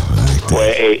rough. Like that.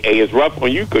 Well, it's rough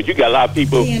on you because you got a lot of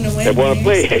people that want to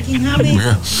play.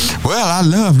 Well, I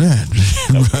love that.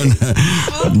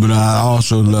 But I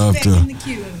also love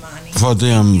for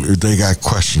them, if they got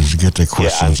questions, to get their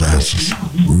questions answered.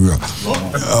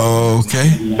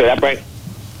 Okay. Did I bring?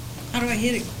 How do I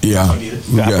hit it? Yeah.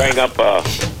 Did I bring up an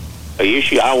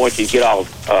issue? I don't want you to get off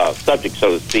subject,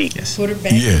 so to speak. Yes. Put her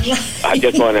back. Yes. I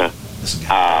just want to,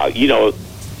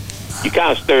 you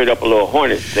kind of stirred up a little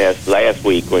hornet's nest last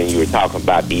week when you were talking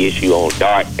about the issue on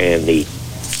DART and the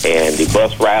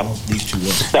bus route.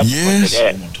 Yes.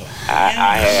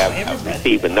 I have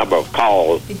received a number of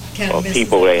calls of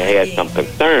people that had some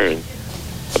concerns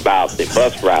about the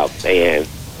bus routes and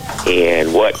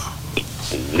what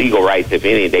legal rights, if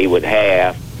any, they would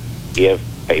have if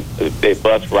a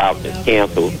bus route is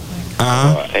canceled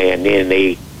and then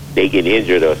they get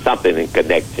injured or something in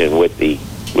connection with the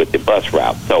bus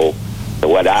route. So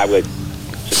what I would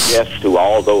suggest to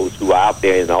all those who are out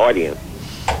there in the audience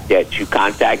that you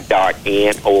contact DART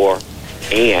and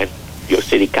your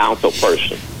city council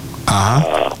person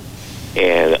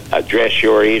and address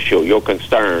your issue, your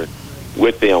concern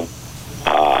with them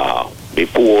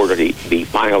before the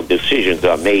final decisions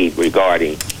are made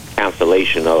regarding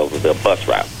cancellation of the bus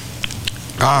route.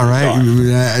 All right.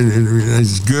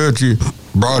 It's good you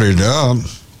brought it up.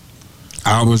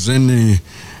 I was in the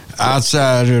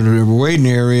outside of the waiting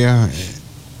area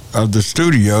of the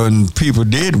studio, and people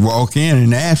did walk in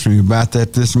and ask me about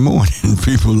that this morning.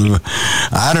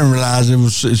 I didn't realize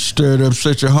it stirred up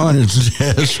such a hornet's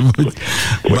nest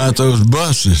about those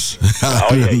buses.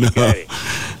 You got it.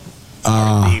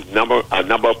 A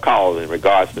number of calls in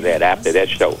regards to that after that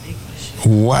show.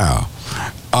 Wow.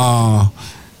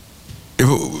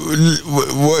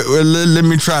 Let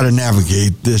me try to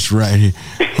navigate this right here.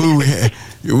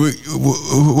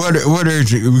 What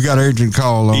urgent? We got an urgent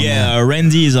call on. Yeah,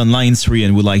 Randy is on line 3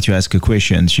 and would like to ask a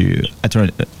question to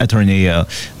Attorney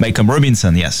Malcolm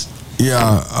Robinson. Yes.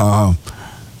 Yeah,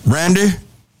 Randy.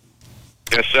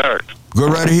 Yes, sir. Go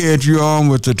right ahead. You're on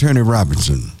with Attorney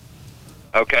Robinson.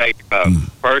 Okay.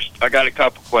 First, I got a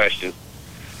couple questions.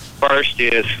 First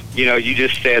is, you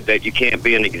just said that you can't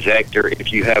be an executor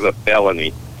if you have a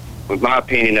felony. In my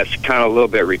opinion, that's kind of a little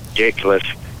bit ridiculous.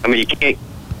 I mean, you can't.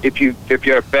 If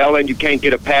you're a felon, you can't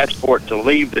get a passport to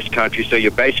leave this country, so you're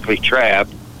basically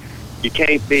trapped. You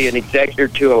can't be an executor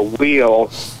to a will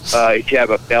if you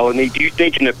have a felony. Do you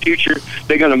think in the future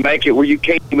they're going to make it where you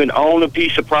can't even own a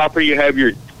piece of property? You have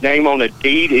your name on a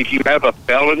deed if you have a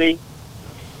felony?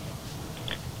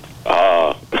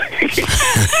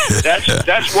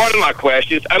 That's one of my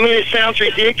questions. I mean, it sounds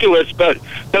ridiculous, but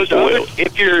those other,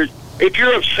 if you're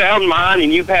of sound mind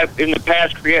and you have in the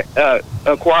past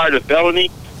acquired a felony,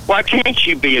 why can't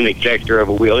you be an executor of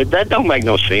a will? That don't make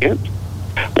no sense.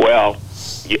 Well,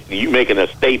 you making a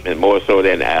statement more so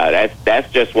than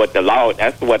that's just what the law.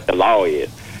 That's what the law is.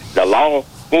 The law.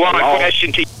 Well, my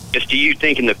question to you is: do you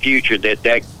think in the future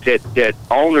that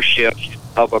ownership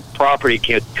of a property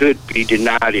could be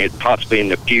denied, possibly in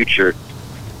the future,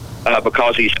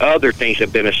 because these other things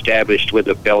have been established with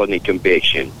a felony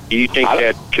conviction? Do you think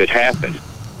that could happen?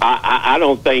 I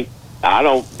don't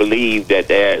believe that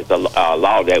there's a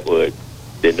law that would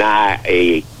deny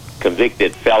a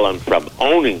convicted felon from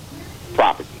owning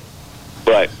property.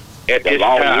 But at this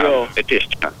time.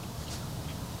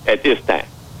 At this time.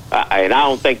 and I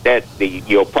don't think that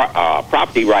your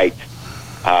property rights,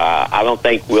 I don't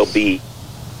think will be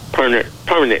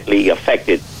permanently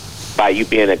affected by you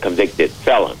being a convicted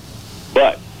felon.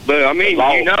 But I mean,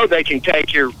 you know, they can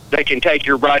take your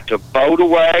right to vote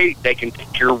away. They can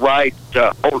take your right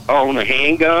to own a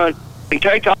handgun. They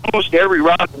take almost every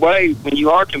right away when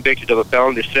you are convicted of a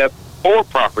felony, except for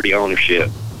property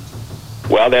ownership.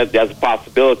 Well, there's a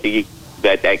possibility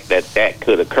that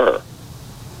could occur.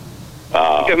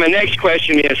 Okay, my next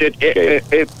question is: isn't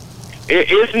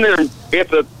there,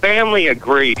 if a family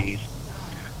agrees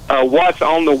what's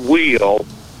on the will,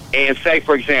 and say,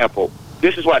 for example,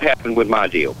 this is what happened with my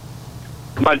deal.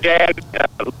 My dad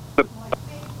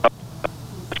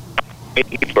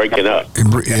breaking up.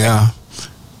 Yeah.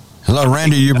 Hello,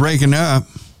 Randy. You're breaking up.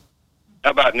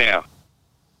 How about now?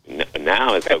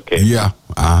 Now it's okay. Yeah.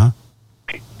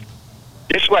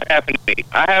 This is what happened to me.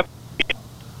 I have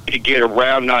to get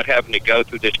around not having to go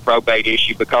through this probate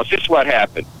issue, because this is what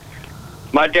happened.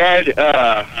 My dad,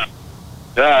 I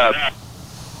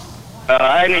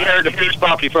inherited a piece of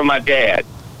property from my dad,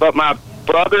 but my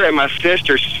brother and my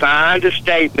sister signed a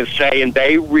statement saying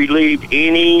they relieved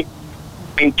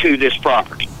anything to this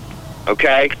property.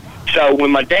 Okay? So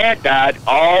when my dad died,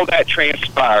 all that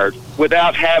transpired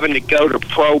without having to go to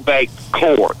probate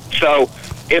court. So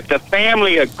if the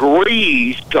family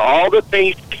agrees to all the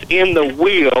things in the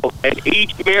will, and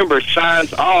each member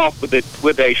signs off with a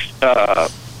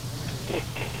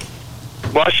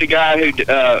what's the guy who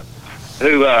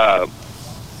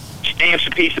stamps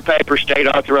a piece of paper, state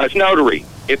authorized notary.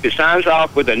 If it signs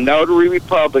off with a notary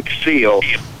republic seal,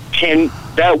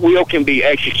 that will can be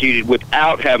executed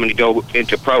without having to go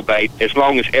into probate, as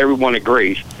long as everyone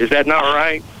agrees. Is that not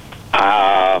right?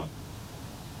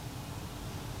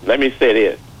 Let me say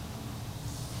this.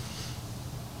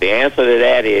 The answer to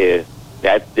that is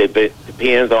that it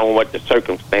depends on what the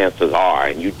circumstances are,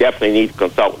 and you definitely need to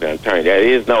consult with an attorney. There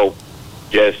is no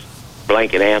just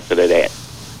blanket answer to that.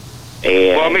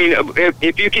 And well, I mean,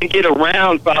 if you can get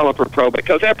around filing for probate,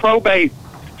 because that probate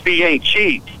fee ain't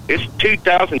cheap. It's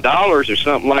 $2,000 or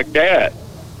something like that.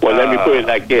 Well, let me put it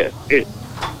like this.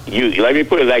 Let me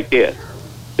put it like this.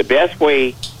 The best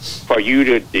way for you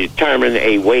to determine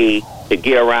a way to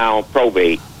get around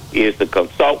probate is to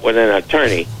consult with an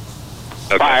attorney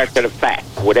prior to the fact,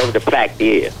 whatever the fact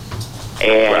is,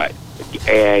 and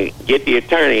get the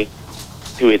attorney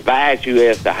to advise you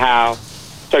as to how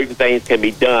certain things can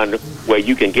be done where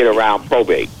you can get around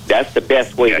probate. That's the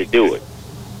best way to do it.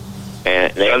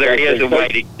 And so there is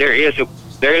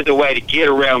a way to get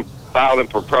around filing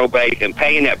for probate and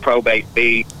paying that probate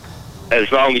fee,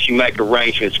 as long as you make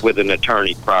arrangements with an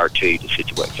attorney prior to the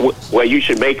situation. Well, you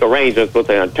should make arrangements with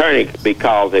an attorney,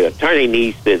 because the attorney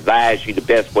needs to advise you the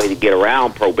best way to get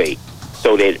around probate,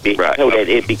 so that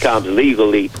it becomes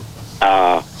legally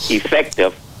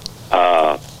effective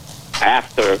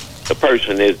after the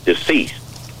person is deceased.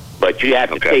 But you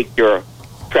have to take your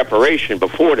preparation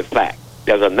before the fact.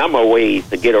 There's a number of ways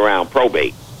to get around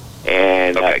probate,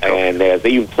 and there's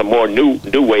even some more new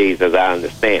ways, as I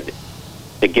understand it,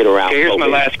 to get around. Okay, here's probate.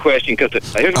 my last question, because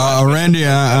Randy,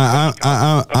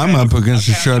 I'm up against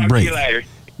a short break. See you later.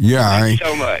 Yeah, all right. Thank you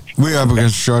so much. We're up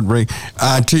against a short break.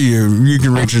 I tell you, you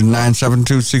can reach us at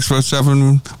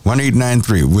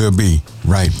 972-647-1893. We'll be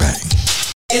right back.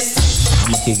 I'm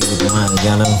gonna kick it with mine,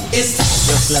 y'all know.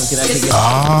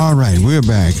 All right, we're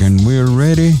back and we're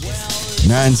ready.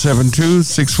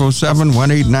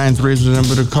 972-647-1893 is the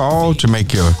number to call to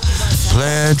make your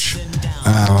pledge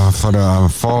for the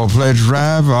fall pledge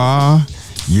drive.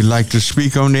 You'd like to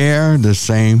speak on the air, the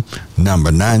same number,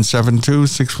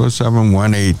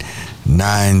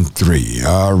 972-647-1893.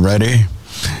 All righty.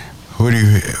 Who do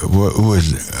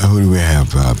we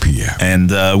have, Pierre?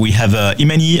 And we have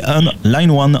Imani on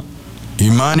line 1.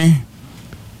 Imani?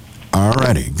 All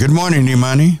righty. Good morning,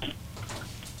 Imani.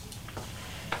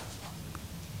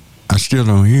 I still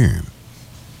don't hear him.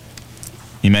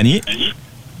 Imani?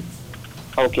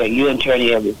 Okay, you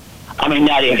attorney every. I mean,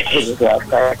 not every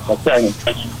attorney.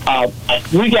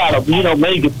 We got a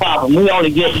major problem. We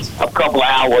only get a couple of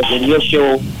hours, and your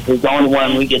show is the only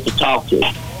one we get to talk to,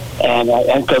 and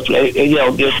because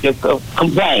just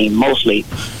complain mostly.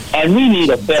 And we need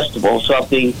a festival,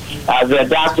 something.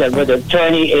 The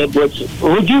attorney Edwards,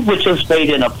 would you participate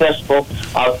in a festival,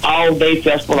 all-day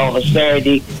festival on a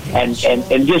Saturday, and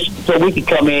just so we can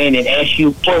come in and ask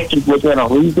you questions within a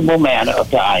reasonable manner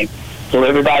of time, so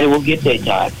everybody will get their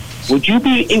time. Would you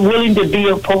be willing to be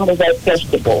a part of that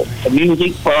festival? The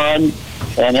music, fun,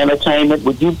 and entertainment.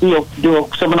 Would you do a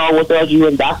seminar with us, you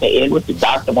and Dr. Edwards and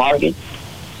Dr. Morgan?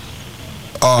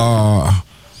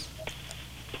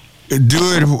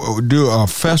 do a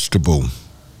festival.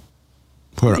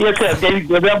 Yes, sir.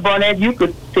 Reverend Barnett, you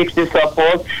could fix this up for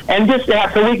us, and just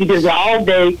so we can just all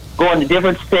day go into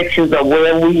different sections of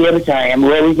where we entertain,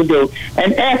 where we can do,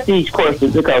 and ask these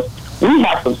questions because we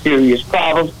have some serious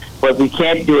problems, but we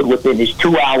can't do it within this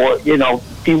 2 hour,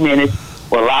 few minutes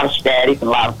with a lot of static and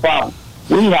a lot of problems.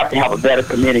 We have to have a better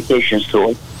communication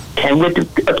source. And with the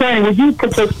attorney, would you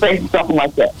participate in something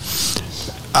like that?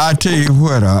 I tell you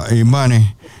what,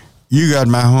 Imani, you got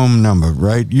my home number,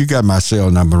 right? You got my cell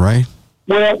number, right?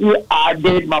 Well, I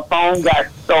did. My phone got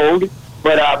sold,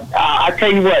 but I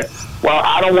tell you what. Well,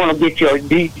 I don't want to get your.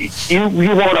 You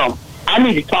want to? I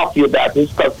need to talk to you about this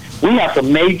because we have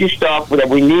some major stuff that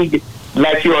we need.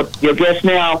 Like your guest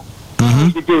now, we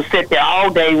need to do sit there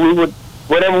all day. We would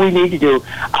whatever we need to do.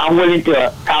 I'm willing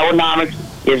to. Powernomics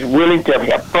is willing to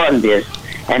help fund this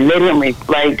and let him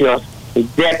explain to us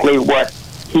exactly what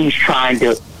he's trying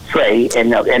to say,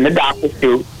 and the doctors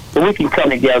too. So we can come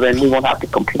together and we won't have to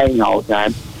complain all the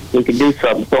time. We can do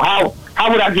something. So how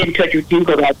would I get in touch with you?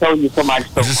 Because I told you somebody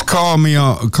stole. Just call me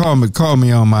on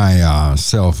my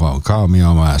cell phone. Call me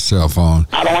on my cell phone.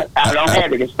 I don't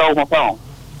have it. They stole my phone.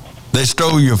 They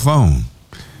stole your phone.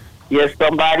 Yes,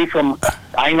 somebody from,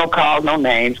 I ain't gonna call no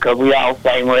names because we all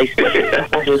same race.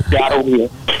 Just got over here,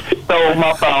 stole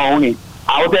my phone, and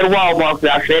I was at Walmart. So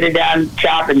I set it down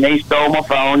shopping. They stole my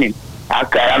phone, and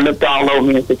I looked all over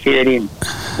me in security, and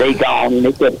they gone, and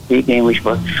they couldn't speak English.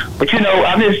 But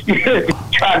I'm just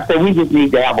trying to say we just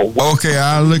need to have a. Okay,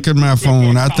 I'll look at my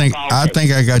phone. I think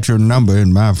I got your number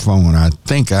in my phone. I'm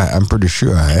pretty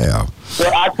sure I have.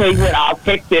 Well, I'll tell you what. I'll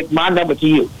text my number to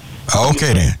you.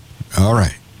 Okay then. All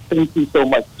right. Thank you so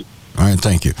much. All right,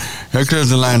 thank you. Here clears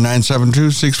the line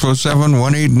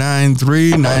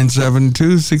 972-647-1893,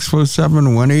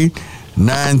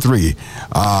 972-647-1893.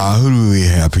 Who do we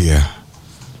have here?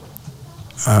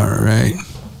 All right.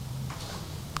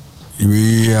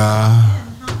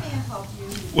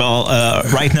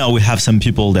 Right now we have some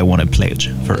people that want to pledge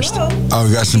first. Oh,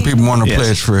 we got some people want to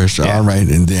pledge first. Yeah. All right,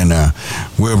 and then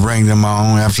we'll bring them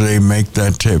on after they make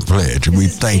that pledge. We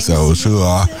thank those who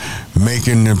are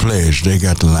making the pledge. They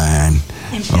got the line.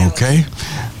 Okay?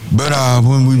 But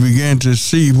when we begin to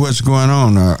see what's going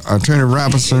on, Attorney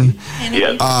Robinson, let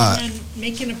me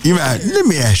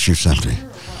ask you something.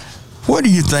 What do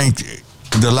you think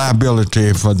the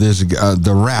liability for this,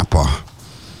 the rapper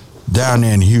down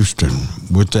in Houston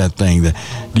with that thing?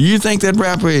 Do you think that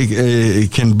rapper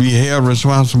can be held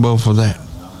responsible for that?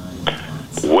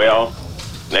 Well,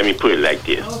 let me put it like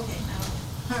this.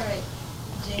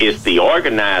 It's the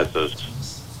organizers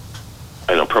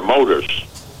and the promoters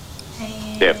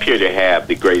that appear to have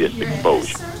the greatest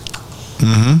exposure.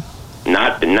 Mm-hmm.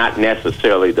 Not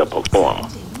necessarily the performer.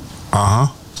 Uh-huh.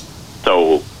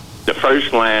 So the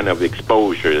first line of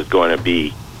exposure is going to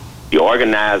be the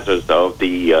organizers of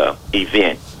the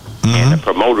event and the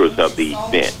promoters of the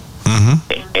event.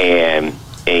 And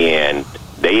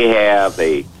they have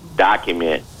a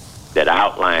document that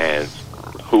outlines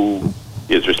who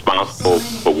is responsible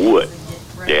for what.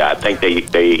 Yeah, I think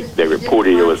they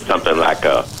reported it was something like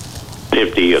a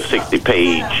 50 or 60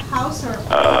 page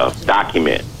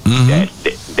document that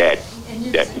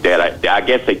I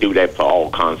guess they do that for all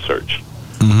concerts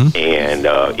and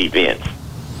events.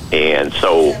 And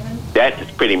so that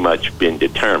has pretty much been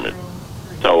determined.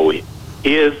 So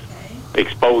his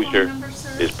exposure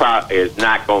is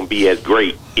not going to be as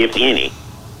great, if any,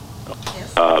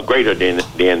 greater than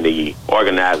the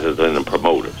organizers and the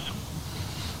promoters.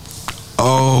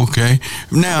 Okay.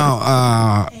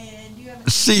 Now,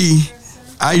 see,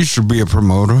 I used to be a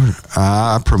promoter.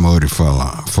 I promoted for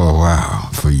a while,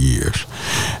 for years.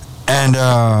 And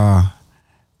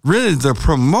really, the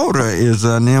promoter is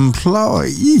an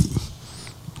employee.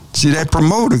 See, that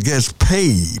promoter gets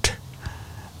paid,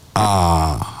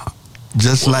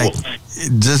 just like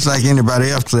anybody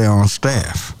else there on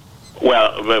staff.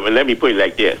 Well, let me put it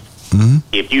like this: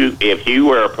 if you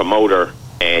were a promoter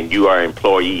and you are an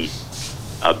employee,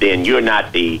 then you're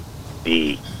not the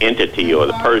entity or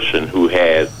the person who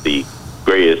has the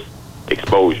greatest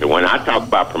exposure. When I talk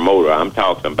about promoter, I'm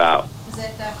talking about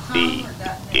the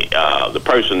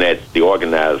person that's the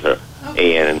organizer,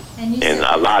 and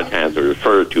a lot of times they're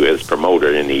referred to as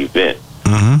promoter in the event.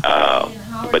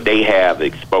 But they have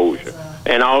exposure,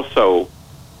 and also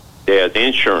there's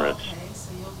insurance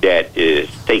that is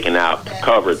taken out to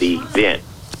cover the event.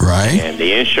 Right. And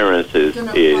the insurance is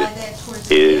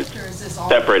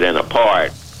separate and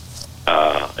apart,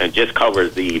 and just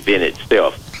covers the event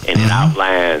itself, and it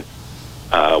outlines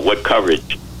what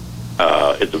coverage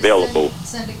is available,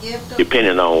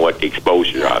 depending on what the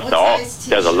exposures are. So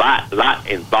there's a lot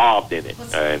involved in it,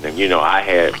 and I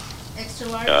had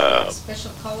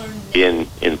been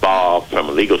involved from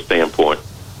a legal standpoint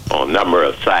on a number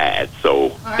of sides.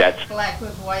 So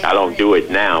I don't do it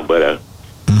now, but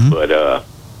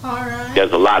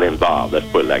there's a lot involved. Let's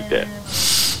put it like that.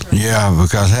 Yeah,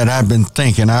 because had I been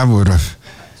thinking, I would have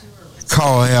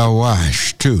called Al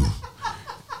Wash too,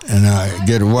 and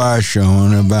get Wash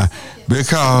on about,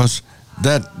 because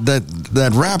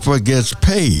that rapper gets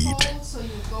paid.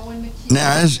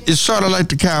 Now it's sort of like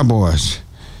the Cowboys.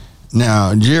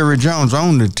 Now Jerry Jones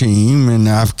owned the team, and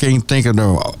I can't think of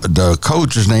the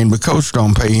coach's name. The coach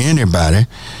don't pay anybody.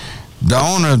 The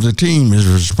owner of the team is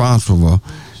responsible.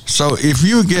 So if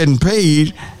you're getting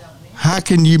paid, how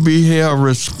can you be held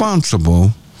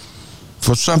responsible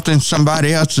for something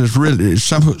somebody else is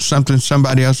something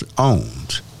somebody else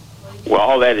owns? Well,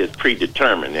 all that is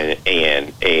predetermined,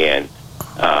 and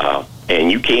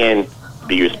you can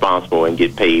be responsible and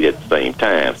get paid at the same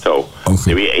time. So,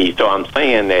 so I'm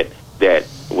saying that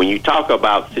when you talk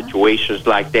about situations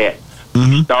like that,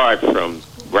 you start from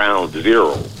ground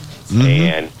zero,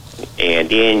 and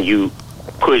then you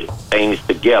put things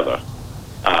together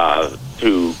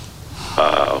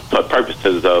for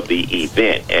purposes of the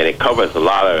event, and it covers a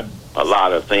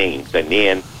lot of things. And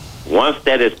then once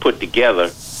that is put together,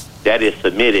 that is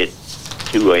submitted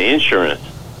to an insurance.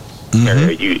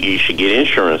 You should get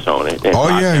insurance on it. Oh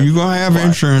yeah, you're gonna have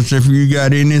insurance if you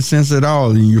got any sense at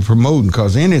all, and you're promoting,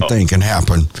 because anything can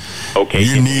happen. Okay,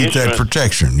 you need that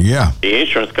protection. Yeah, the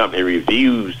insurance company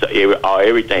reviews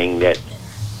everything that's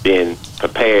been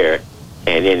prepared,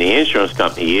 and then the insurance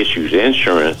company issues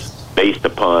insurance based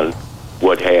upon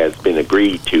what has been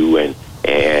agreed to and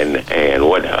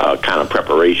what kind of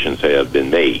preparations have been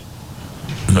made.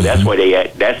 So that's where they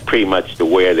at. That's pretty much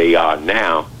where they are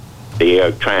now. They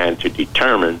are trying to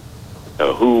determine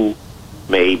who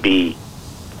may be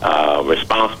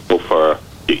responsible for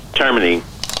determining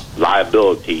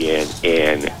liability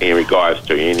in regards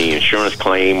to any insurance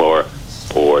claim or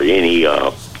any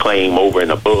claim over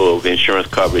and above insurance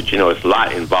coverage. It's a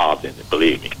lot involved in it,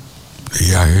 believe me.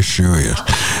 Yeah, it sure is.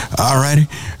 All righty.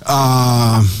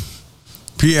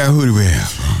 Pierre, who do we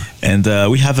have? And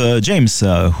we have James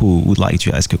who would like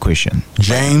to ask a question.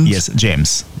 James? Yes,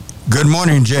 James. Good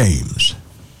morning, James.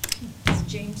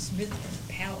 James Smith from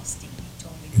Palestine, he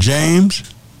told me. James?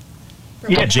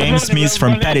 Yeah, James Smith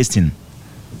from Palestine.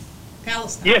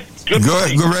 Palestine. Yes. Go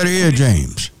right ahead,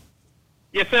 James.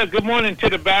 Yes, sir. Good morning to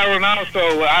the Baron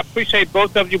also. I appreciate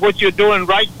both of you, what you're doing.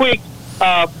 Right quick,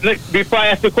 before I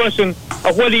ask the question,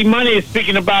 what Money is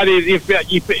speaking about is if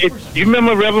you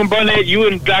remember Reverend Burnett, you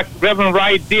and Reverend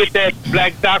Wright did that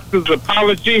Black Doctors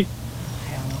Apology.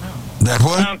 That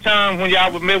what? Downtown when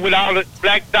y'all met with all the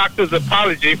Black Doctors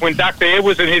Apology, when Dr.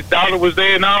 Edwards and his daughter was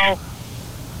there and all.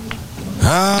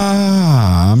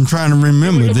 I'm trying to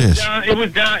remember this. It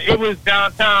was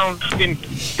downtown in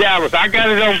Dallas. I got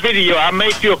it on video. I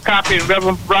made you a copy and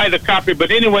Reverend Wright a copy.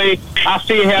 But anyway, I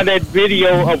still have that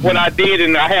video of what I did,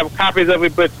 and I have copies of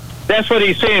it. But that's what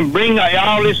he's saying. Bring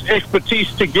all this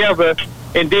expertise together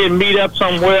and then meet up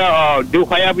somewhere or do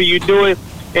however you do it.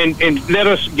 And let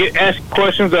us ask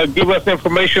questions or give us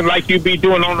information like you be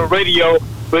doing on the radio,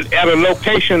 but at a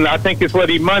location. I think it's what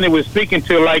Money was speaking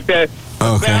to like that.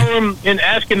 Okay. In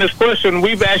asking this question,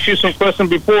 we've asked you some questions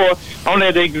before on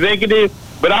that executive,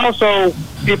 but also,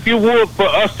 if you would, for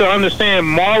us to understand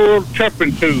moral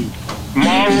turpitude.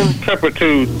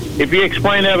 If you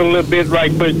explain that a little bit right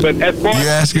quick, but as far you're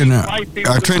asking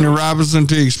Attorney Robinson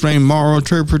to explain moral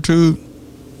turpitude?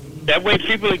 That way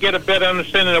people will get a better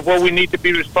understanding of what we need to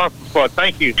be responsible for.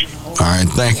 Thank you. All right,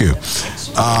 thank you.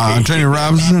 Attorney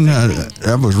Robinson,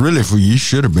 that was really for you.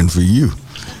 Should have been for you.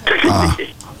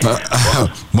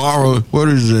 Moral, what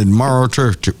is it? Moral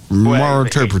turpitude.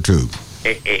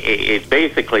 It's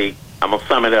basically, I'm going to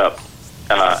sum it up.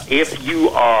 If you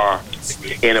are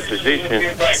in a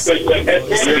position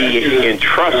to be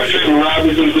entrusted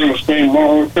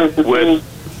with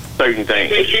certain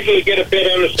things.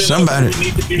 Somebody,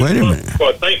 wait a minute.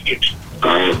 Thank you.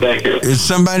 Thank you. Is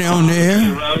somebody on the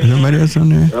air? Is somebody else on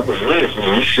there?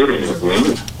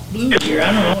 Blue here,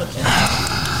 I don't know what that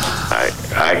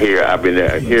I've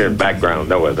been hearing background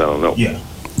noise, I don't know. Yeah.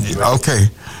 Okay.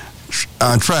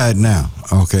 Try it now.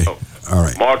 Okay. All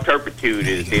right. Moral turpitude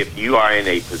is if you are in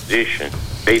a position,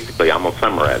 basically, I'm going to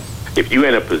summarize. If you're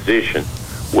in a position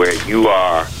where you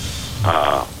are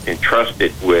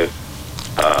entrusted with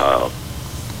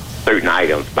certain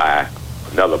items by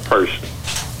another person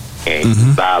and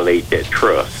you violate that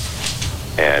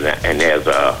trust, and there's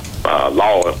a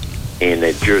law in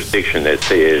that jurisdiction that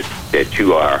says that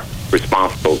you are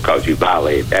responsible because you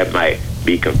violated, that might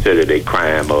be considered a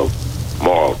crime of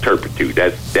moral turpitude.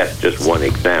 That's just one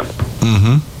example.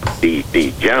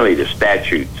 Generally the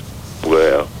statutes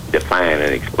will define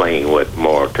and explain what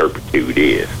moral turpitude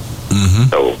is.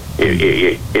 So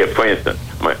if for instance,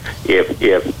 if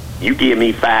you give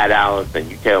me $5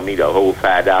 and you tell me to hold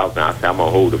 $5, and I say I'm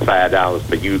gonna hold the $5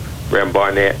 for you, Reverend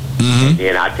Barnett, and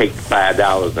then I take the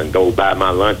 $5 and go buy my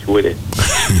lunch with it.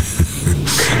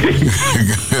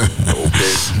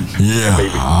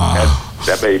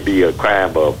 That may be a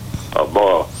crime of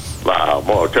moral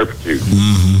turpitude,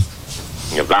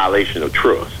 a violation of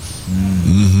trust,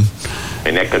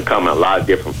 and that can come in a lot of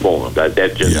different forms.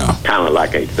 That's just kind of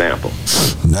like an example.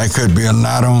 That could be a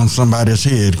knot on somebody's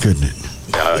head, couldn't it?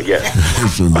 Yes.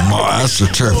 That's a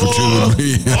turpitude.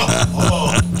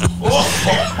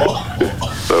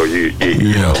 So you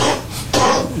know.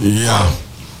 Yeah.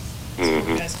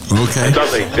 Okay.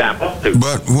 That's an example too.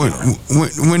 But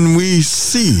when we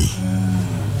see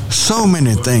so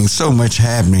many things, so much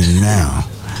happening now,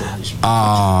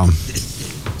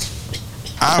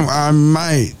 I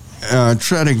might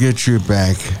try to get you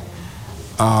back.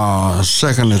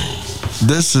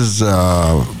 This is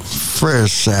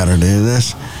first Saturday.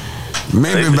 That's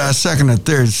maybe by second or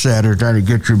third Saturday. Try to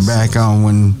get you back on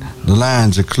when the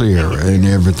lines are clear and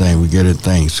everything. We get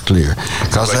things clear.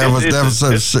 Because there was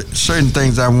certain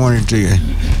things I wanted to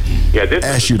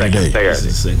ask you today.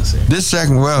 This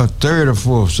third or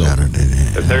fourth Saturday.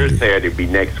 Then. The third Saturday will be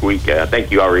next week. I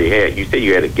think you already had. You said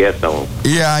you had a guest on.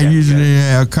 Yeah, I usually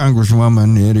have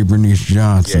Congresswoman Eddie Bernice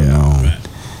Johnson on.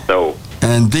 So.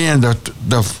 And then the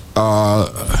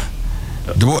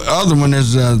other one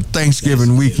is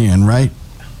Thanksgiving weekend, right?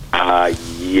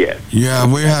 Yes. Yeah,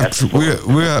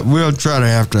 we'll try to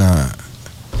have to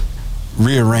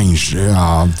rearrange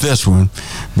this one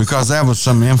because that was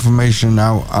some information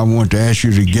I want to ask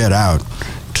you to get out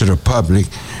to the public.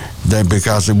 That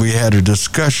because we had a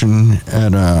discussion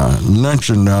at a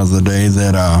luncheon the other day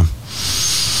that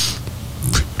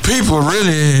people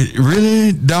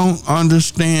really don't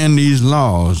understand these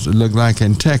laws. It look like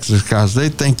in Texas because they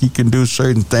think you can do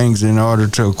certain things in order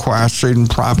to acquire certain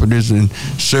properties and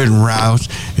certain routes.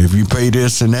 If you pay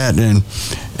this and that, and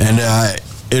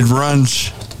it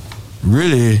runs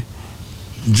really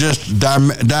just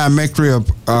diametrically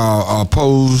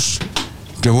opposed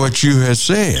to what you had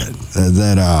said.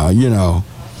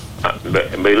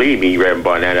 Believe me, Reverend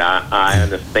Barnett, I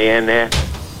understand that.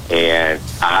 And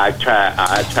I try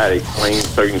to explain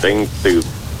certain things to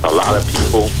a lot of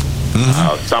people.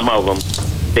 Some of them,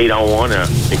 they don't want to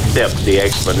accept the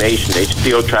explanation. They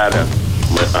still try to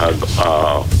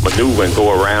maneuver and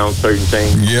go around certain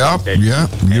things. Yep,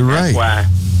 you're right. That's why,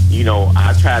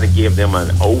 I try to give them an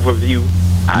overview.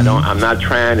 I'm not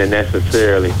trying to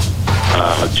necessarily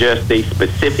adjust a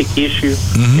specific issue.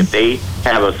 If they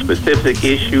have a specific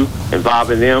issue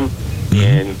involving them,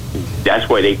 and that's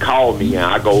why they call me, and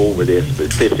I go over this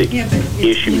specific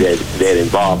issue that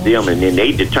involves them, and then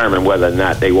they determine whether or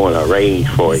not they want to arrange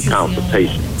for a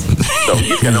consultation. So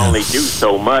you can only do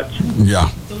so much. Yeah.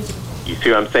 You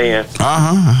see what I'm saying?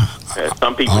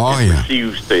 Some people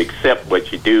refuse to accept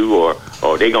what you do, or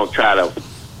they're going to try to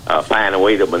find a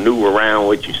way to maneuver around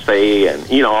what you say, and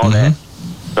all that.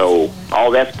 So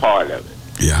all that's part of it.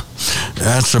 Yeah,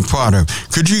 that's a part of it.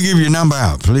 Could you give your number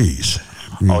out, please?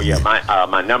 Oh, yeah.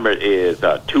 My number is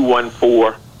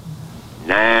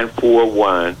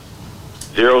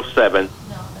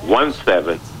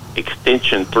 214-941-0717,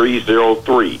 extension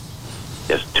 303.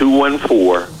 That's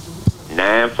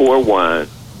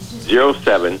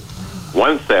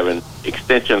 214-941-0717,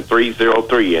 extension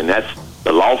 303. And that's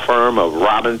the law firm of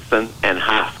Robinson and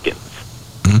Hoskins.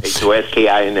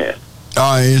 Hoskins.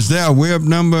 Is there a web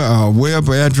number, a web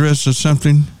address or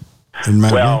something?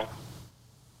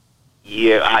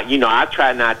 Yeah, I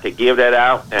try not to give that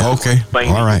out. Okay,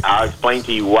 all right. I'll explain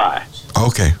to you why.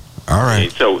 Okay, all right.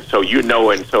 And so you know,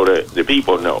 and so the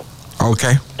people know.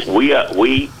 Okay. We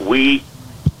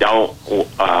don't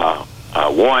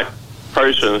want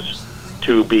persons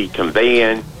to be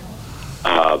conveying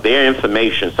their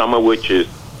information, some of which is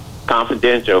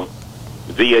confidential,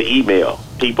 via email.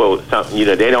 People,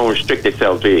 they don't restrict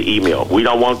themselves via email. We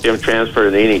don't want them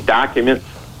transferring any documents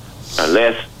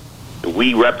unless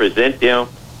we represent them.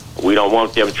 We don't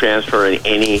want them transferring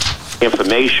any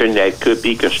information that could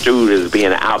be construed as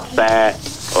being outside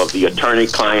of the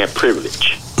attorney-client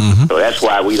privilege. So that's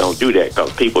why we don't do that,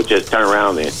 because people just turn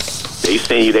around and they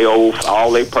send you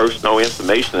all their personal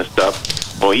information and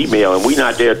stuff on email, and we're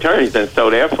not their attorneys, and so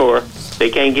therefore they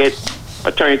can't get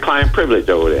attorney-client privilege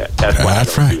over there. That's why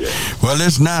That's right. Well,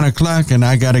 it's 9 o'clock, and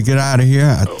I got to get out of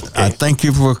here. I thank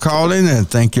you for calling, and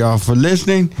thank you all for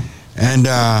listening. And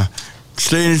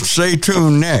stay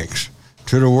tuned next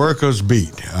to the Workers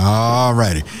Beat. All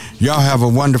righty. Y'all have a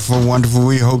wonderful, wonderful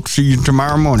week. Hope to see you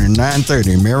tomorrow morning,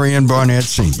 9:30. Marion Barnett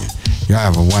Sr. Y'all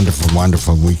have a wonderful,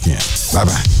 wonderful weekend.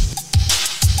 Bye-bye.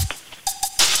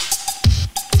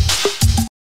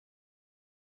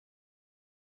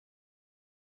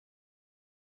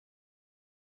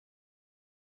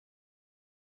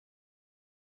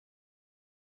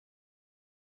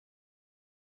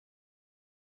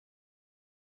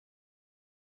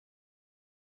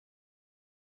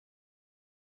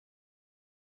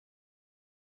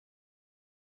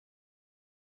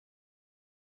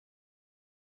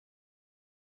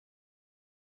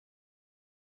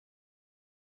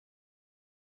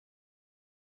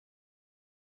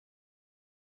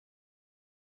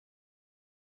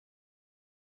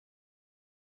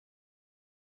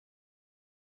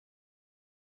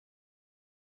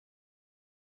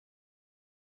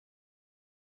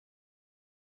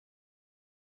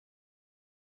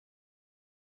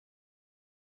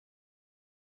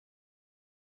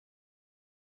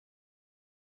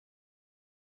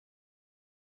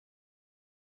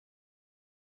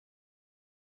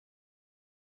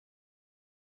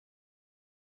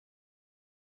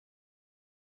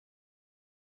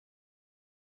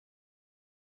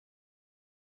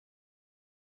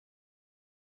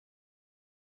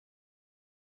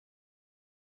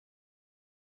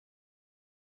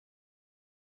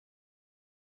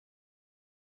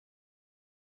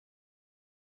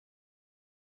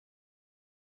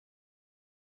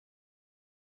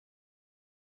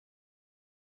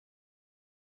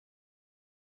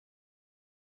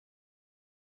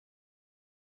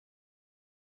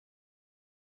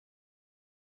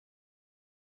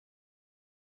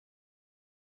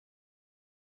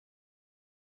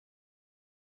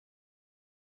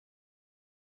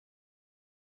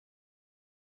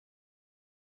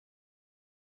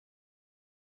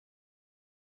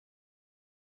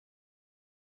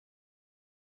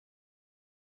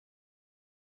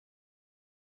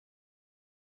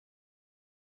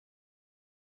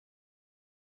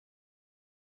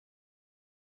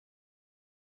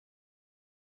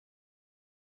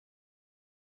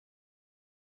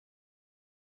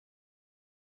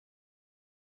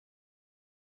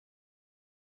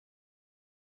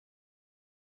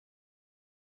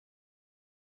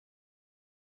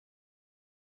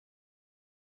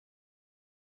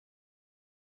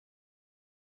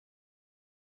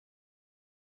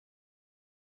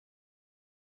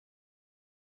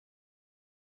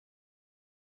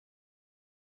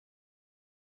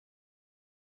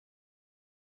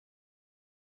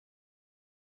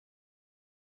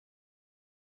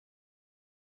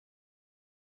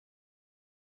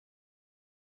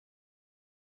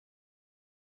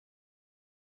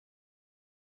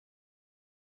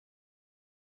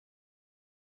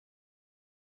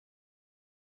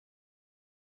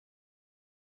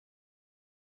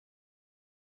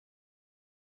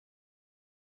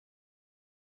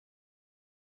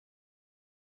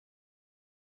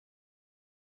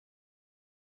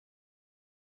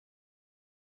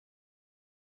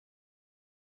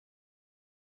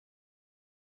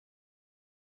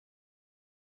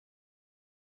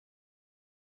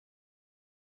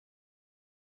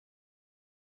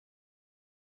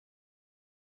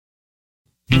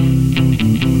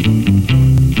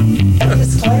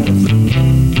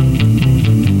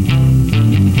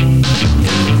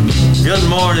 Good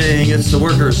morning. It's the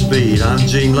Workers Beat. I'm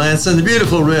Gene Lanson, the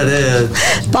beautiful redhead.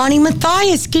 Bonnie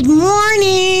Matthias, good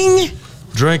morning.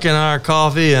 Drinking our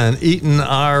coffee and eating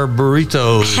our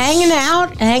burritos. Hanging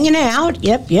out.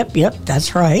 Yep.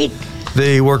 That's right.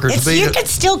 The Workers Beat. You can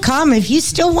still come if you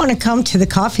still want to come to the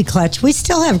Coffee Clutch. We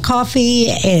still have coffee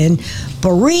and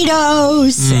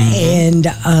burritos and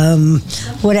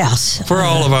what else? For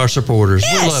all of our supporters.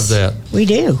 Yes, we love that. We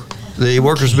do. The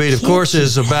Workers Beat, of course,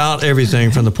 is about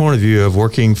everything from the point of view of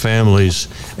working families,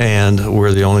 and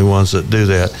we're the only ones that do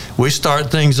that. We start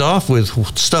things off with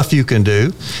stuff you can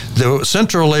do. The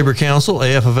Central Labor Council,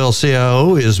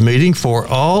 AFL-CIO, is meeting for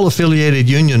all affiliated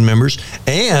union members,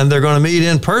 and they're going to meet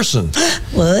in person.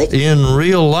 What? In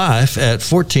real life at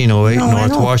 1408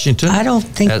 North Washington. I don't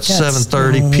think at that's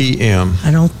 7:30 p.m. I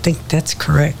don't think that's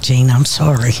correct, Gene. I'm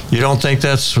sorry. You don't think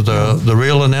that's the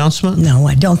real announcement? No,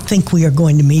 I don't think we are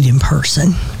going to meet in person.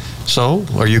 So,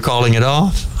 are you calling it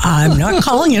off? I'm not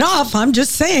calling it off. I'm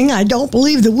just saying I don't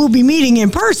believe that we'll be meeting in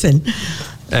person.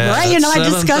 Ray and I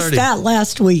discussed that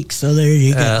last week, so there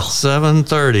you go. At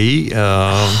 7:30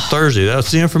 Thursday.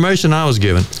 That's the information I was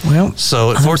given. Well,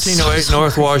 so at 1408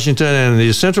 North Washington, and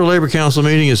the Central Labor Council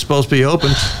meeting is supposed to be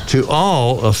open to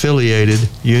all affiliated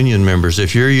union members.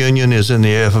 If your union is in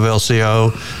the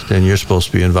AFL-CIO, then you're supposed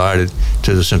to be invited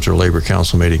to the Central Labor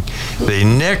Council meeting. The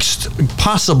next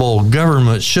possible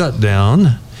government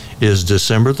shutdown is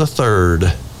December the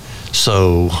 3rd.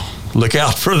 So look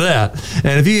out for that.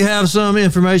 And if you have some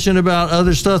information about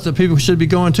other stuff that people should be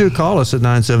going to, call us at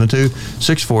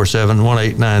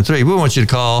 972-647-1893. We want you to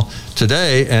call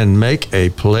today and make a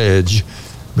pledge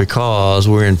because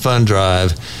we're in fund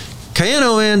drive.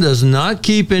 KNON does not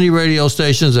keep any radio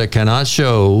stations that cannot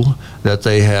show that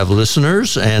they have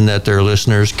listeners and that their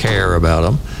listeners care about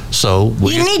them. So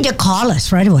you need to call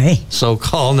us right away. So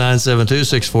call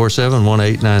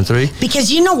 972-647-1893.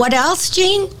 Because you know what else,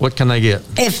 Gene? What can they get?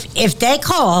 If they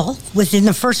call within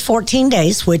the first 14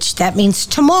 days, which that means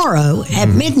tomorrow at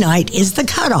midnight is the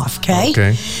cutoff, okay?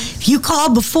 Okay. If you call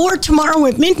before tomorrow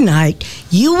at midnight,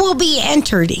 you will be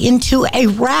entered into a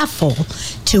raffle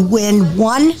to win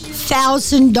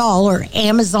 $1,000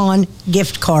 Amazon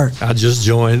gift card. I just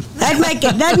joined. That'd make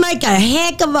a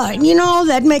heck of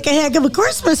a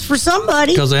Christmas for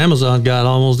somebody. Because Amazon got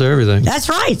almost everything. That's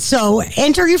right. So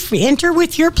enter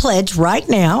with your pledge right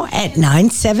now at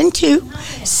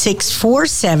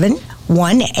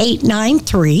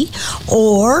 972-647-1893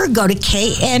 or go to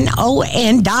knon.org.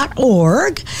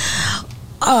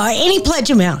 Any pledge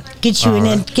amount gets you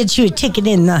a ticket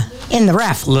in the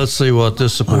raffle. Let's see what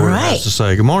this supporter has to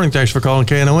say. Good morning. Thanks for calling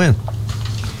KNON.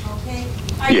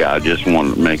 Yeah, I just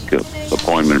wanted to make an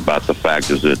appointment about the fact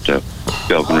is that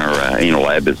Governor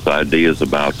Abbott's ideas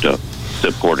about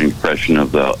supporting suppression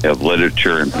of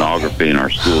literature and pornography in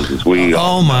our schools is we.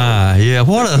 Oh my, yeah!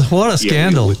 What a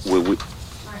scandal! We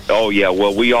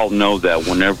all know that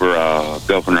whenever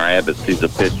Governor Abbott sees a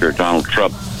picture of Donald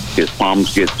Trump, his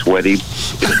palms get sweaty,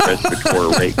 his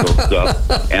respiratory rate goes up,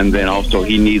 and then also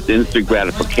he needs instant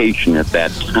gratification at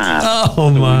that time. Oh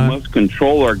my! We must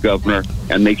control our governor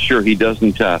and make sure he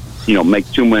doesn't,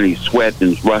 make too many sweat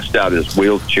and rust out his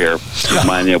wheelchair,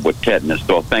 remind him with tetanus.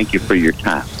 So thank you for your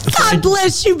time. God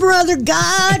bless you, brother.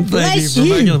 God bless you.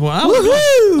 I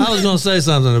was going to say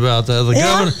something about that.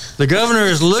 The governor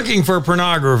is looking for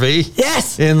pornography.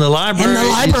 Yes. In the library. In the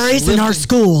libraries in our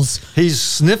schools. He's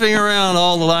sniffing around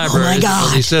all the libraries. Oh my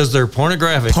God. He says they're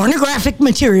pornographic. Pornographic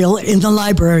material in the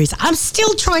libraries. I'm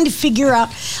still trying to figure out.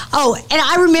 Oh, and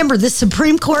I remember the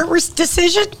Supreme Court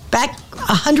decision back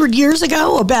 100 years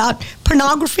ago about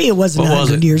pornography. It wasn't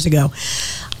 100 years ago.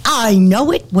 I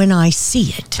know it when I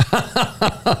see it.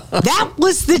 That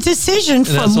was the decision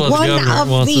from one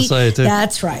of the.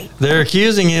 That's right. They're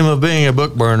accusing him of being a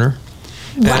book burner,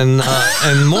 and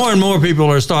more people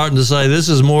are starting to say this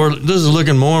is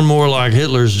looking more and more like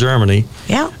Hitler's Germany.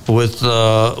 Yeah. With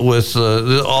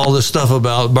all this stuff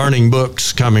about burning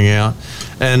books coming out,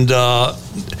 and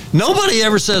nobody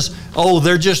ever says, "Oh,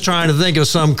 they're just trying to think of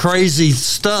some crazy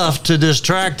stuff to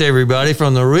distract everybody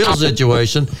from the real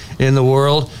situation in the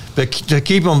world, but to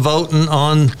keep them voting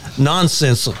on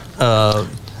nonsense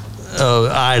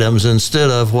items instead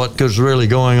of what was really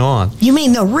going on." You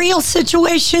mean the real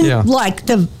situation? Yeah. Like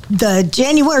the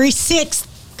January 6th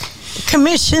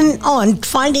commission on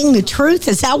finding the truth?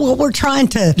 Is that what we're trying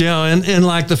to... Yeah, and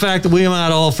like the fact that we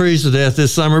might all freeze to death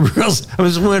this summer because it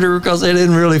was winter because they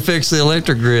didn't really fix the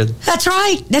electric grid. That's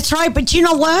right. But you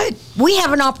know what? We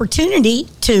have an opportunity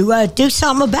to do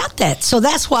something about that. So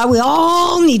that's why we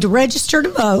all need to register to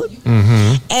vote.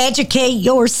 Mm-hmm. Educate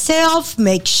yourself.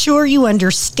 Make sure you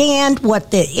understand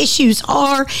what the issues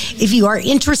are. If you are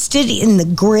interested in the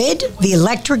grid, the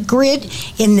electric grid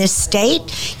in this state,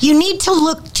 you need to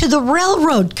look to the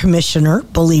railroad commissioner,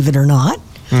 believe it or not.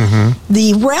 Mm-hmm.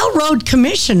 The railroad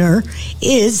commissioner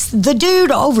is the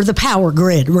dude over the power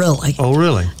grid, really. Oh,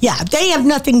 really? Yeah, they have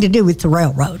nothing to do with the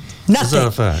railroad. Nothing. Is that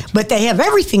a fact? But they have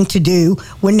everything to do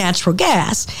with natural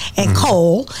gas and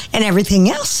coal and everything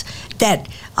else that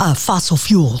fossil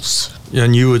fuels.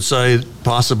 And you would say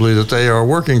possibly that they are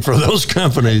working for those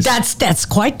companies. That's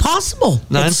quite possible.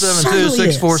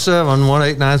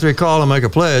 972-647-1893. Call and make a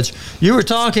pledge. You were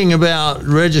talking about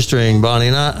registering, Bonnie,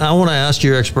 and I want to ask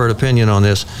your expert opinion on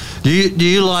this. Do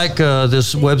you like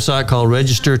this website called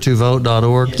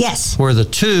registertovote.org? Yes. Where the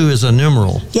 2 is a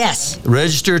numeral. Yes.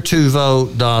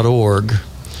 Registertovote.org.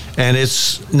 And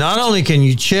it's not only can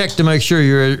you check to make sure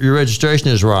your registration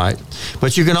is right,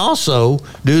 but you can also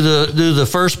do the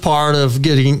first part of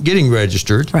getting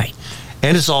registered. Right.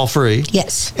 And it's all free.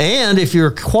 Yes. And if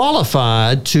you're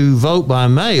qualified to vote by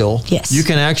mail, yes, you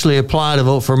can actually apply to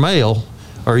vote for mail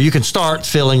or you can start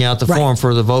filling out the form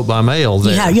for the vote by mail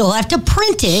there. Yeah, you'll have to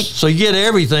print it. So you get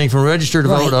everything from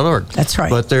register2vote.org. That's right.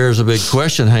 But there's a big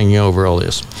question hanging over all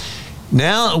this.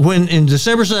 Now, when in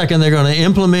December 2nd, they're going to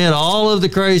implement all of the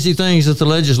crazy things that the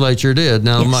legislature did.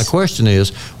 Now, my question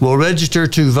is, will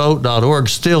register2vote.org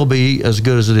still be as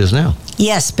good as it is now?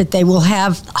 Yes, but they will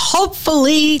have,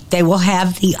 hopefully, they will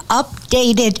have the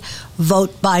updated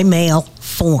vote by mail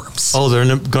forms. Oh, there are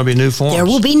going to be new forms? There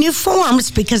will be new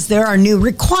forms because there are new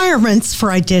requirements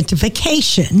for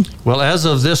identification. Well, as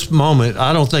of this moment,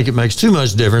 I don't think it makes too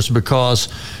much difference because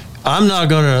I'm not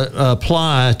going to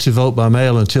apply to vote by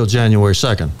mail until January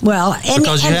 2nd. Well,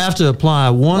 because you have to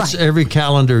apply once every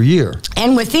calendar year.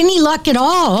 And with any luck at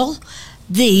all,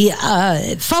 the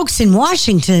folks in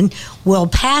Washington will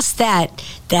pass that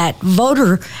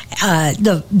voter,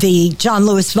 the John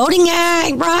Lewis Voting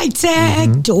Rights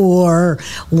Act, or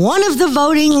one of the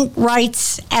voting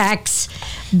rights acts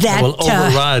that will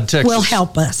override Texas. Will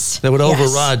help us. That would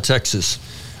override Texas.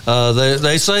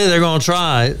 They say they're going to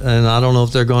try it, and I don't know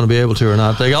if they're going to be able to or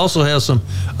not. They also have some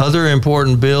other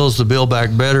important bills. The Build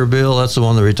Back Better bill, that's the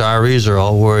one the retirees are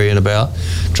all worrying about,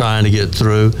 trying to get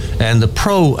through. And the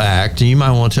PRO Act, and you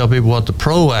might want to tell people what the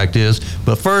PRO Act is.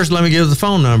 But first, let me give the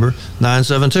phone number,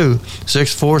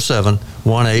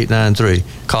 972-647-1893.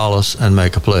 Call us and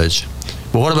make a pledge.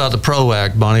 But what about the PRO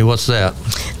Act, Bonnie? What's that?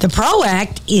 The PRO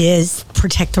Act is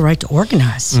protect the right to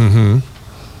organize. Mm-hmm.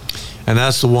 And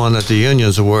that's the one that the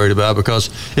unions are worried about,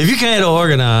 because if you can't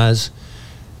organize,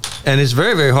 and it's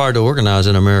very, very hard to organize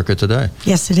in America today.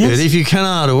 Yes, it is. And if you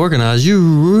cannot organize, you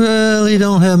really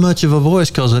don't have much of a voice,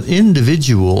 because an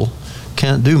individual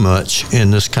can't do much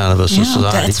in this kind of a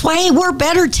society. That's why we're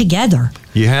better together.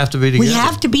 You have to be together. We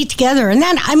have to be together. And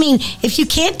then, I mean, if you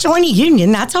can't join a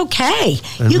union, that's okay.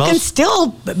 And you can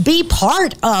still be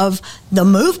part of the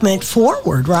movement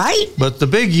forward, right? But the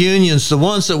big unions, the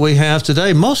ones that we have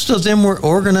today, most of them were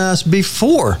organized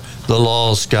before the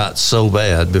laws got so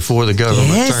bad, before the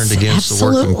government turned against the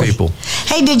working people.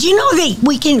 Hey, did you know that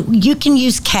you can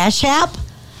use Cash App?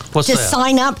 What's to that?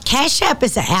 sign up? Cash App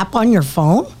is an app on your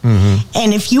phone. Mm-hmm.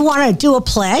 And if you want to do a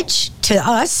pledge to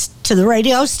us, to the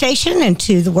radio station and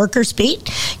to the Workers Beat,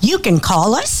 you can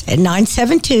call us at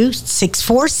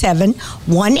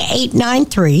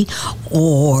 972-647-1893,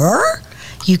 or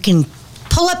you can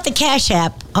pull up the Cash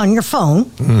App on your phone,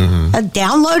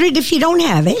 download it if you don't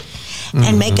have it,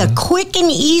 and make a quick and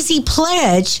easy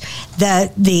pledge. The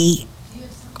 $,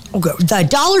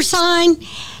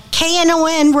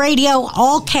 KNON radio,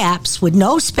 all caps with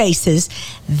no spaces,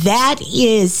 that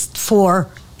is for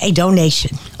a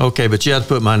donation. Okay, but you have to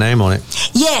put my name on it.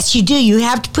 Yes, you do. You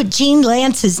have to put Gene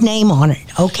Lance's name on it,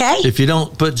 okay? If you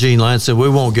don't put Gene Lance, we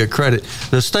won't get credit.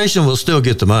 The station will still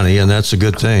get the money, and that's a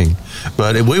good thing.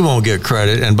 But we won't get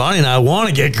credit. And Bonnie and I want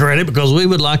to get credit because we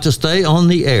would like to stay on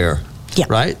the air. Yeah.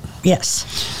 Right? Yes.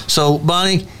 So,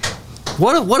 Bonnie,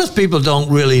 what if people don't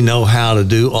really know how to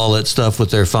do all that stuff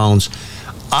with their phones?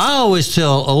 I always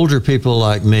tell older people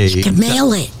like me to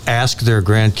mail it. Ask their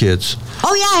grandkids.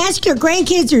 Oh, yeah, ask your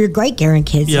grandkids or your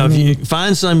great-grandkids. Yeah, if you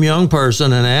find some young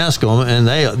person and ask them, and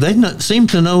they seem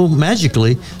to know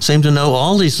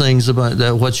all these things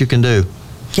about what you can do.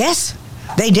 Yes,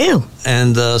 they do.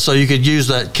 And so you could use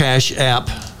that Cash App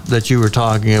that you were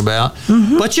talking about,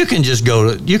 but you can just get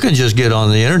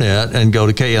on the internet and go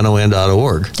to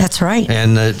KNON.org. That's right.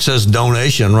 And it says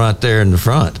donation right there in the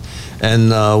front.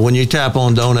 And when you tap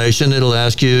on donation, it'll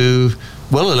ask you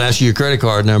your credit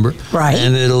card number, right?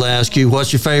 And it'll ask you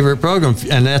what's your favorite program,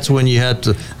 and that's when you had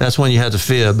to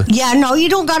fib. Yeah, no, you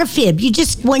don't got to fib. You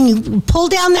just, when you pull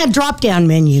down that drop down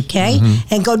menu, okay,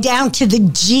 and go down to the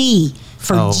G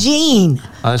for Gene,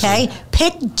 okay,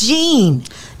 pick Gene.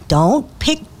 Don't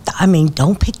pick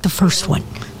the first one.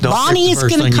 Bonnie is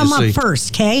going to come up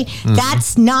first, okay?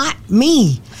 That's not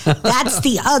me. That's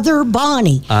the other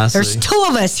Bonnie. There's two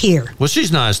of us here. Well,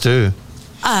 she's nice too.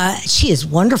 She is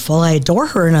wonderful. I adore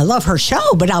her and I love her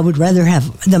show, but I would rather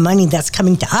have the money that's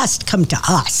coming to us come to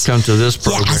us. Come to this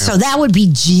program. Yeah, so that would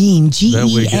be Gene,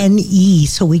 Gene,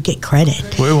 so we get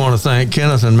credit. We want to thank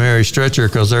Kenneth and Mary Stretcher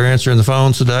because they're answering the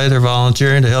phones today. They're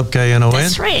volunteering to help KNON.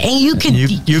 That's right. And you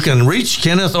can reach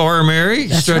Kenneth or Mary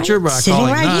Stretcher by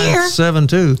calling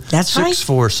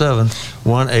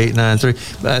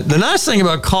 972-647-1893. The nice thing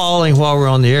about calling while we're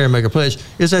on the air and make a pledge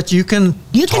is that you can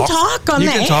talk on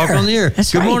the air. Talk on the air.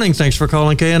 That's Good morning. Thanks for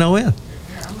calling KNON.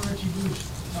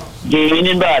 Gene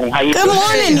and Bonnie, how you doing? Good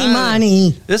morning,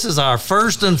 Imani. This is our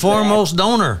first and foremost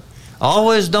donor.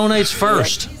 Always donates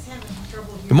first.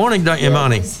 Good morning,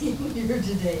 Imani. Yes,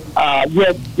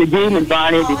 Gene and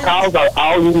Bonnie, because of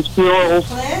all these fuels,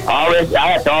 I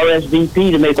have to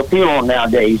RSVP to make a fuel on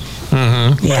nowadays.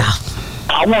 Mm-hmm. Yeah.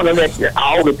 I want to let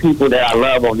all the people that I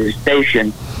love on this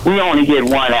station, we only get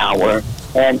 1 hour,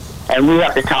 and we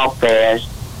have to talk fast.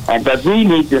 But we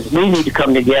need to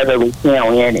come together with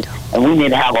KNON, and we need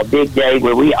to have a big day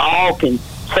where we all can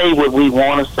say what we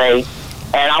want to say.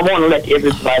 And I want to let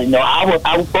everybody know. I was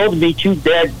supposed to meet you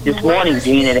there this morning,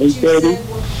 Gene, at 8:30,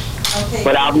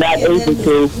 but I'm not able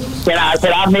to. Can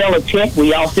I mail a check?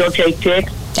 We all still take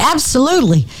checks?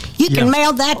 Absolutely. You can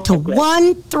mail that to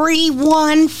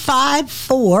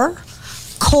 13154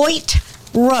 Coit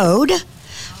Road,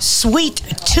 Suite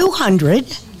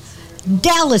 200,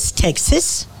 Dallas,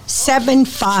 Texas,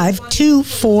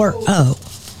 75240.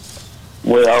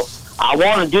 Well, I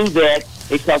want to do that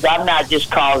because I'm not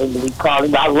just calling to be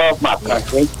calling. I love my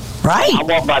country. Right. I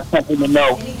want my country to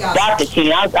know. Dr.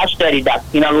 King, I studied Dr.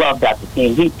 King. I love Dr.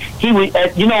 King. He was,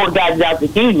 you know what got Dr.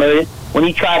 King murdered? When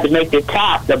he tried to make the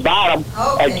bottom,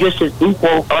 just as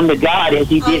equal under God as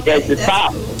he did as the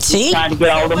top. See? He's trying to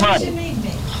get all the money.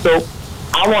 So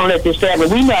I want to let this family.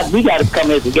 We got to come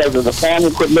here together as a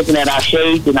family. Quit looking at our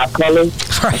shades and our colors.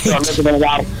 Right. Start looking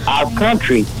at our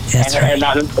country and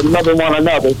loving one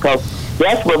another, because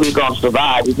that's where we're going to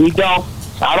survive. If we don't,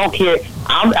 I don't care.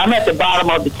 I'm at the bottom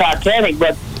of the Titanic,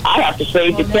 but I have to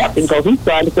save the captain because he's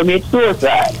trying to commit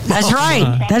suicide. That's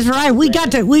right. That's right. We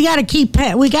got to keep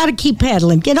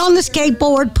pedaling. Get on the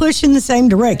skateboard, push in the same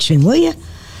direction, will you?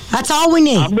 That's all we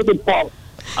need. I'm looking forward.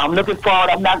 I'm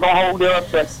not going to hold up.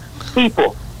 But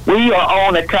people, we are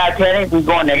on the Titanic. We're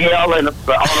going to hell on a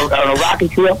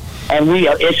rocket ship, and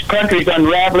its country's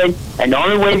unraveling. And the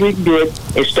only way we can do it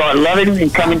is start loving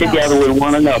and coming together with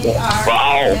one another for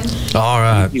all. All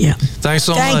right. Yeah. Thanks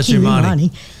so Thank much, you,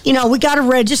 Imani. You know, we got to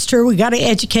register, we got to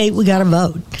educate, we got to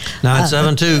vote.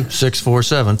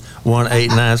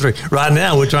 972-647-1893. Right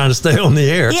now, we're trying to stay on the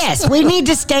air. Yes, we need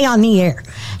to stay on the air.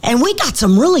 And we got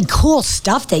some really cool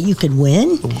stuff that you could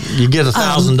win. You get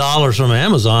 $1,000 from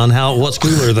Amazon. What's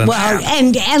cooler than that?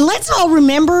 And let's all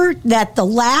remember that the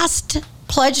last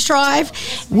pledge drive,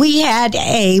 we had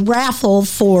a raffle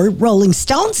for Rolling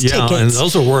Stones tickets. Yeah, and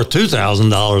those are worth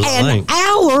 $2,000, I think.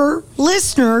 And our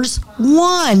listeners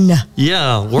won.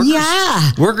 Yeah.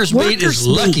 Workers Beat is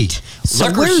lucky. So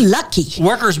we're lucky.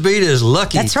 Workers Beat is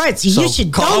lucky. That's right. So you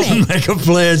should call donate. and make a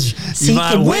pledge. So you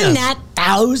might can win that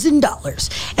 $1,000.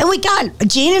 And we got,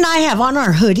 Gene and I have on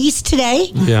our hoodies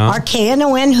today. Yeah. Our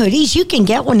KNON hoodies. You can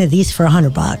get one of these for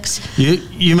 $100.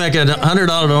 You make a $100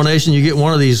 donation, you get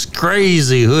one of these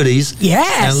crazy hoodies.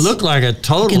 Yes. And look like a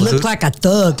total. You can look like a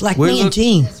thug, like me and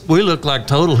Gene. We look like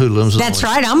total hoodlums. That's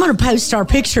right. I'm going to post our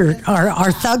picture,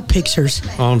 our thug pictures.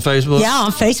 On Facebook? Yeah,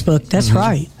 on Facebook. That's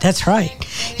right. That's right.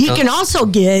 You can also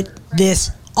get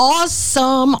this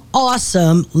awesome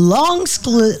long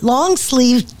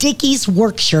sleeve Dickies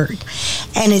work shirt,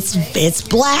 and it's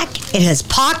black. It has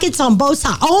pockets on both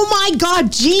sides. Oh my God,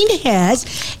 Gene has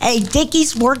a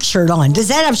Dickies work shirt on. Does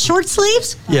that have short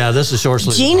sleeves? Yeah, this is short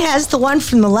sleeves. Gene has the one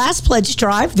from the last pledge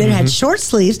drive that had short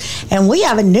sleeves, and we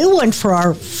have a new one for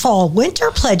our fall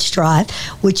winter pledge drive,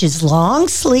 which is long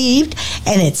sleeved,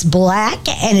 and it's black,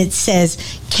 and it says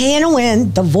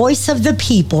KNON, the voice of the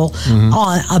people,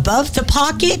 on above the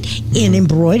pocket in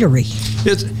embroidery.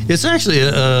 It's actually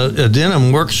a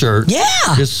denim work shirt. Yeah,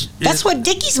 that's what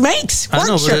Dickies makes.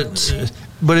 Work shirts.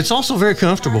 But it's also very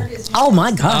comfortable. Oh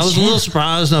my gosh! I was a little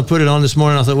surprised, and I put it on this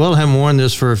morning. I thought, well, I haven't worn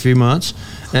this for a few months,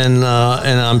 and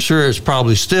I'm sure it's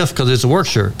probably stiff because it's a work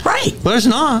shirt. Right, but it's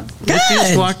not. Good. It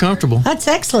feels quite comfortable. That's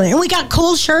excellent. And we got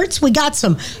cool shirts. We got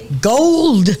some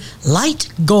light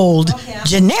gold,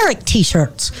 generic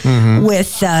T-shirts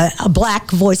with a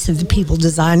black voice of the people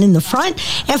design in the front.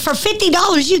 And for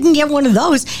 $50, you can get one of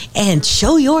those and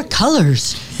show your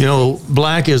colors. You know,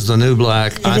 black is the new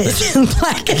black. Black is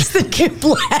the new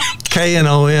black.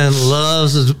 KNON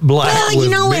loves black with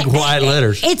big white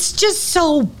letters. It's just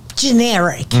so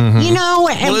generic, you know.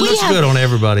 And it looks good on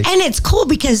everybody. And it's cool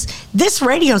because this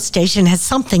radio station has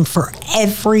something for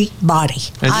everybody.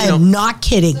 I am not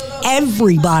kidding.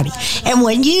 Everybody. And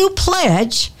when you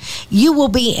pledge, you will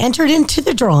be entered into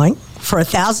the drawing for a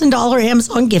 $1,000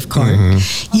 Amazon gift card.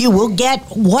 You will get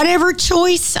whatever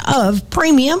choice of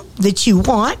premium that you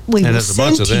want. We will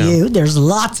send to you. There's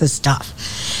lots of stuff.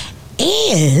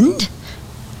 And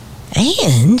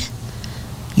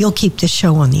you'll keep the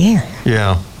show on the air.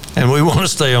 Yeah. And we want to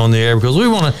stay on the air because we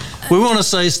want to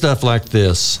say stuff like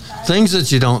this, things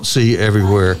that you don't see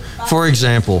everywhere. For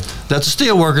example, that the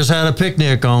steelworkers had a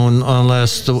picnic on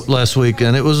last week,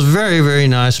 and it was a very, very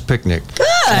nice picnic. Good.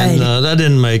 And that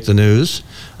didn't make the news.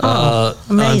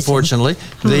 Amazing. Unfortunately,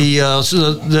 the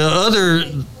other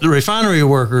refinery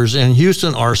workers in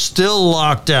Houston are still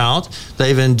locked out.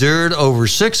 They've endured over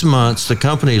 6 months. The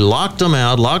company locked them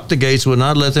out, locked the gates, would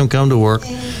not let them come to work,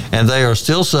 and they are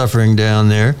still suffering down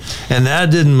there. And that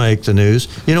didn't make the news.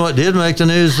 You know what did make the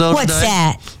news though? What's today?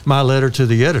 that? My letter to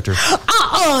the editor.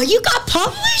 You got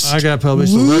published? I got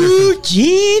published. Woo,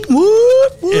 Gene, woo,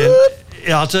 woo.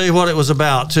 And I'll tell you what it was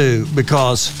about too,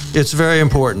 because it's very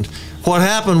important. What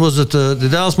happened was that the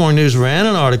Dallas Morning News ran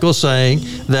an article saying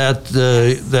that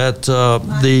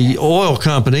the oil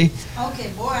company,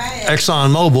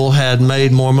 ExxonMobil, had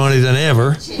made more money than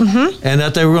ever, and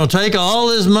that they were going to take all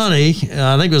this money.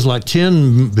 I think it was like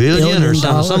 $10 billion or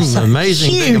some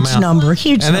amazing big amount.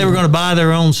 And they were going to buy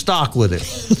their own stock with it.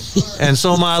 And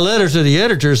so my letter to the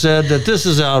editor said that this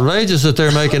is outrageous that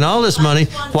they're making all this money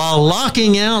while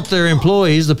locking out their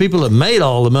employees, the people that made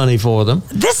all the money for them.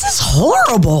 This is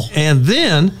horrible. And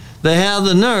then they have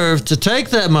the nerve to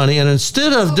take that money, and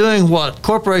instead of doing what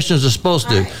corporations are supposed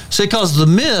to do, see, because the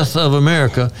myth of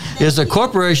America is that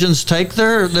corporations take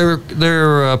their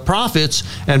profits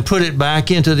and put it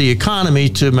back into the economy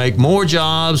to make more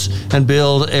jobs and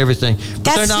build everything.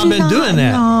 But they've not been doing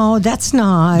that. No, that's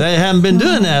not. They haven't been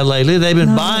doing that lately. They've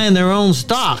been buying their own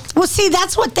stock. Well, see,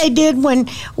 that's what they did when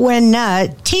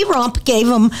T-Rump gave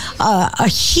them a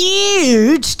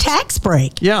huge tax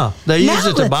break. Yeah, they used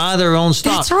it to buy their own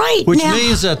stock. That's right. Which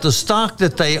means that the stock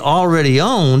that they already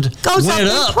owned goes went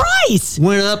up in price.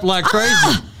 Went up like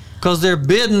crazy because they're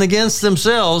bidding against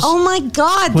themselves. Oh my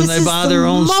God! When this they buy their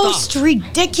own is the most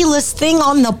ridiculous thing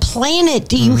on the planet.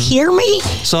 Do you hear me?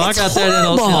 So I got that in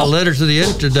a letter to the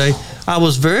editor today. I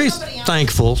was very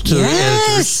thankful to the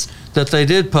editors that they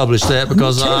did publish that,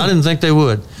 because I didn't think they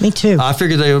would. Me too. I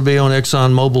figured they would be on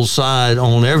ExxonMobil's side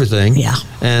on everything. Yeah.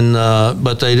 And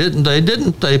but they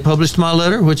didn't. They published my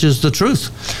letter, which is the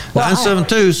truth.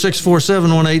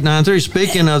 972-647-1893.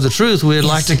 Speaking of the truth, we'd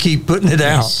like to keep putting it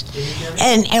out.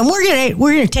 And we're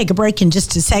gonna take a break in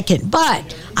just a second,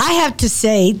 but I have to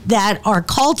say that our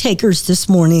call takers this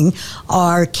morning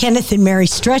are Kenneth and Mary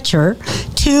Stretcher,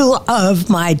 two of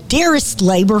my dearest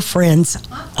labor friends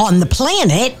on the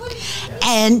planet,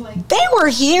 and they were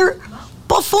here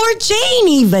before Jane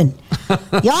even.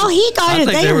 Y'all, he got I it.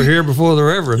 think they were here before the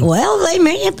Reverend. Well, they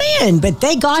may have been, but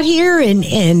they got here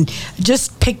and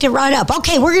just picked it right up.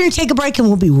 Okay, we're going to take a break and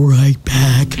we'll be right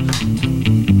back.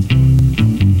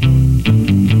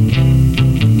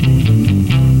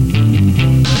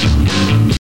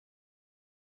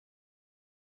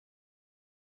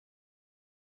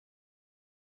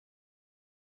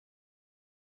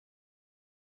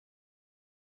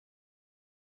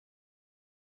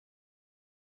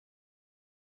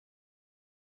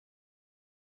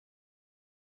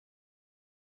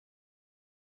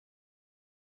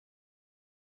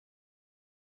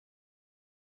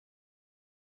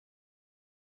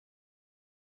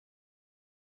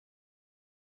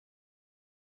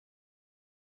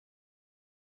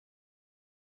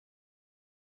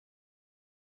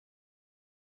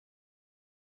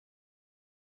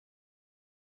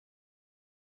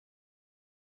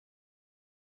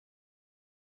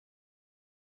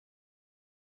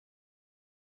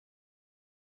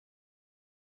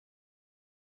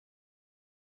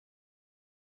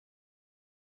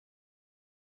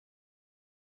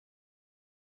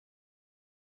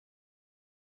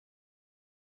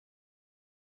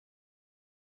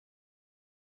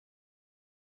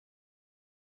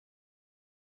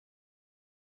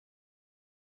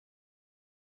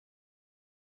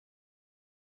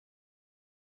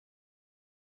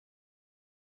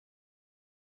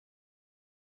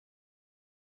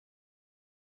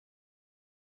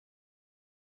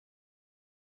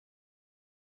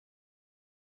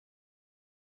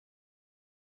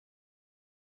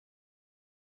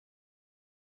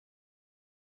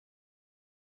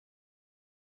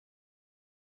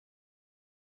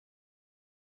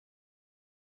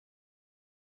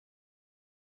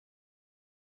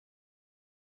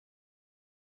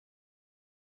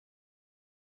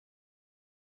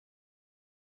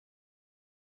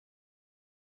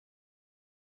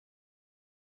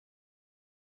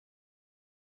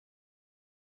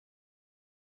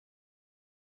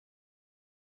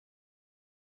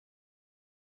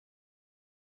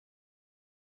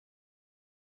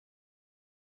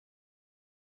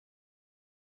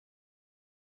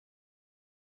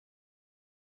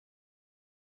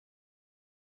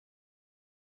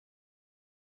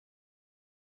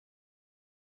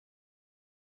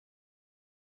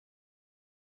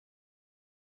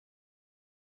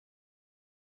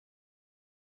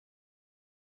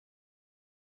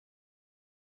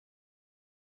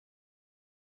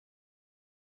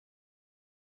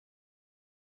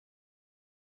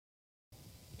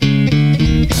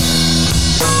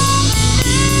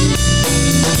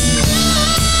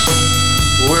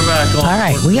 we're back on. All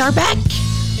right, we are back.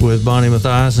 With Bonnie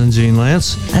Mathias and Gene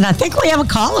Lance. And I think we have a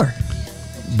caller.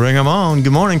 Bring them on.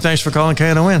 Good morning. Thanks for calling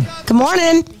KNON. Good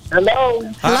morning. Hello.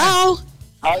 Hello.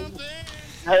 How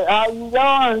you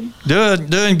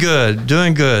doing?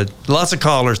 Doing good. Lots of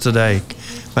callers today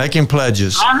making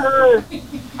pledges. I heard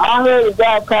a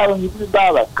guy calling you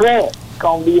about a clinic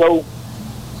gonna be open.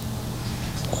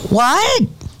 What?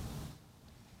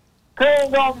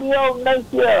 Clinic gonna be open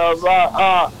next year.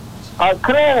 A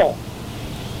clinic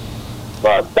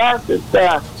for doctors.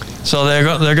 So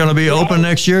they're going to be open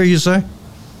next year, you say?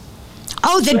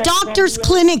 Oh, the doctor's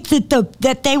clinic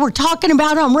that they were talking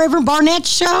about on Reverend Barnett's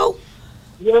show?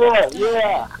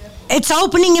 Yeah. It's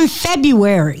opening in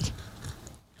February.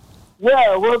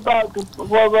 Yeah, what about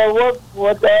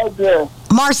what the address?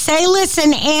 Marsalis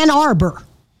and Ann Arbor.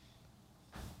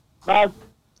 I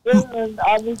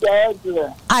need the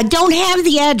address. I don't have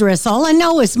the address. All I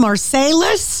know is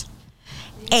Marsalis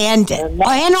and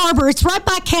Ann Arbor. It's right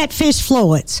by Catfish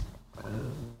Floyd's.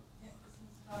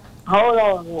 Hold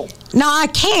on a minute. No, I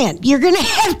can't. You're going to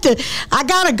have to. I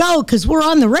got to go because we're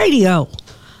on the radio.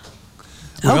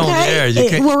 We're on the air.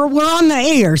 We're on the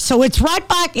air, so it's right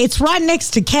back. It's right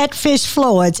next to Catfish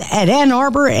Floyd's at Ann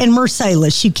Arbor and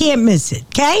Marsalis. You can't miss it,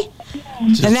 okay?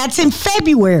 And that's in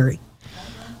February.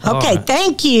 Okay, right.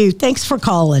 Thank you. Thanks for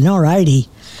calling. All righty.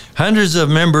 Hundreds of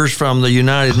members from the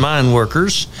United Mine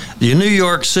Workers, the New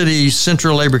York City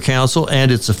Central Labor Council,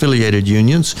 and its affiliated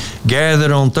unions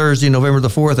gathered on Thursday, November the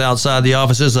 4th, outside the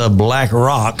offices of Black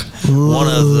Rock, one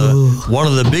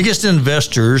of the biggest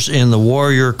investors in the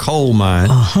Warrior coal mine,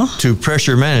 to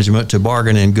pressure management to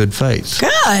bargain in good faith.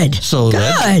 Good. So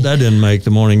that didn't make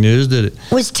the morning news, did it?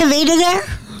 Was Tavita there?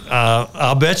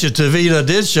 I'll bet you Tavita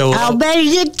did show up. I'll bet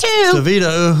he did too.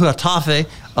 Tavita Uhatafe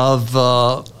of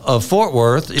Fort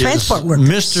Worth is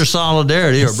Mr.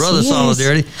 Solidarity or Brother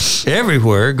Solidarity.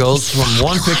 Everywhere goes from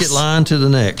one picket line to the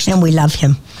next. And we love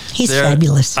him. He's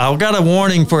fabulous. I've got a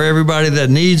warning for everybody that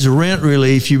needs rent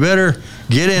relief. You better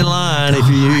get in line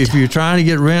if you're trying to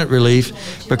get rent relief,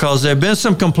 because there have been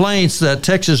some complaints that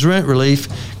Texas Rent Relief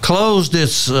closed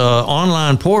its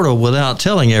online portal without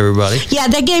telling everybody. Yeah,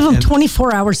 they gave them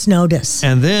 24 hours notice.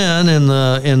 And then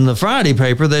in the Friday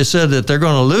paper, they said that they're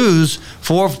going to lose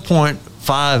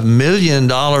 $4.5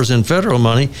 million in federal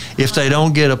money if they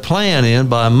don't get a plan in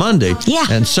by Monday. Yeah.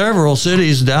 And several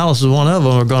cities, Dallas is one of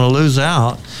them, are going to lose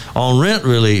out on rent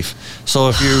relief. So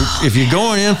if you're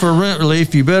going in for rent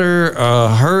relief, you better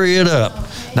hurry it up.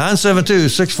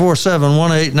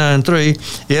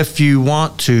 972-647-1893 if you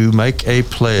want to make a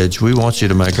pledge. We want you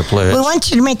to make a pledge. We want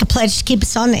you to make a pledge to keep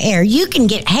us on the air. You can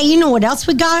get, hey, you know what else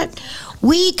we got?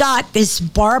 We got this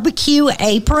barbecue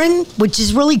apron, which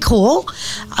is really cool.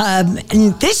 And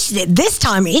this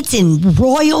time it's in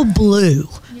royal blue,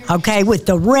 okay, with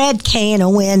the red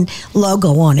KNON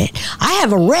logo on it. I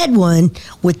have a red one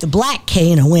with the black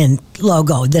KNON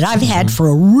logo that I've had for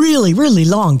a really, really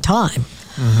long time.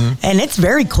 And it's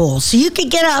very cool. So you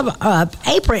could get a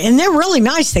apron, and they're really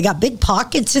nice. They got big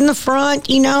pockets in the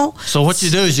front, you know. So what you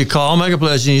do is you call, make a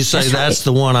pledge, and you say, that's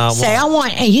the one I want. Say, I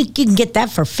want, and you can get that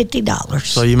for $50.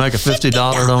 So you make a $50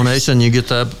 donation, you get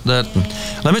that.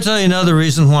 Let me tell you another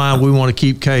reason why we want to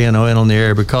keep KNON on the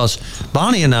air, because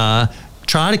Bonnie and I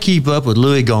try to keep up with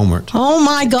Louis Gohmert. Oh,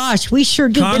 my gosh, we sure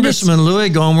do. Congressman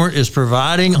Louis Gohmert is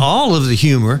providing all of the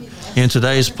humor in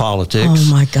today's politics.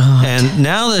 Oh, my God. And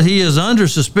now that he is under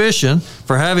suspicion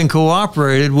for having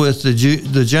cooperated with the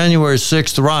January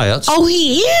 6th riots. Oh,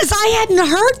 he is? I hadn't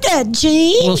heard that,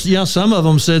 Gene. Well, yeah, some of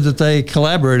them said that they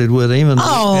collaborated with him in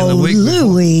the week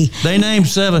Louis. before. They named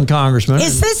 7 congressmen.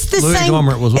 Is this the Louis same?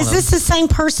 Gohmert was one is this the same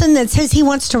person that says he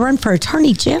wants to run for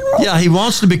attorney general? Yeah, he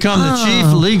wants to become the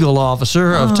chief legal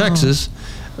officer of Texas,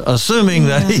 assuming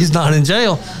that he's not in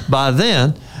jail by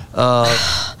then.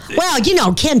 Well, you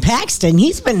know, Ken Paxton,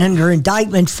 he's been under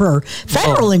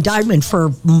federal indictment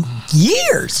for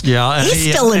years. Yeah, and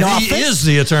he's still in office. He is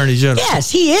the attorney general. Yes,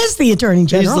 he is the attorney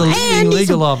general. He's the leading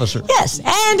legal officer. Yes,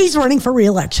 and he's running for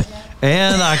re-election.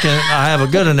 And I have a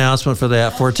good announcement for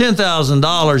that. For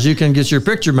 $10,000, you can get your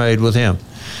picture made with him.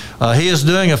 He is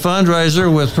doing a fundraiser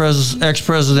with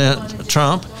ex-President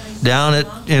Trump down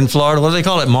in Florida. What do they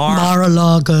call it?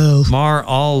 Mar-a-Lago.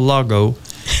 Mar-a-Lago.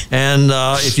 And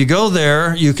if you go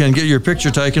there, you can get your picture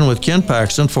taken with Ken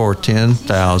Paxton for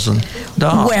 $10,000.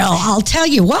 Well, I'll tell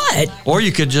you what. Or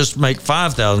you could just make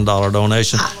 $5,000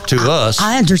 donation to us.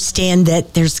 I understand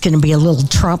that there's going to be a little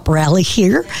Trump rally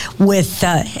here with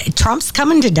Trump's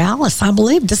coming to Dallas, I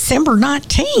believe, December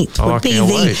 19th would be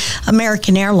the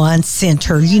American Airlines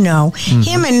Center, you know.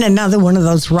 Him and another one of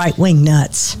those right-wing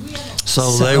nuts.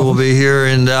 So they will be here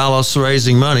in Dallas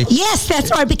raising money. Yes,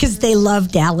 that's right, because they love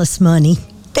Dallas money.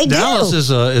 They Dallas do.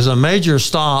 is a major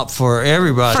stop for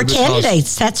everybody. For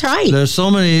candidates, that's right. There's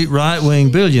so many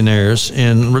right-wing billionaires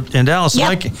in Dallas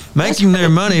making their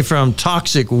money from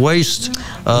toxic waste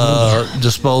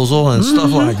disposal and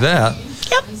stuff like that.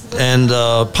 Yep. And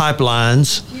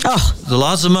pipelines. Oh. There's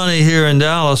lots of money here in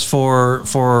Dallas for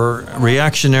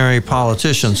reactionary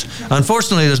politicians.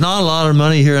 Unfortunately, there's not a lot of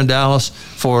money here in Dallas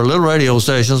for little radio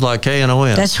stations like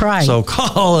KNON. That's right. So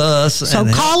call us. So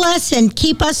call us and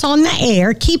keep us on the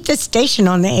air. Keep the station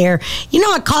on the air. You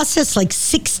know, it costs us like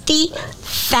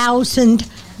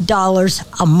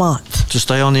 $60,000 a month. To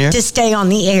stay on the air? To stay on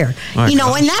the air. My you know,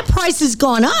 gosh. and that price has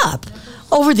gone up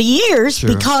over the years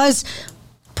because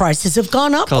prices have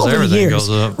gone up over the everything years. goes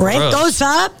up for Rent us. goes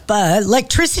up,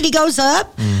 electricity goes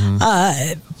up,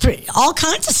 all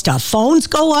kinds of stuff. Phones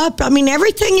go up. I mean,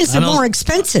 everything is more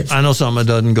expensive. I know something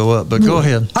that doesn't go up, but go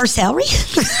ahead. Our salary?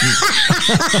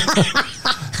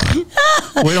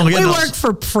 We don't get we no- work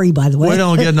for free, by the way. We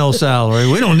don't get no salary.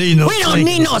 We don't need no We don't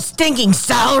need no stinking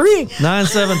salary.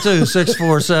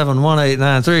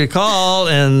 972-647-1893. Call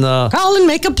and Call and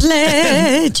make a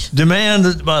pledge.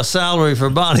 demand a salary for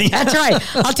Bonnie. That's right.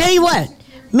 I'll tell you what.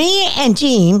 Me and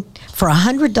Gene, for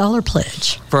 $100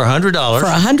 pledge. For $100. For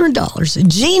 $100,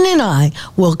 Gene and I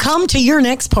will come to your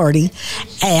next party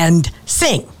and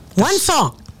sing one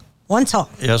song. One song.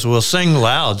 Yes, we'll sing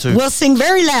loud too. We'll sing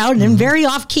very loud and very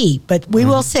off key, but we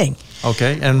will sing.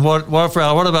 Okay, and what about for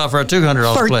a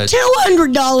 $200 For pledge?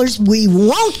 $200, we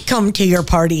won't come to your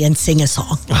party and sing a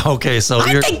song. Okay, so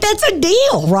I think that's a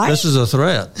deal, right? This is a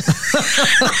threat.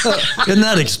 Isn't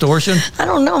that extortion? I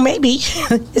don't know. Maybe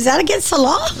is that against the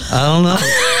law? I don't know.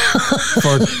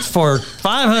 for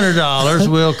 $500,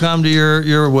 we'll come to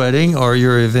your wedding or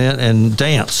your event and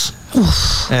dance,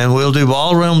 and we'll do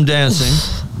ballroom dancing.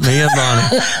 Me and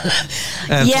Bonnie.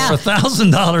 And for a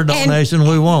 $1,000 donation,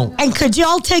 we won't. And could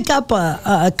y'all take up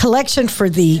a collection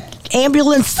for the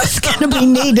ambulance that's going to be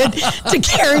needed to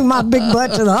carry my big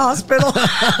butt to the hospital?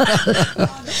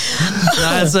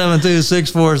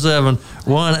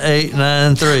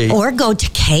 972-647-1893. Or go to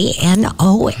knon.org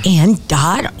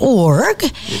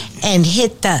and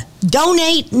hit the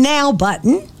Donate Now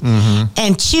button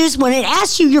and choose. When it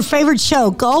asks you your favorite show,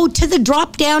 go to the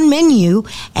drop-down menu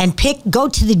and go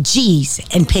to the G's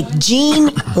and pick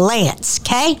Gene Lance,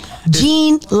 okay?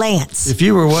 Gene Lance. If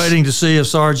you were waiting to see if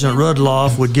Sergeant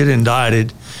Rudloff would get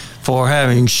indicted for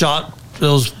having shot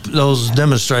those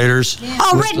demonstrators.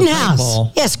 Oh,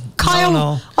 Rittenhouse. Yes, Kyle.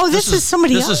 No. Oh, this is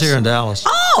somebody else. This is here in Dallas.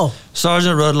 Oh.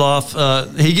 Sergeant Rudloff,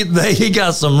 he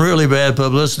got some really bad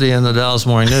publicity in the Dallas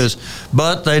Morning News,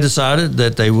 but they decided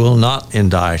that they will not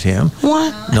indict him.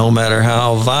 What? No matter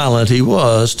how violent he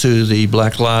was to the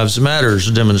Black Lives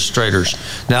Matters demonstrators.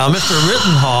 Now, Mr.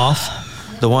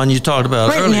 Rittenhoff, the one you talked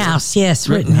about Rittenhouse, earlier. yes,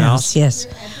 Rittenhouse, yes.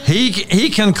 He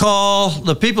can call,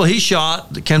 the people he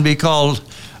shot can be called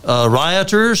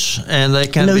rioters, and they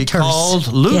can be called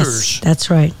looters. Yes, that's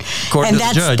right. According and to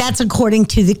the judge. That's according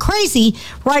to the crazy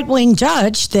right-wing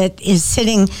judge that is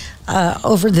sitting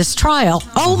over this trial.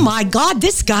 Oh my God,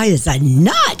 this guy is a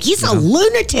nut. He's a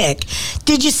lunatic.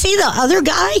 Did you see the other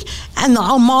guy and the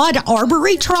Ahmaud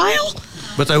Arbery trial?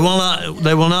 But they will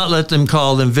not let them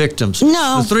call them victims.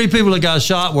 No. The 3 people that got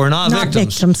shot were not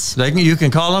victims. You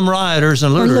can call them rioters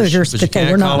and looters, but you they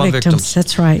can't were not call them victims.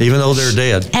 That's right. Even though they're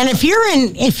dead. And if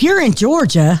you're in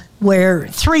Georgia, where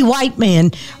 3 white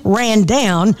men ran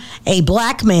down a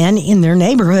black man in their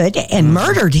neighborhood and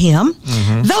murdered him,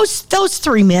 those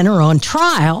 3 men are on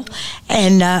trial,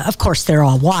 and of course they're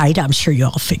all white. I'm sure you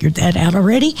all figured that out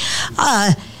already.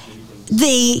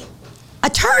 The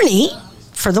attorney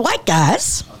for the white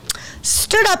guys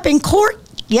stood up in court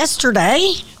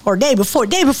yesterday, or day before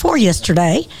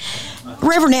yesterday.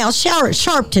 Reverend Al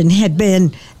Sharpton had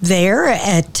been there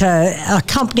at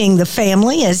accompanying the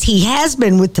family, as he has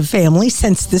been with the family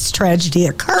since this tragedy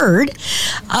occurred.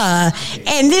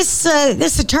 And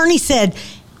this attorney said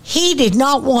he did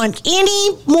not want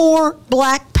any more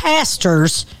black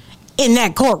pastors in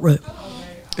that courtroom.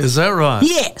 Is that right?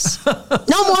 Yes.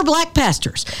 No more black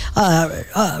pastors.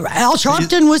 Al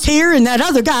Sharpton was here, and that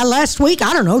other guy last week,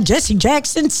 I don't know, Jesse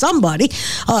Jackson, somebody.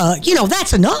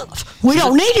 That's enough. We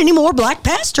don't need any more black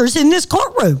pastors in this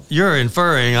courtroom. You're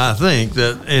inferring, I think,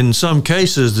 that in some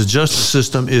cases the justice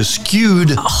system is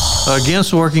skewed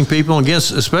against working people,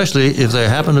 especially if they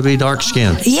happen to be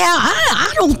dark-skinned. Yeah,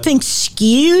 I don't think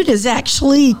skewed is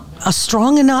actually a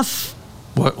strong enough...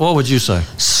 What would you say?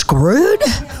 Screwed?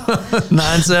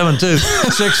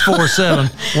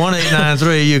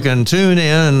 972-647-1893. You can tune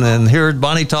in and hear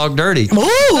Bonnie talk dirty.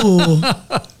 Ooh.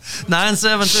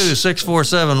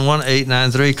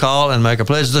 972-647-1893. Call and make a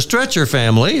pledge. The Stretcher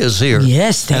family is here.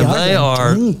 Yes, they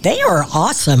are. They are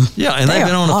awesome. Yeah, and they've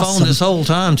been on the phone this whole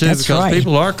time, too, because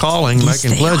people are calling,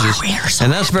 making pledges.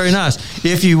 And that's very nice.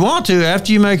 If you want to,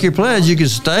 after you make your pledge, you can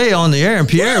stay on the air, and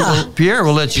Pierre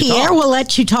will let you talk. Pierre will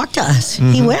let you talk to us.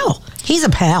 Mm-hmm. He will. He's a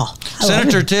pal.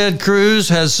 Senator Ted Cruz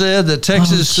has said that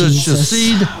Texas should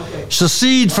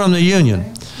secede from the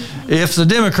Union if the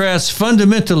Democrats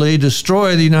fundamentally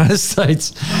destroy the United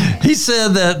States. He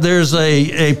said that there's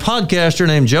a podcaster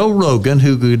named Joe Rogan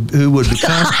who would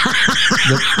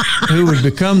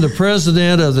become the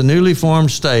president of the newly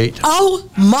formed state. Oh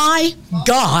my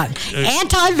God!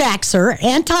 Anti-vaxxer,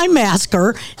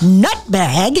 anti-masker,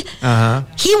 nutbag.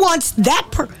 He wants that.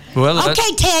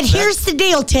 Okay, Ted. Here's the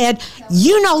deal, Ted.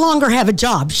 You no longer have a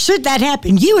job. Should that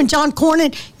happen, you and John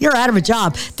Cornyn, you're out of a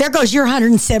job. There goes your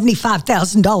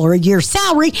 $175,000 a year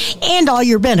salary and all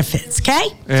your benefits. Okay.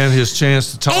 And his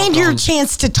chance to talk. And your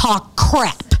chance to talk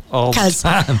crap. Because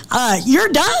you're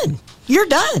done. You're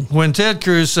done. When Ted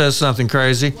Cruz says something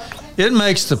crazy, it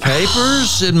makes the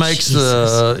papers. It makes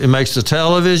the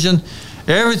television.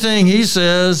 Everything he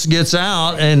says gets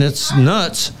out, and it's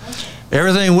nuts.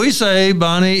 Everything we say,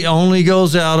 Bonnie, only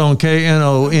goes out on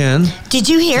KNON. Did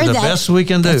you hear that? The best we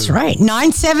can do. That's right.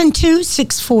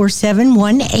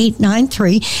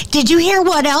 972-647-1893. Did you hear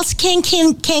what else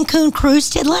Cancun Cruz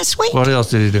did last week? What else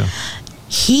did he do?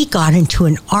 He got into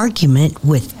an argument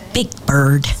with Big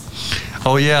Bird.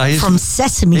 Oh, yeah. He's from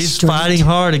Sesame Street. He's fighting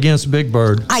hard against Big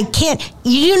Bird. I can't.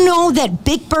 You know that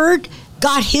Big Bird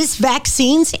got his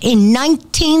vaccines in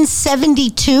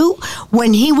 1972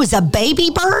 when he was a baby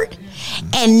bird?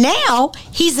 And now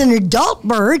he's an adult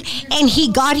bird, and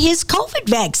he got his COVID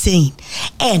vaccine.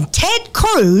 And Ted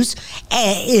Cruz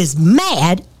is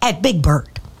mad at Big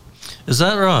Bird. Is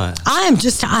that right?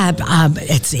 It's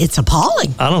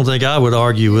appalling. I don't think I would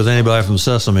argue with anybody from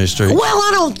Sesame Street. Well,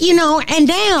 I don't, and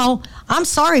now, I'm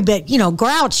sorry, but,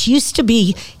 Grouch used to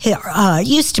be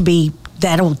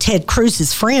that old Ted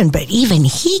Cruz's friend, but even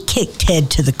he kicked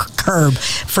Ted to the curb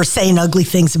for saying ugly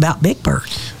things about Big Bird.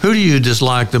 Who do you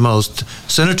dislike the most,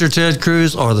 Senator Ted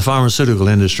Cruz or the pharmaceutical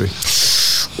industry?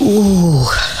 Ooh,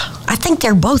 I think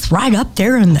they're both right up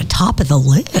there in the top of the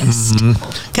list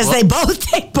because they both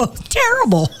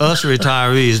terrible. Us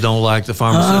retirees don't like the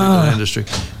pharmaceutical industry.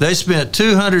 They spent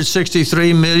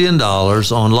 $263 million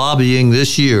on lobbying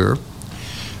this year.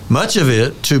 Much of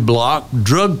it to block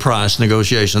drug price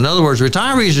negotiation. In other words,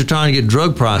 retirees are trying to get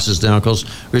drug prices down because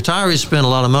retirees spend a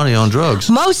lot of money on drugs.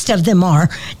 Most of them are.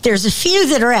 There's a few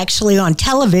that are actually on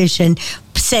television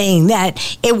saying that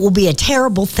it will be a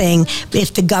terrible thing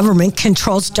if the government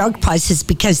controls drug prices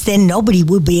because then nobody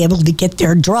will be able to get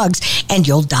their drugs and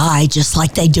you'll die just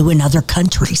like they do in other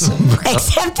countries.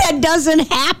 Except that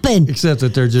doesn't happen. Except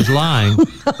that they're just lying.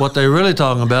 What they're really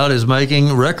talking about is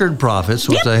making record profits,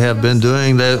 which they have been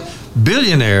doing. The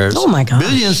billionaires, oh my gosh,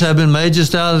 billions have been made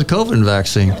just out of the COVID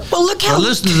vaccine. Well, look how. Well,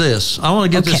 listen to this. I want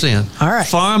to get this in. All right.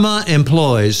 Pharma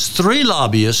employs 3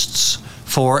 lobbyists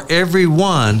for every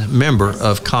 1 member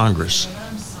of Congress.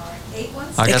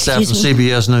 I got that from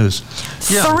CBS News.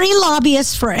 Yeah. 3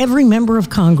 lobbyists for every member of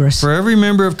Congress. For every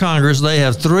member of Congress, they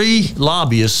have 3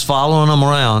 lobbyists following them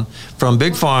around from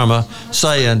Big Pharma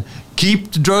saying,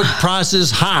 keep the drug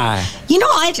prices high.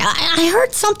 I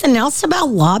heard something else about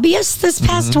lobbyists this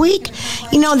past week.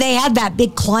 They had that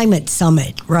big climate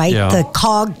summit, right? Yeah. The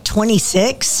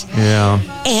COP26. Yeah.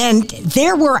 And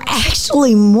there were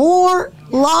actually more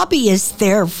lobbyists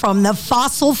there from the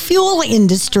fossil fuel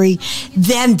industry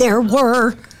than there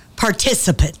were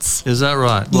participants. Is that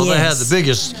right? Well, yes.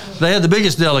 They had the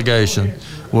biggest delegation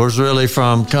was really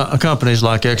from companies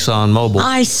like ExxonMobil.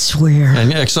 I swear.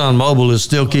 And ExxonMobil is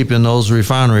still keeping those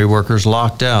refinery workers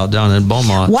locked out down in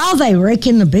Beaumont. While they rake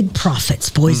in the big profits,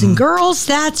 boys and girls,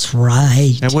 that's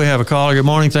right. And we have a caller. Good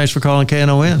morning. Thanks for calling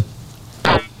KNON.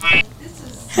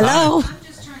 Hello.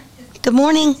 Good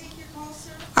morning.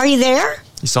 Are you there?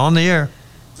 He's on the air.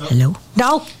 Hello?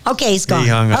 No? Okay, he's gone. He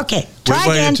hung up. Okay, try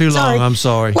we again. waited too long. I'm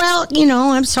sorry. Well,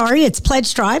 I'm sorry. It's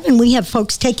Pledge Drive, and we have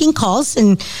folks taking calls,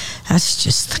 and that's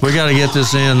just... We got to get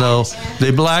this in, though.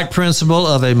 The black principal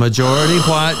of a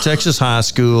majority-white Texas high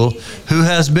school who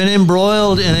has been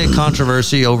embroiled in a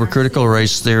controversy over critical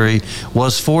race theory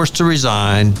was forced to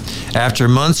resign after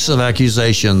months of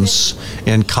accusations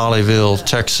in Colleyville,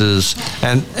 Texas.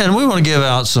 And we want to give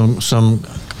out some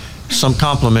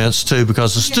compliments, too,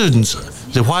 because the students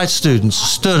The white students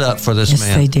stood up for this man.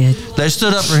 Yes, they did. They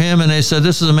stood up for him, and they said,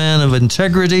 this is a man of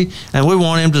integrity, and we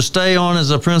want him to stay on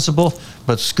as a principal.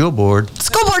 But the school board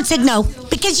said no,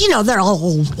 because, they're all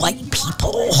old white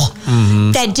people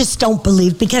that just don't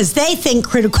believe, because they think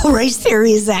critical race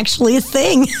theory is actually a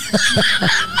thing.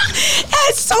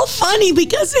 It's so funny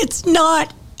because it's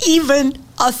not even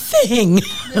a thing.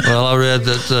 Well, I read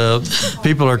that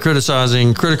people are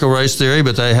criticizing critical race theory,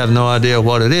 but they have no idea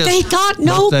what it is. They got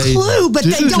no clue, but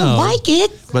they don't like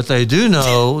it. But they do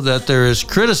know that there is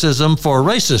criticism for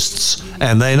racists,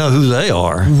 and they know who they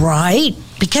are. Right,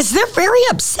 because they're very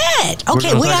upset.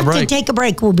 Okay, we have to take a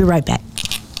break. We'll be right back.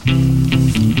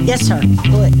 Yes, sir.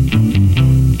 Good.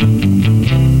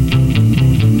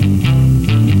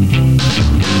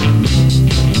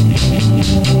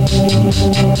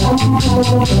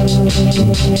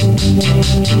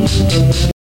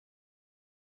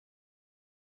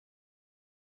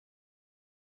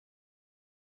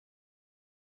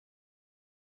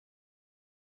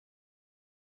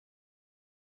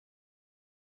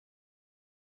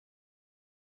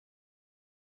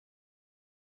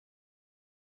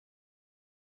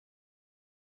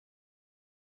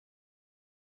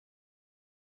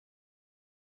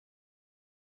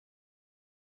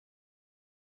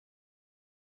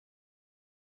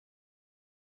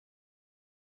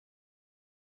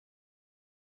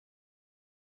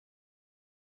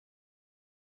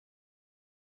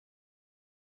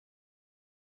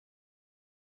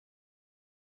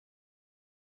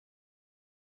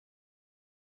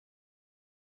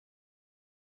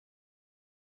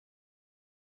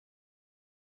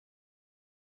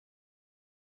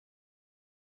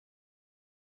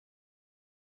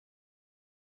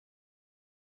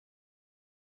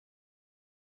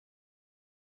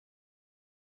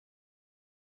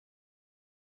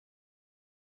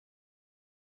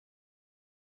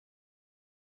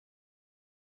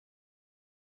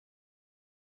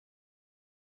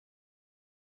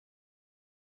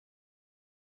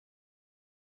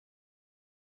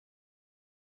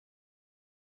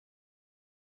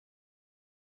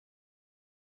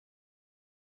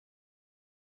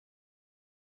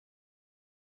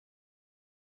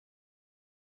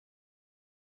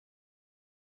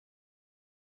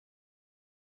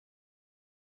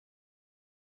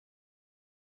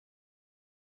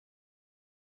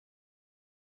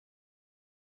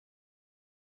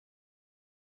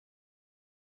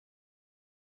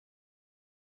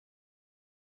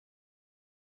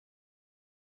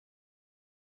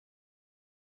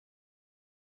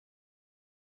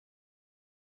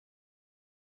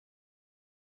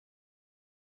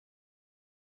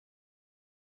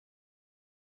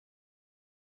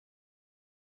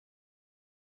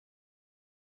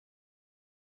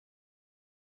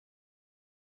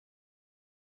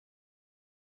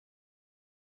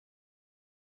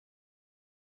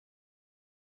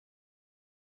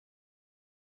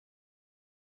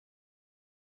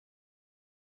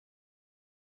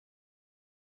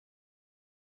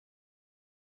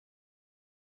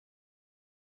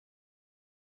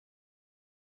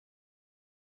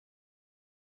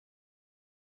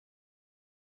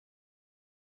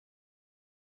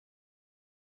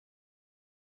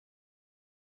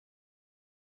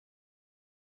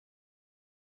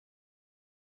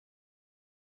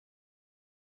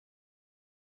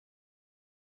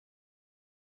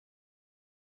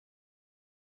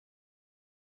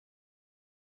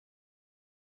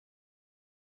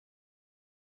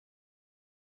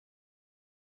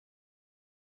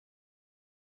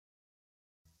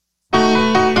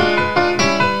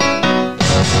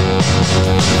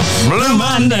 Blue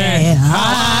Monday.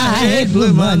 Hi,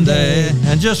 Blue Monday.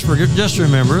 And just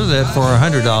remember that for a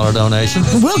 $100 donation,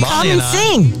 we'll come and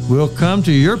sing. We'll come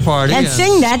to your party and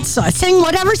sing that song. Sing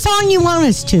whatever song you want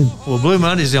us to. Well, Blue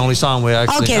Monday is the only song we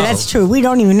actually know. Okay, that's true. We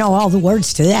don't even know all the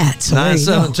words to that. So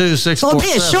 972-647. So it'll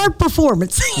be a short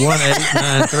performance.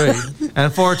 1893.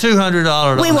 And for a $200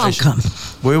 donation, we won't come.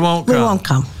 We won't come. We won't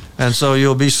come. And so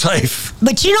you'll be safe.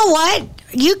 But you know what?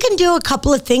 You can do a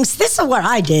couple of things. This is what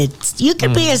I did. You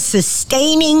can be a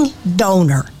sustaining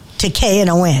donor to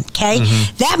KNON, okay?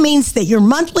 That means that your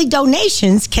monthly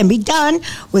donations can be done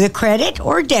with a credit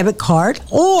or a debit card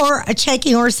or a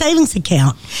checking or a savings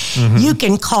account. You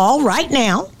can call right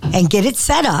now and get it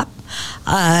set up.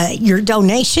 Your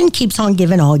donation keeps on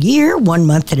giving all year, 1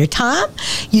 month at a time.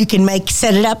 You can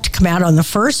set it up to come out on the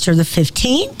 1st or the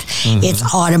 15th. It's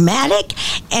automatic,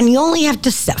 and you only have to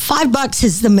 $5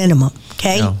 is the minimum.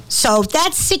 Okay, so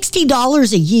that's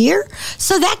 $60 a year.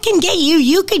 So that can get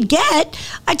you could get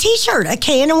a T-shirt, a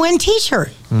KNON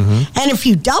T-shirt. And if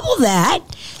you double that,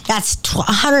 That's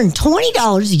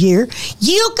 $120 a year.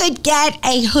 You could get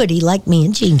a hoodie like me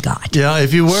and Gene got. Yeah,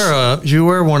 if you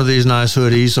wear one of these nice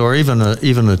hoodies or even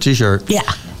a T-shirt, yeah,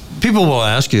 people will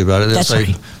ask you about it. They'll That's say,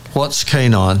 right. "What's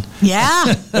Canon?"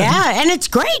 Yeah, and it's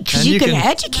great because And you can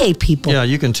educate people. Yeah,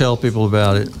 you can tell people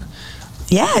about it.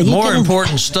 Yeah, you More can-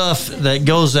 important stuff that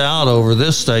goes out over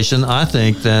this station, I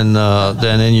think, than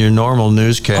in your normal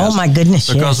newscast. Oh, my goodness,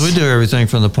 Because yes. we do everything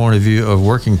from the point of view of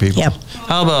working people. Yep.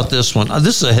 How about this one?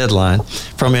 This is a headline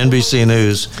from NBC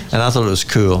News, and I thought it was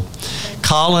cool.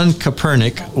 Colin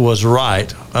Kaepernick was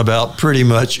right about pretty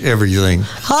much everything.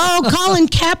 Oh, Colin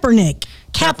Kaepernick.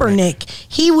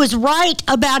 He was right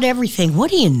about everything.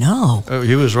 What do you know? Oh,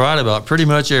 he was right about pretty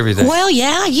much everything. Well,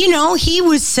 yeah, he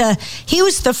was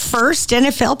the first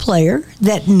NFL player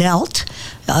that knelt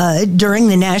during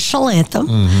the national anthem,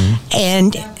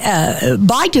 and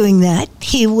by doing that,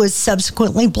 he was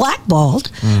subsequently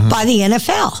blackballed by the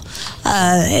NFL.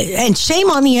 And shame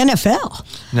on the NFL.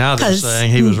 Now they're 'Cause-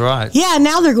 saying he was right. Yeah,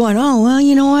 now they're going, oh, well,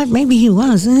 you know what? Maybe he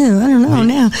was. I don't know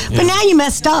now. But now you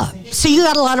messed up. So you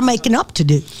got a lot of making up to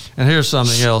do. And here's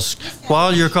something else.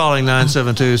 While you're calling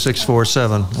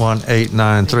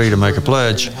 972-647-1893 to make a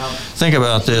pledge, think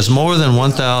about this. More than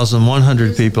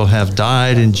 1,100 people have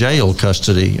died in jail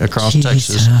custody across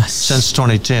Texas since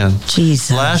 2010.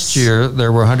 Jesus. Last year,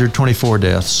 there were 124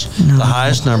 deaths, the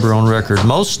highest number on record.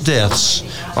 Most deaths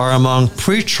are among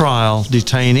pretrial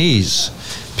detainees,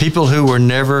 people who were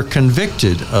never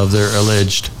convicted of their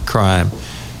alleged crime.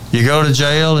 You go to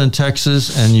jail in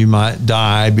Texas and you might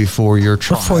die before your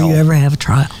trial. Before you ever have a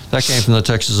trial. That came from the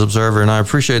Texas Observer, and I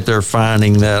appreciate their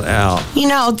finding that out. You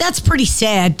know, that's pretty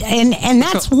sad. And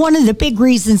that's one of the big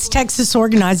reasons Texas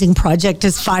Organizing Project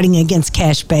is fighting against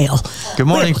cash bail. Good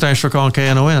morning. Thanks for calling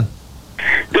KNON.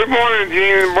 Good morning,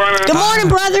 Gene. Good morning,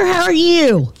 brother. How are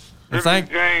you?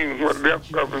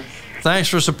 Thanks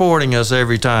for supporting us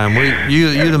every time.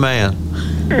 You the man.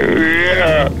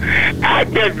 Yeah, I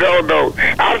just don't know.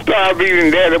 I started reading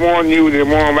that one news the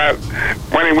one about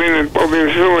when he went and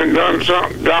suing done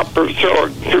something, dropped the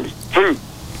short fruit.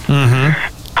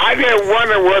 I just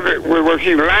wonder was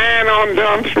he lying on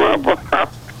Donald Trump or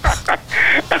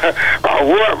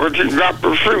what? Was he dropped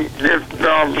the fruit against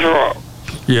Donald Trump?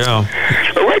 Yeah.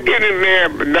 So what get in there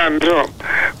with Donald Trump?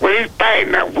 When he's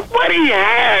fighting, what he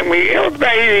had? Everything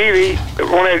he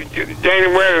on that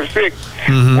January 6th,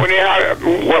 when he had,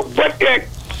 what that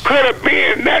could have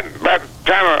been nothing but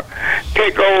trying to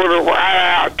take over the White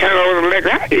House, turn over the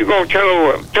lecture. How you going to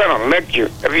turn a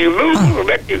lecture? If you lose the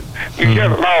lecture, you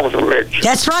just lost the lecture.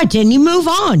 That's right. Then you move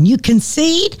on. You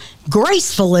concede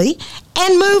gracefully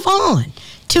and move on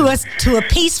to a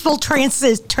peaceful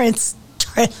transition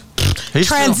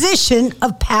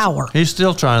of power. He's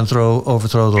still trying to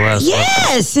overthrow the last.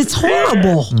 Yes, it's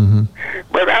horrible.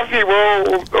 But I see,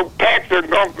 Paxton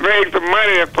don't raise the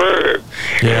money at first.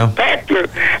 Yeah. Paxton,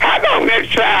 how long that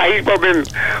trial? He's been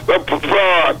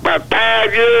for about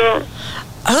 5 years.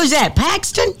 Who's that,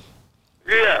 Paxton?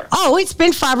 Yeah. Oh, it's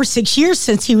been 5 or 6 years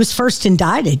since he was first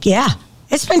indicted. Yeah,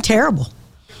 it's been terrible.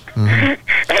 And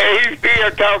he's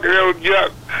still talking those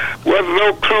junk with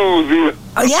no clues.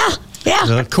 Oh, yeah.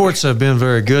 The courts have been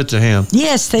very good to him.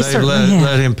 Yes, they They've certainly have.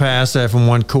 let him pass that from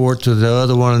one court to the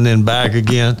other one and then back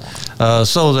again,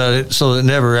 so that it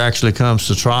never actually comes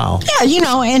to trial. Yeah, you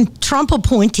know, and Trump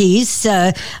appointees,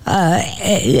 an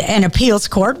appeals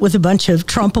court with a bunch of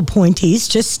Trump appointees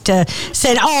just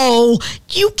said, oh,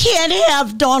 you can't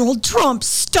have Donald Trump's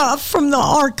stuff from the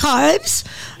archives.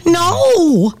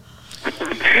 No.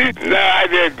 No, I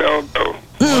just don't know.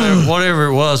 Whatever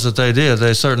it was that they did,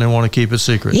 they certainly want to keep it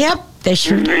secret. Yep, they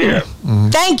sure do.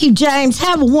 Thank you, James.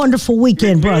 Have a wonderful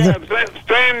weekend, brother. Same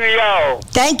to y'all.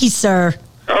 Thank you, sir.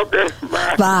 Okay,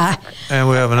 bye. Bye. And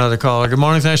we have another caller. Good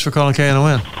morning. Thanks for calling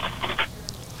KNON.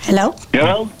 Hello?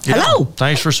 Hello? Hello.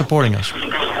 Thanks for supporting us.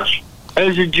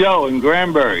 This is Joe in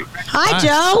Granbury. Hi,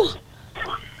 Joe.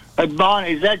 Hey,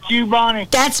 Bonnie, is that you, Bonnie?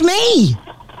 That's me.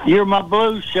 You're my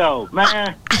blues show,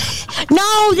 man.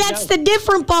 No, that's the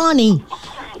different Bonnie.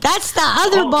 That's the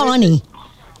other Bonnie.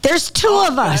 There's two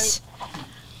of us.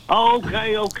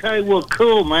 Okay. Well,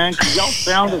 cool, man. 'Cause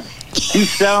you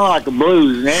sound like a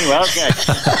blues. Anyway, okay.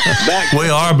 We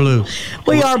are blue.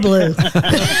 We are blue.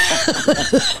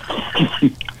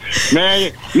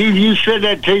 Man, you said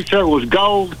that T-shirt was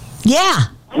gold? Yeah.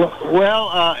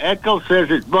 Well, Echo says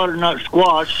it's butternut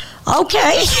squash.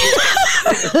 Okay.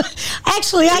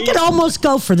 Actually, I could almost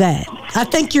go for that. I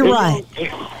think you're right.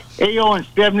 EO and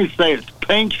Stephanie say it's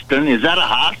Pinkston. Is that a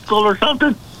high school or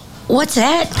something? What's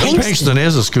that? Pinkston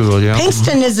is a school, yeah.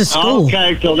 Pinkston is a school.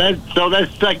 Okay, so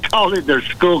they call it their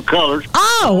school colors.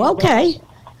 Oh, okay.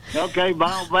 Okay,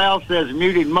 Val says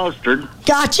muted mustard.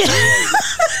 Gotcha.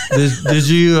 Did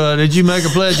you make a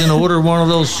pledge and order one of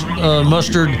those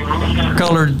mustard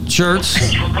colored shirts?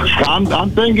 I'm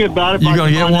thinking about it. You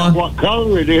gonna get one? What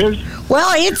color it is?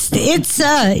 Well, it's.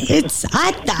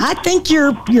 I think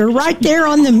you're right there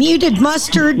on the muted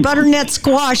mustard butternut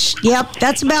squash. Yep,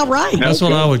 that's about right. That's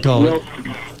what I would call it.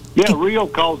 Yeah, Real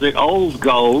calls it old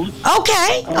gold.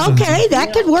 Okay,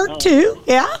 that could work too.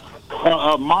 Yeah.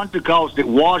 Monta calls it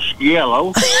washed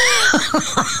yellow.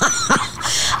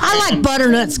 I like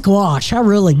butternut squash. I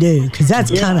really do, because that's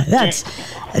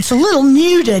it's a little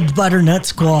muted butternut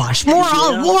squash. More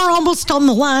almost on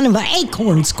the line of an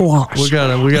acorn squash. We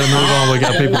gotta move on. We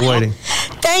got people waiting.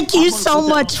 Thank you so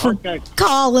much for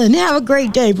calling. Have a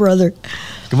great day, brother.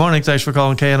 Good morning. Thanks for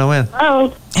calling KNON.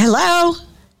 Oh. Hello.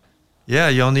 Yeah,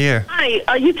 you on the air. Hi,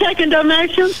 are you taking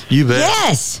donations? You bet.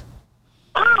 Yes.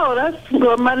 Oh, that's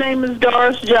good. My name is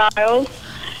Doris Giles.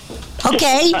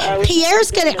 Okay, Pierre's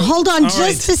gonna hold on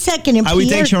just a second. And I will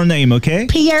take your name, okay?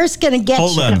 Pierre's gonna get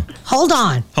Hold you. on. Hold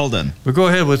on. Well, go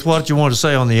ahead with what you want to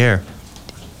say on the air.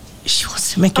 She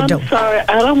wants to make a I'm sorry,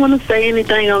 I don't want to say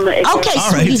anything on the air. Okay,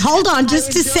 sweetie, hold on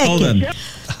just a second.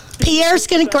 Pierre's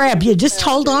going to grab you. Just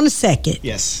hold on a second.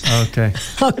 Yes. Okay.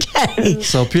 Okay.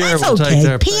 So Pierre That's will take okay.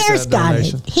 that Pierre's got it.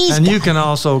 donation. He's and got you can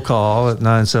also call at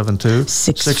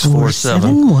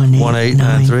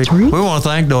 972-647-1893. We want to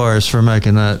thank Doris for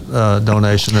making that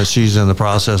donation that she's in the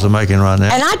process of making right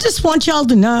now. And I just want y'all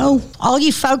to know, all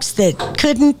you folks that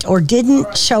couldn't or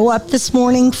didn't show up this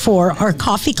morning for our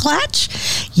coffee clutch,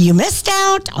 you missed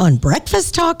out on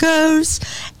breakfast tacos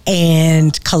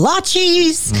and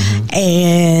kolaches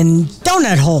and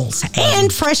donut holes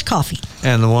and fresh coffee.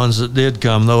 And the ones that did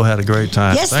come, though, had a great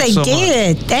time. Yes, Thanks they so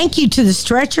did. much. Thank you to the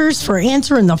Stretchers for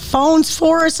answering the phones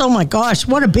for us. Oh, my gosh,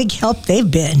 what a big help they've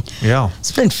been. Yeah.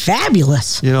 It's been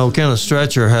fabulous. You know, Kenneth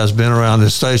Stretcher has been around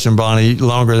this station, Bonnie,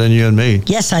 longer than you and me.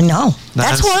 Yes, I know.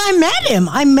 That's where I met him.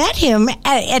 I met him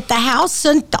at the house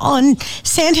on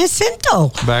San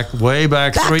Jacinto. Way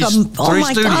back three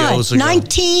studios ago.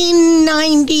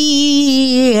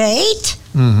 1998,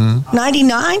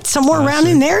 99, somewhere around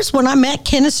in there's when I met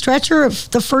Kenneth Stretcher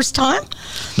the first time.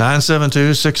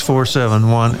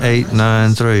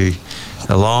 972-647-1893.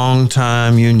 A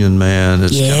long-time union man.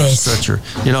 That's Kenneth Stretcher.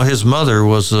 You know, his mother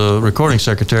was a recording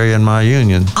secretary in my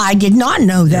union. I did not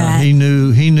know that. He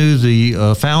knew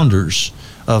the founders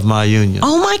of my union.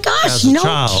 Oh my gosh, as a no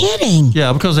child. kidding.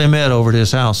 Yeah, because they met over at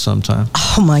his house sometime.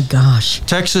 Oh my gosh.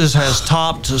 Texas has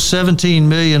topped 17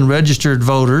 million registered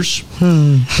voters,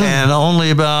 and only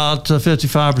about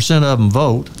 55% of them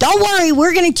vote. Don't worry,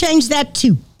 we're going to change that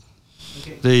too.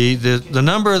 The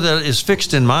number that is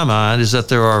fixed in my mind is that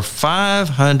there are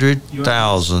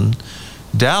 500,000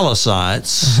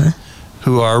 Dallasites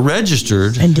who are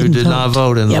registered who did not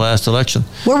vote in the last election.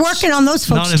 We're working on those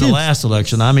folks Not in too. the last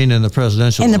election. I mean in the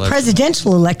presidential election. In the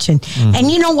presidential election.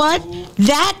 And you know what?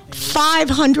 That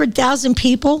 500,000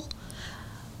 people,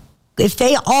 if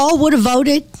they all would have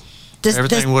voted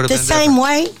the same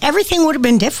way, everything would have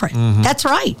been different. That's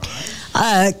right.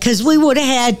 Because we would have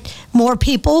had more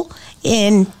people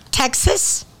in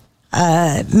Texas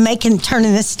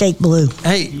turning the state blue.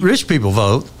 Hey, rich people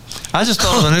vote. I just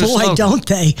thought of a new slogan. Boy, don't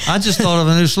they? I just thought of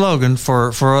a new slogan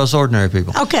for us ordinary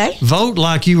people. Okay. Vote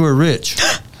like you were rich.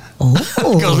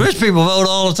 Because rich people vote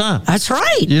all the time. That's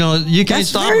right. You know, you can't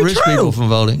stop rich people from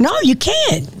voting. No, you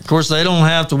can't. Of course, they don't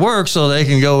have to work, so they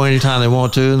can go anytime they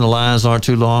want to, and the lines aren't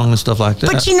too long and stuff like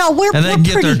that. But you know, and they can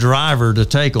get their driver to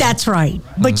take them. That's right.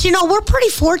 But you know, we're pretty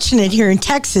fortunate here in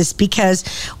Texas because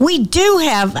we do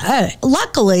have,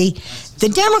 luckily, the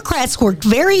Democrats worked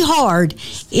very hard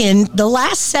in the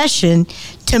last session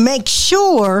to make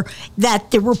sure that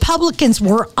the Republicans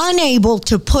were unable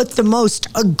to put the most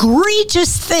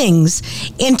egregious things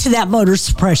into that voter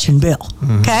suppression bill.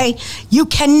 Okay? You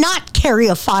cannot carry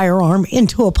a firearm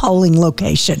into a polling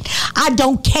location. I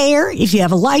don't care if you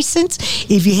have a license,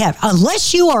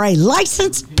 unless you are a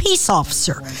licensed peace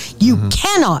officer, you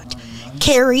cannot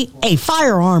carry a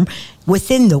firearm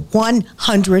within the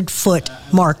 100-foot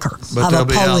marker of a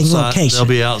polling location. They'll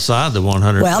be outside the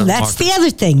 100-foot Well, that's marker. the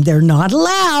other thing. They're not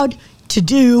allowed to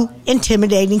do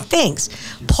intimidating things.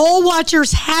 Poll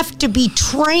watchers have to be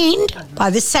trained by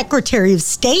the Secretary of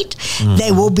State.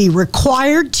 They will be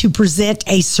required to present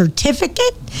a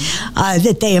certificate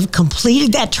that they have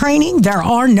completed that training. There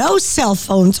are no cell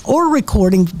phones or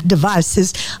recording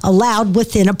devices allowed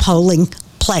within a polling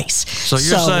place. So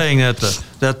you're saying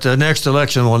that the next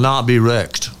election will not be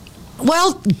wrecked?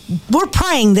 Well, we're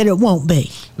praying that it won't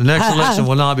be. The next election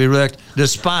will not be wrecked,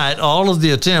 despite all of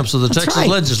the attempts of the Texas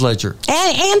legislature.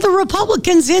 And the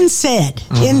Republicans insane.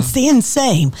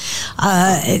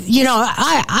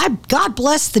 God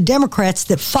bless the Democrats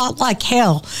that fought like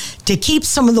hell to keep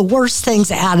some of the worst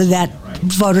things out of that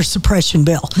voter suppression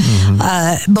bill.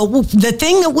 But the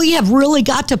thing that we have really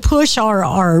got to push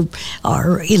our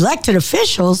elected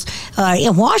officials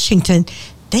in Washington,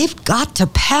 they've got to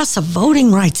pass a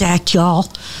Voting Rights Act, y'all.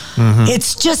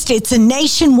 It's a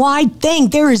nationwide thing.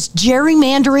 There is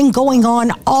gerrymandering going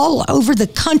on all over the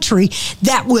country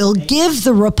that will give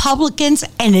the Republicans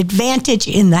an advantage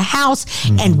in the House,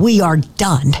 and we are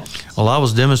done. Well, I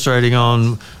was demonstrating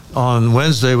on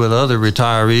Wednesday with other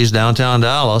retirees downtown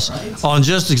Dallas on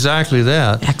just exactly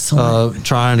that. Excellent.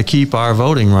 Trying to keep our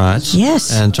voting rights.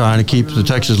 Yes. And trying to keep the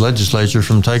Texas legislature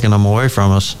from taking them away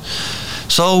from us.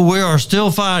 So we are still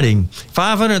fighting.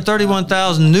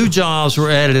 531,000 new jobs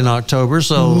were added in October.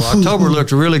 So October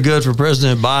looked really good for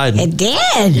President Biden. It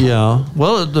did. Yeah.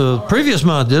 Well, the previous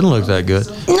month didn't look that good.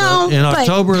 No. In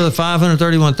October, the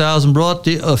 531,000 brought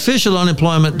the official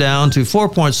unemployment down to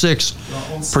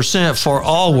 4.6% for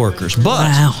all workers. But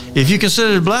if you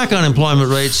consider the black unemployment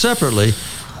rate separately,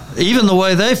 even the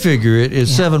way they figure it is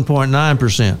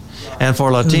 7.9%. And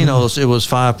for Latinos, it was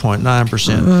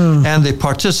 5.9%. And the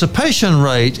participation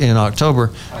rate in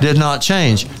October did not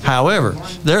change. However,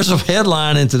 there's a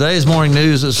headline in today's morning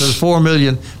news that says 4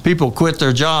 million people quit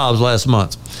their jobs last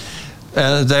month.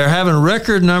 They're having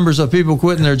record numbers of people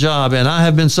quitting their job. And I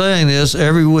have been saying this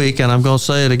every week, and I'm going to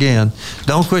say it again.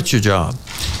 Don't quit your job.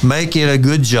 Make it a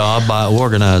good job by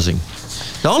organizing.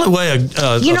 The only way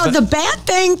the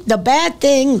bad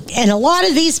thing, and a lot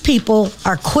of these people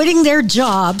are quitting their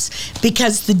jobs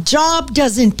because the job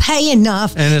doesn't pay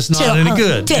enough. And it's not any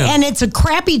good. And it's a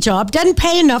crappy job. Doesn't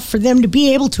pay enough for them to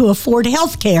be able to afford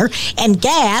health care and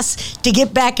gas to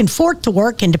get back and forth to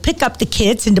work and to pick up the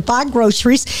kids and to buy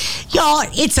groceries. Y'all,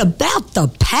 it's about the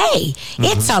pay.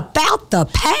 It's about the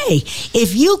pay.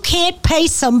 If you can't pay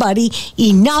somebody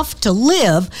enough to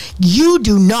live, you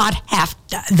do not have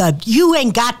you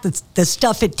ain't got the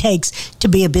stuff it takes to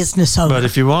be a business owner. But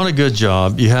if you want a good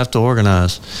job, you have to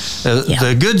organize.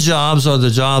 The good jobs are the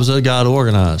jobs that got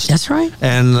organized. That's right.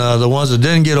 And the ones that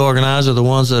didn't get organized are the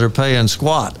ones that are paying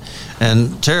squat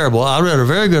and terrible. I read a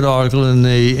very good article in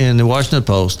the Washington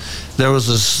Post. There was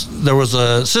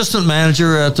a assistant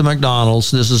manager at the McDonald's.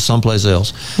 This is someplace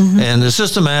else, and the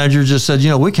assistant manager just said,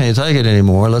 we can't take it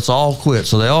anymore. Let's all quit.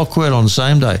 So they all quit on the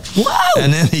same day. Whoa.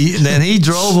 And then he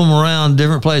drove them around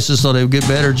different places so they would get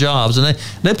better jobs, and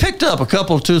they picked up a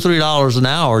couple of $2-3 an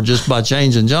hour just by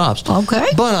changing jobs. Okay.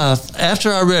 But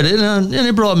after I read it, and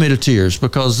it brought me to tears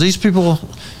because these people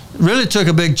really took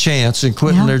a big chance in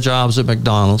quitting their jobs at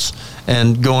McDonald's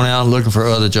and going out and looking for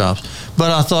other jobs.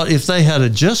 But I thought if they had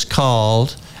just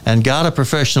called and got a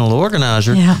professional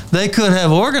organizer, they could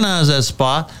have organized that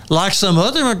spot like some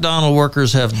other McDonald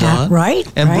workers have done.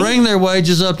 Bring their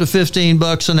wages up to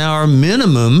 $15 an hour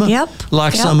minimum,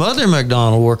 like some other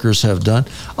McDonald workers have done.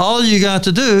 All you got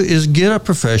to do is get a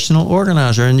professional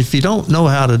organizer. And if you don't know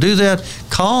how to do that,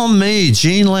 call me,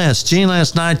 Gene Lance,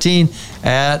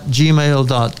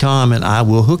 GeneLance19@gmail.com, and I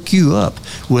will hook you up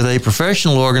with a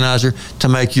professional organizer to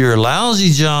make your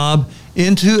lousy job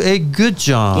into a good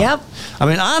job. I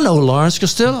mean, I know Lawrence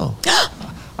Castillo.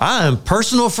 I am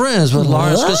personal friends with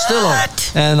Lawrence Castillo,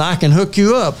 and I can hook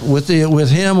you up with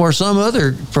him or some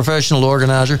other professional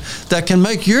organizer that can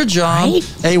make your job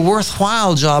a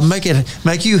worthwhile job, make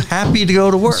you happy to go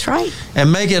to work. That's right.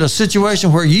 And make it a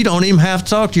situation where you don't even have to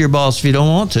talk to your boss if you don't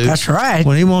want to. That's right.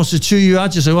 When he wants to chew you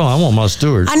out, you say, well, I want my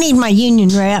steward. I need my union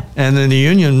rep. And then he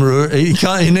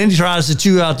tries to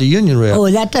chew out the union rep. Oh,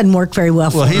 that doesn't work very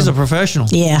well for him. Well, he's a professional.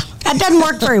 Yeah. That doesn't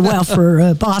work very well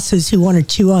for bosses who want to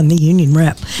chew on the union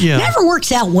rep. Yeah. Never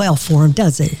works out well for him,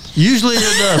 does it? Usually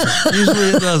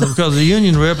it doesn't. Because the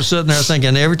union rep is sitting there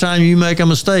thinking, every time you make a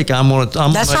mistake, I'm going to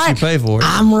make you pay for it.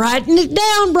 I'm writing it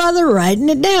down, brother. Writing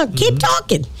it down. Keep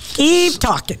talking. Keep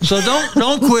talking. So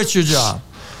don't quit your job.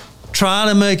 Try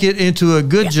to make it into a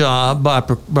good job by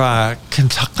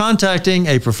contacting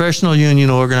a professional union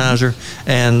organizer,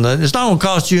 and it's not going to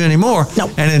cost you any more.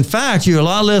 Nope. And in fact, you're a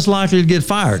lot less likely to get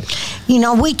fired.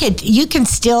 You can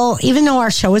still, even though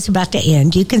our show is about to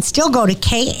end, you can still go to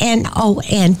KNON.org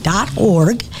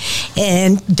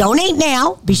and donate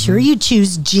now. Be sure you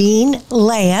choose Gene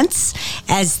Lance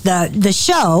as the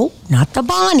show, not the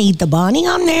Bonnie. The Bonnie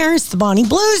on there is the Bonnie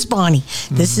Blues Bonnie.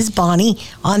 This is Bonnie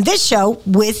on this show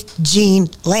with Gene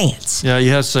Lance. Yeah,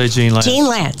 you have to say Gene Lance. Gene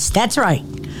Lance, that's right.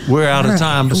 We're out of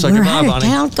time, but say goodbye, Bonnie.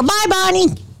 Goodbye, Bonnie.